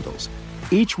Scandals.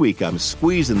 Each week, I'm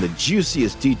squeezing the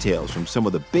juiciest details from some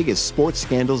of the biggest sports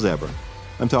scandals ever.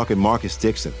 I'm talking Marcus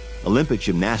Dixon, Olympic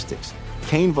gymnastics,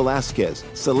 Cain Velasquez,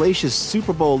 salacious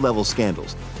Super Bowl-level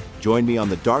scandals. Join me on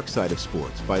the dark side of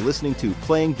sports by listening to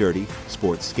Playing Dirty: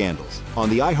 Sports Scandals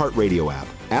on the iHeartRadio app,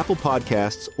 Apple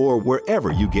Podcasts, or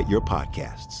wherever you get your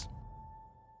podcasts.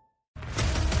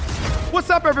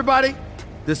 What's up, everybody?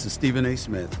 This is Stephen A.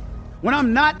 Smith. When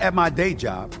I'm not at my day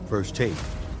job, First Take,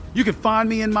 you can find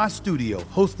me in my studio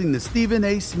hosting the Stephen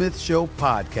A. Smith Show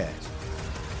podcast.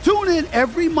 Tune in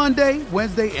every Monday,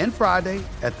 Wednesday, and Friday,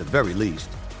 at the very least,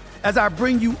 as I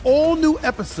bring you all new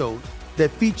episodes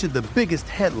that feature the biggest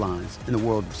headlines in the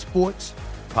world of sports,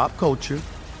 pop culture,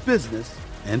 business,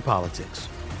 and politics.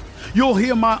 You'll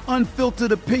hear my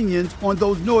unfiltered opinions on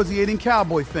those nauseating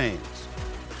Cowboy fans,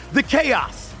 the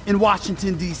chaos in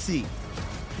Washington, D.C.,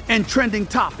 and trending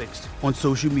topics on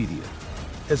social media,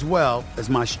 as well as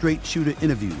my straight shooter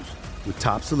interviews with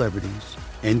top celebrities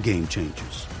and game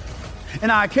changers.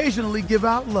 And I occasionally give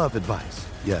out love advice.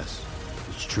 Yes,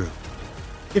 it's true.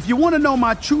 If you want to know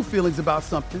my true feelings about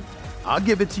something, I'll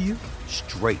give it to you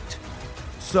straight.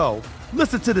 So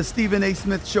listen to the Stephen A.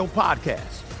 Smith Show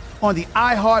podcast on the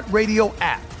iHeartRadio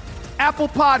app, Apple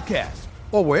Podcasts,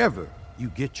 or wherever you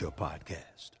get your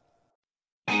podcast.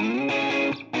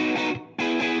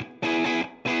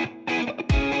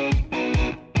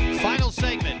 Final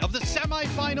segment of the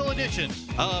semifinal edition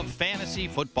of Fantasy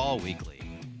Football Weekly.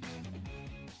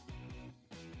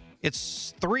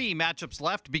 It's 3 matchups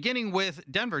left, beginning with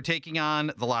Denver taking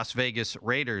on the Las Vegas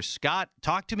Raiders. Scott,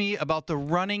 talk to me about the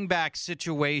running back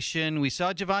situation. We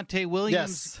saw Javonte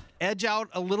Williams edge out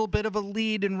a little bit of a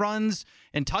lead in runs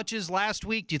and touches last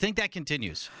week. Do you think that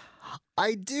continues?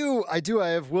 I do. I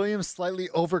have Williams slightly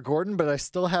over Gordon, but I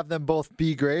still have them both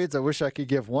B grades. I wish I could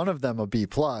give one of them a B+,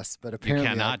 but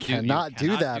apparently I cannot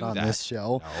do that on this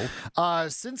show. No.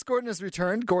 Since Gordon has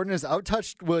returned, Gordon has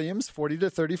outtouched Williams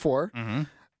 40-34. Mm-hmm.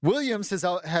 Williams has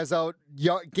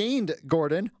gained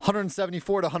Gordon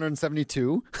 174 to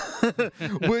 172.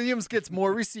 Williams gets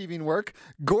more receiving work.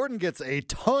 Gordon gets a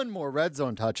ton more red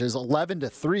zone touches,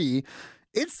 11-3.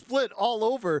 It's split all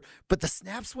over, but the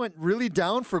snaps went really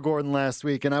down for Gordon last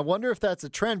week, and I wonder if that's a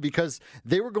trend because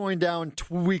they were going down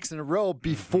 2 weeks in a row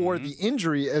before the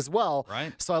injury as well.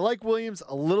 Right. So I like Williams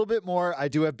a little bit more. I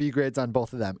do have B grades on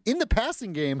both of them. In the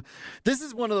passing game, this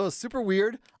is one of those super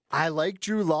weird. I like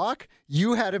Drew Lock.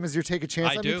 You had him as your take a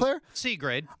chance on me player. C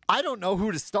grade. I don't know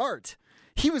who to start.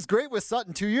 He was great with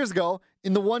Sutton 2 years ago.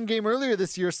 In the one game earlier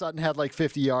this year, Sutton had like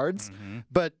 50 yards.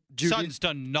 But Sutton's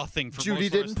done nothing for Judy most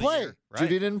of the rest didn't of the play. year. Right.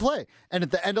 Judy didn't play. And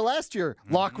at the end of last year,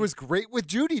 Locke was great with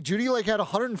Judy. Judy had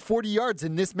 140 yards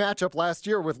in this matchup last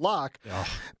year with Locke.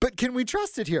 But can we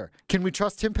trust it here? Can we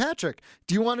trust Tim Patrick?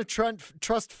 Do you want to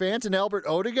trust Fant and Albert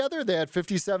O together? They had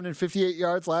 57 and 58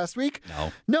 yards last week.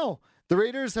 No. The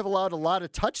Raiders have allowed a lot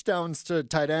of touchdowns to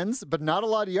tight ends, but not a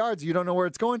lot of yards. You don't know where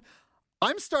it's going.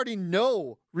 I'm starting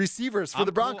no receivers for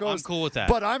the Broncos. I'm cool with that.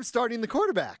 But I'm starting the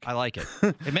quarterback. I like it.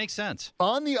 It makes sense.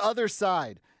 On the other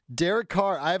side, Derek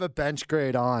Carr, I have a bench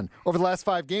grade on. Over the last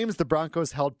 5 games, the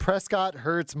Broncos held Prescott,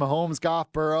 Hurts, Mahomes,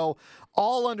 Goff, Burrow,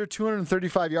 all under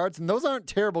 235 yards. And those aren't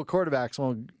terrible quarterbacks.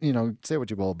 Well, say what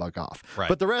you will about Goff. Right.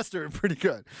 But the rest are pretty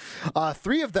good.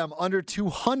 3 of them under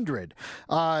 200.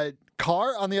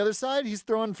 Carr, on the other side, he's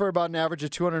thrown for about an average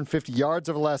of 250 yards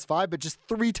over the last 5, but just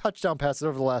 3 touchdown passes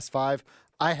over the last 5.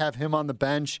 I have him on the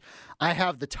bench. I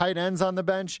have the tight ends on the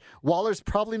bench. Waller's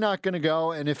probably not going to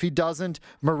go, and if he doesn't,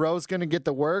 Moreau's going to get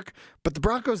the work. But the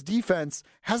Broncos' defense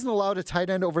hasn't allowed a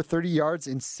tight end over 30 yards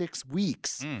in 6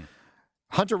 weeks.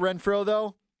 Hunter Renfrow,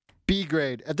 though, B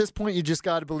grade. At this point, you just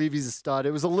got to believe he's a stud.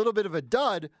 It was a little bit of a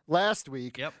dud last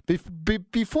week. Yep.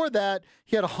 Before that,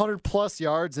 he had 100-plus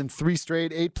yards and 3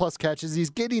 straight, 8-plus catches.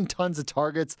 He's getting tons of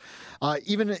targets.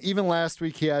 Even last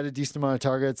week, he had a decent amount of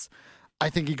targets. I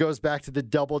think he goes back to the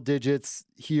double digits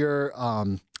here.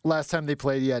 Last time they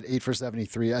played, he had 8 for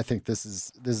 73. I think this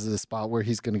is a spot where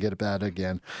he's going to get a bad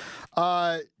again.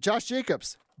 Josh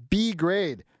Jacobs, B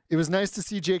grade. It was nice to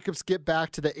see Jacobs get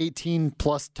back to the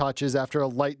 18-plus touches after a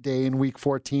light day in Week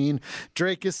 14.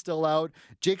 Drake is still out.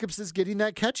 Jacobs is getting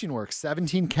that catching work.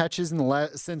 17 catches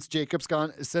since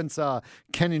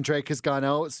Kenyon Drake has gone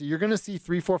out. So you're going to see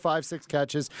 3, 4, 5, 6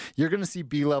 catches. You're going to see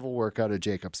B-level work out of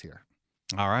Jacobs here.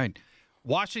 All right.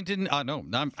 Washington, I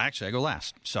go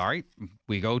last. Sorry.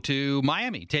 We go to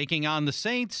Miami taking on the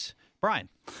Saints. Brian.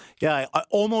 Yeah, I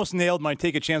almost nailed my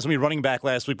take a chance on me running back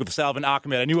last week with Salvin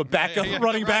Ahmed. I knew a backup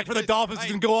running back for the Dolphins was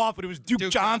going to go off, but it was Duke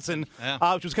Johnson,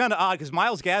 which was kind of odd because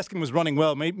Myles Gaskin was running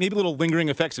well. Maybe a little lingering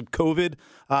effects of COVID.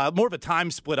 More of a time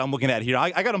split I'm looking at here.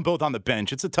 I got them both on the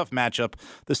bench. It's a tough matchup.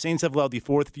 The Saints have allowed the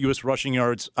 4th fewest rushing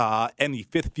yards and the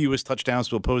 5th fewest touchdowns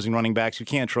to opposing running backs. You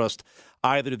can't trust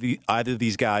either of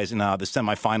these guys in the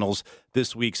semifinals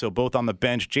this week. So both on the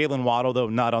bench. Jalen Waddle, though,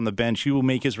 not on the bench. He will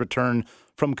make his return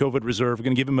from COVID reserve. We're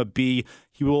going to give him a B.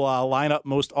 He will line up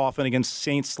most often against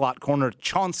Saints slot corner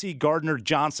Chauncey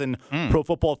Gardner-Johnson. Pro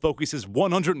Football Focus's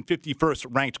 151st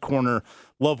ranked corner.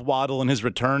 Love Waddle in his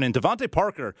return. And Devontae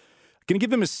Parker, going to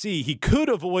give him a C. He could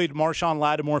avoid Marshawn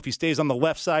Lattimore if he stays on the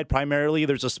left side primarily.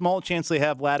 There's a small chance they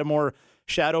have Lattimore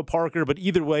shadow Parker, but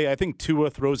either way, I think Tua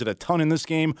throws it a ton in this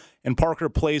game, and Parker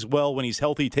plays well when he's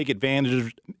healthy. Take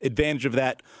advantage of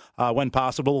that when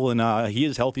possible, and he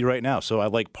is healthy right now, so I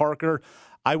like Parker.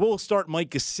 I will start Mike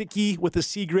Gesicki with a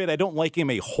C grade. I don't like him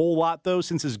a whole lot, though,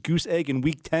 since his goose egg in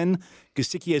Week 10.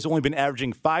 Gesicki has only been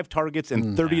averaging 5 targets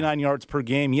and 39 yards per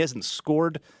game. He hasn't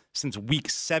scored since Week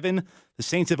 7. The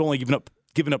Saints have only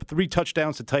given up 3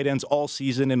 touchdowns to tight ends all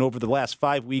season, and over the last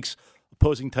 5 weeks,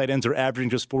 opposing tight ends are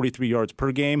averaging just 43 yards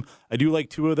per game. I do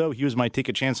like Tua, though. He was my take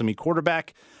a chance on me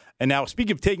quarterback. And now,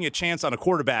 speaking of taking a chance on a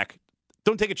quarterback,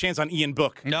 don't take a chance on Ian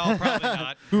Book. No, probably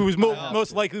not. Who's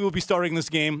most likely will be starting this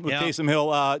game with Taysom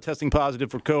Hill testing positive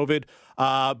for COVID.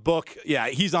 Book,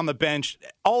 he's on the bench.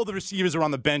 All the receivers are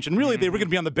on the bench, and really they were going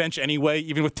to be on the bench anyway,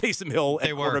 even with Taysom Hill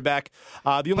at quarterback.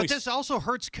 But this also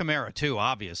hurts Kamara too,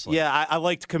 obviously. Yeah, I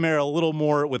liked Kamara a little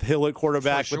more with Hill at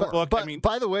quarterback. For sure. With Book, But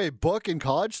by the way, Book in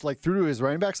college, like threw to his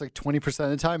running backs like 20% of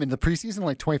the time. In the preseason,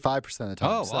 like 25% of the time.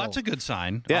 Oh, well, that's a good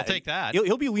sign. Yeah, I'll take that.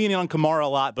 He'll be leaning on Kamara a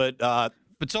lot, but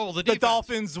so will the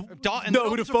Dolphins know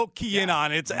who to key in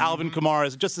on. It's Alvin Kamara.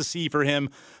 It's just a C for him.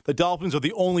 The Dolphins are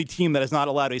the only team that has not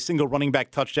allowed a single running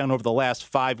back touchdown over the last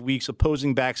 5 weeks.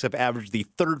 Opposing backs have averaged the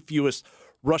third fewest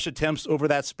rush attempts over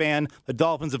that span. The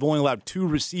Dolphins have only allowed 2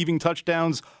 receiving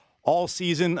touchdowns all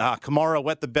season. Kamara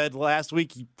wet the bed last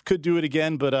week. He could do it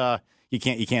again, but you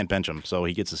can't bench him, so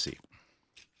he gets a C.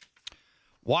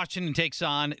 Washington takes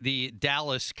on the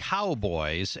Dallas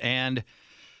Cowboys, and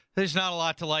there's not a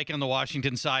lot to like on the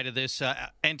Washington side of this.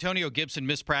 Antonio Gibson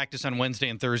missed practice on Wednesday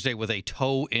and Thursday with a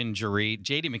toe injury.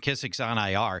 J.D. McKissick's on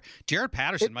IR. Jared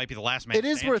Patterson might be the last man It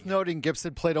is standing. worth noting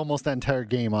Gibson played almost the entire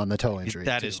game on the toe injury.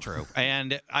 That is true.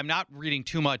 And I'm not reading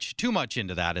too much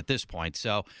into that at this point.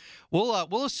 So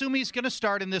we'll assume he's going to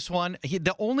start in this one.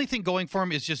 The only thing going for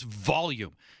him is just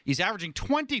volume. He's averaging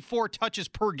 24 touches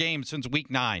per game since week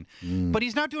 9. But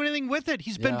he's not doing anything with it.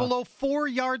 He's been below 4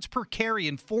 yards per carry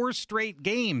in 4 straight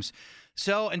games.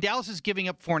 So, and Dallas is giving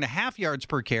up 4.5 yards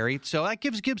per carry. So that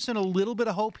gives Gibson a little bit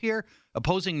of hope here.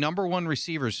 Opposing number 1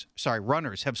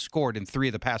 runners have scored in 3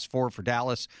 of the past 4 for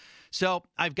Dallas. So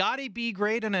I've got a B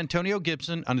grade on Antonio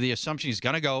Gibson under the assumption he's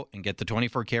going to go and get the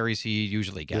 24 carries he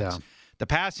usually gets. Yeah. The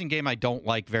passing game I don't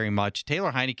like very much.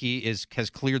 Taylor Heineke has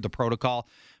cleared the protocol,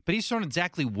 but he's thrown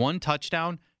exactly 1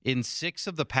 touchdown in 6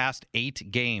 of the past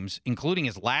 8 games, including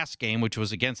his last game, which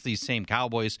was against these same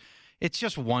Cowboys. It's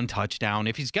just 1 touchdown.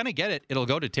 If he's going to get it, it'll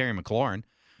go to Terry McLaurin.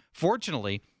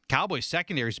 Fortunately, Cowboys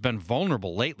secondary has been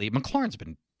vulnerable lately. McLaurin's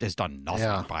has done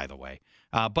nothing, by the way.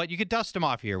 But you could dust him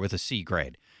off here with a C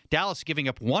grade. Dallas giving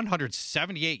up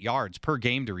 178 yards per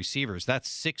game to receivers. That's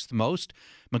 6th most.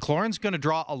 McLaurin's going to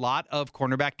draw a lot of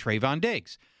cornerback Trayvon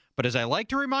Diggs. But as I like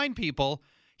to remind people,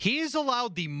 he has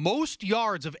allowed the most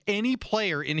yards of any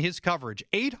player in his coverage,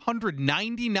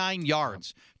 899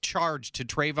 yards charged to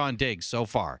Trayvon Diggs so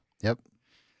far. Yep.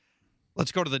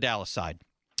 Let's go to the Dallas side.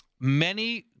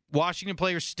 Many Washington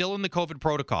players still in the COVID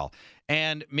protocol,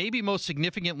 and maybe most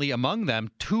significantly among them,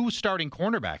 2 starting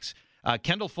cornerbacks.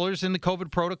 Kendall Fuller's in the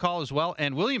COVID protocol as well,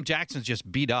 and William Jackson's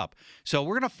just beat up. So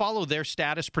we're going to follow their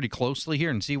status pretty closely here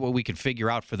and see what we can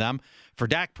figure out for them. For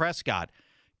Dak Prescott,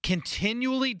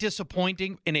 continually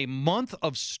disappointing in a month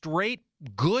of straight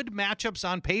good matchups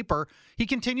on paper. He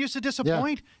continues to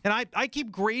disappoint, and I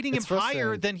keep grading him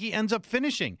higher than he ends up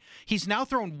finishing. He's now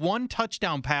thrown 1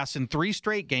 touchdown pass in 3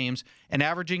 straight games and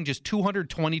averaging just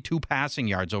 222 passing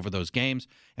yards over those games,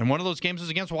 and one of those games was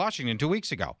against Washington 2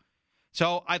 weeks ago.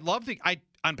 So I'd love to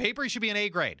on paper he should be an A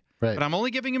grade. Right. But I'm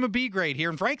only giving him a B grade here.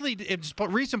 And frankly,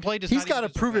 recent play does He's not got to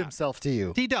prove himself to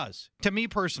you. He does, to me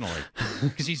personally,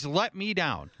 because he's let me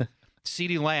down.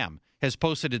 CeeDee Lamb has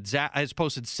posted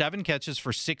 7 catches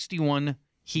for 61.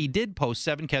 He did post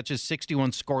 7 catches,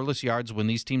 61 scoreless yards when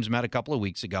these teams met a couple of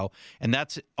weeks ago. And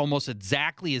that's almost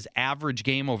exactly his average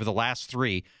game over the last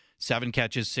 3. 7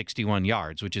 catches, 61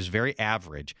 yards, which is very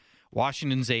average.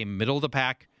 Washington's a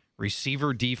middle-of-the-pack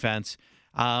receiver defense.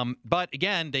 But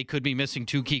again, they could be missing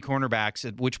 2 key cornerbacks,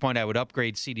 at which point I would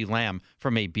upgrade CeeDee Lamb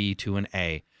from a B to an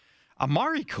A.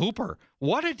 Amari Cooper,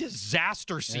 what a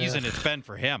disaster season it's been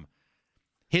for him.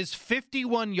 His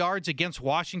 51 yards against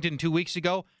Washington 2 weeks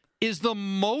ago is the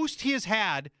most he has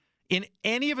had in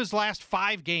any of his last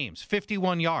 5 games,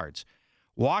 51 yards.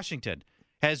 Washington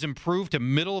has improved to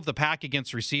middle of the pack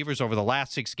against receivers over the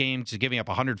last 6 games, giving up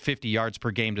 150 yards per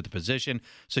game to the position.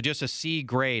 So just a C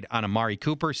grade on Amari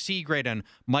Cooper, C grade on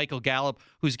Michael Gallup,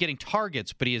 who's getting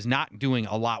targets, but he is not doing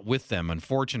a lot with them,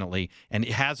 unfortunately, and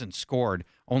he hasn't scored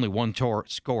only 1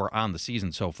 score on the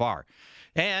season so far.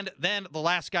 And then the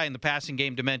last guy in the passing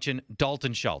game to mention,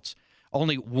 Dalton Schultz.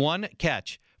 Only 1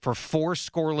 catch for 4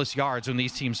 scoreless yards when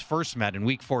these teams first met in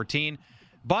Week 14.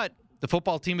 But the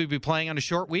football team would be playing on a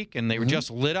short week, and they were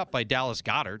just lit up by Dallas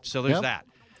Goedert, so there's that.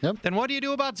 Then what do you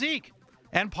do about Zeke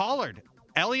and Pollard?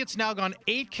 Elliott's now gone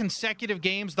 8 consecutive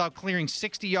games without clearing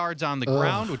 60 yards on the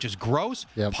ground, which is gross.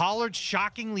 Pollard's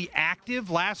shockingly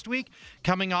active last week,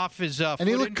 coming off his foot and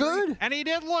he looked injury. good. And he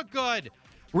did look good.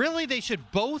 Really, they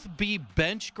should both be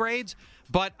bench grades,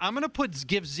 but I'm going to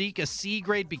give Zeke a C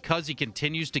grade because he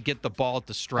continues to get the ball at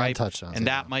the stripe, and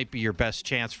that might be your best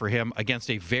chance for him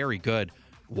against a very good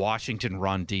Washington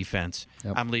run defense.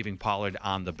 I'm leaving Pollard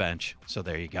on the bench, so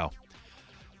there you go.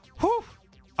 Whew.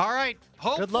 All right.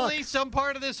 Good luck. Hopefully some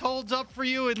part of this holds up for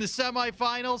you in the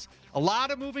semifinals. A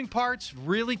lot of moving parts,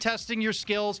 really testing your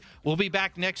skills. We'll be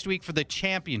back next week for the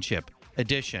championship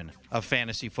edition of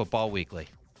Fantasy Football Weekly.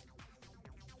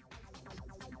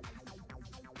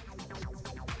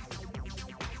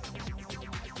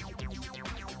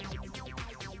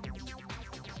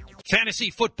 Fantasy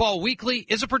Football Weekly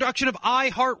is a production of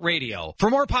iHeartRadio. For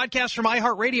more podcasts from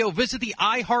iHeartRadio, visit the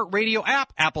iHeartRadio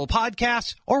app, Apple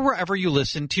Podcasts, or wherever you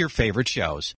listen to your favorite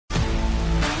shows.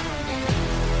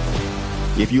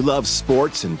 If you love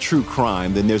sports and true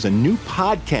crime, then there's a new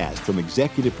podcast from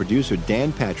executive producer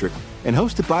Dan Patrick and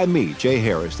hosted by me, Jay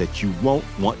Harris, that you won't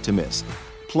want to miss.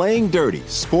 Playing Dirty: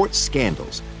 Sports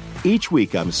Scandals. Each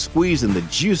week, I'm squeezing the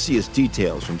juiciest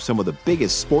details from some of the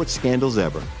biggest sports scandals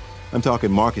ever. I'm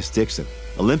talking Marcus Dixon,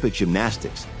 Olympic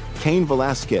gymnastics, Cain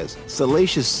Velasquez,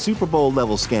 salacious Super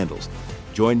Bowl-level scandals.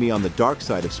 Join me on the dark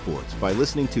side of sports by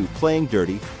listening to Playing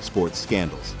Dirty: Sports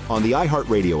Scandals on the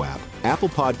iHeartRadio app, Apple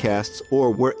Podcasts,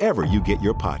 or wherever you get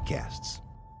your podcasts.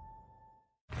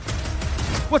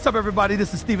 What's up, everybody?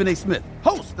 This is Stephen A. Smith,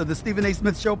 host of the Stephen A.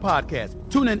 Smith Show podcast.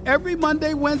 Tune in every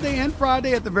Monday, Wednesday, and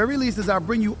Friday at the very least as I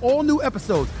bring you all new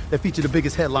episodes that feature the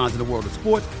biggest headlines in the world of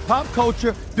sports, pop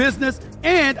culture, business,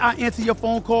 and I answer your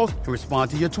phone calls and respond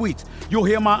to your tweets. You'll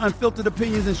hear my unfiltered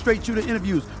opinions and straight-shooter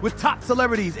interviews with top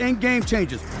celebrities and game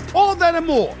changers. All of that and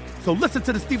more. So listen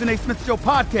to the Stephen A. Smith Show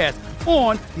podcast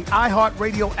on the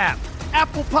iHeartRadio app,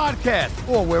 Apple Podcasts,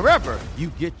 or wherever you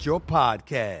get your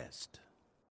podcast.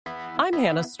 I'm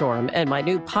Hannah Storm, and my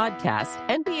new podcast,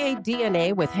 NBA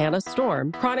DNA with Hannah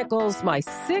Storm, chronicles my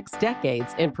 6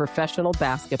 decades in professional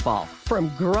basketball.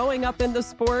 From growing up in the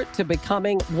sport to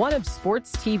becoming one of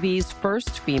sports TV's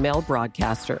first female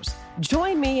broadcasters.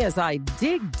 Join me as I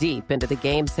dig deep into the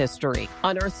game's history,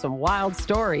 unearth some wild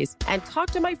stories, and talk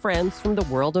to my friends from the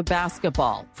world of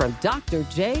basketball, from Dr.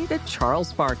 J to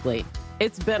Charles Barkley.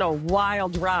 It's been a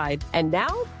wild ride, and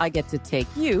now I get to take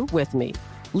you with me.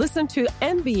 Listen to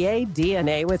NBA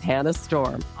DNA with Hannah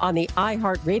Storm on the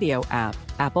iHeartRadio app,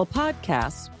 Apple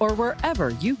Podcasts, or wherever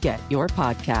you get your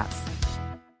podcasts.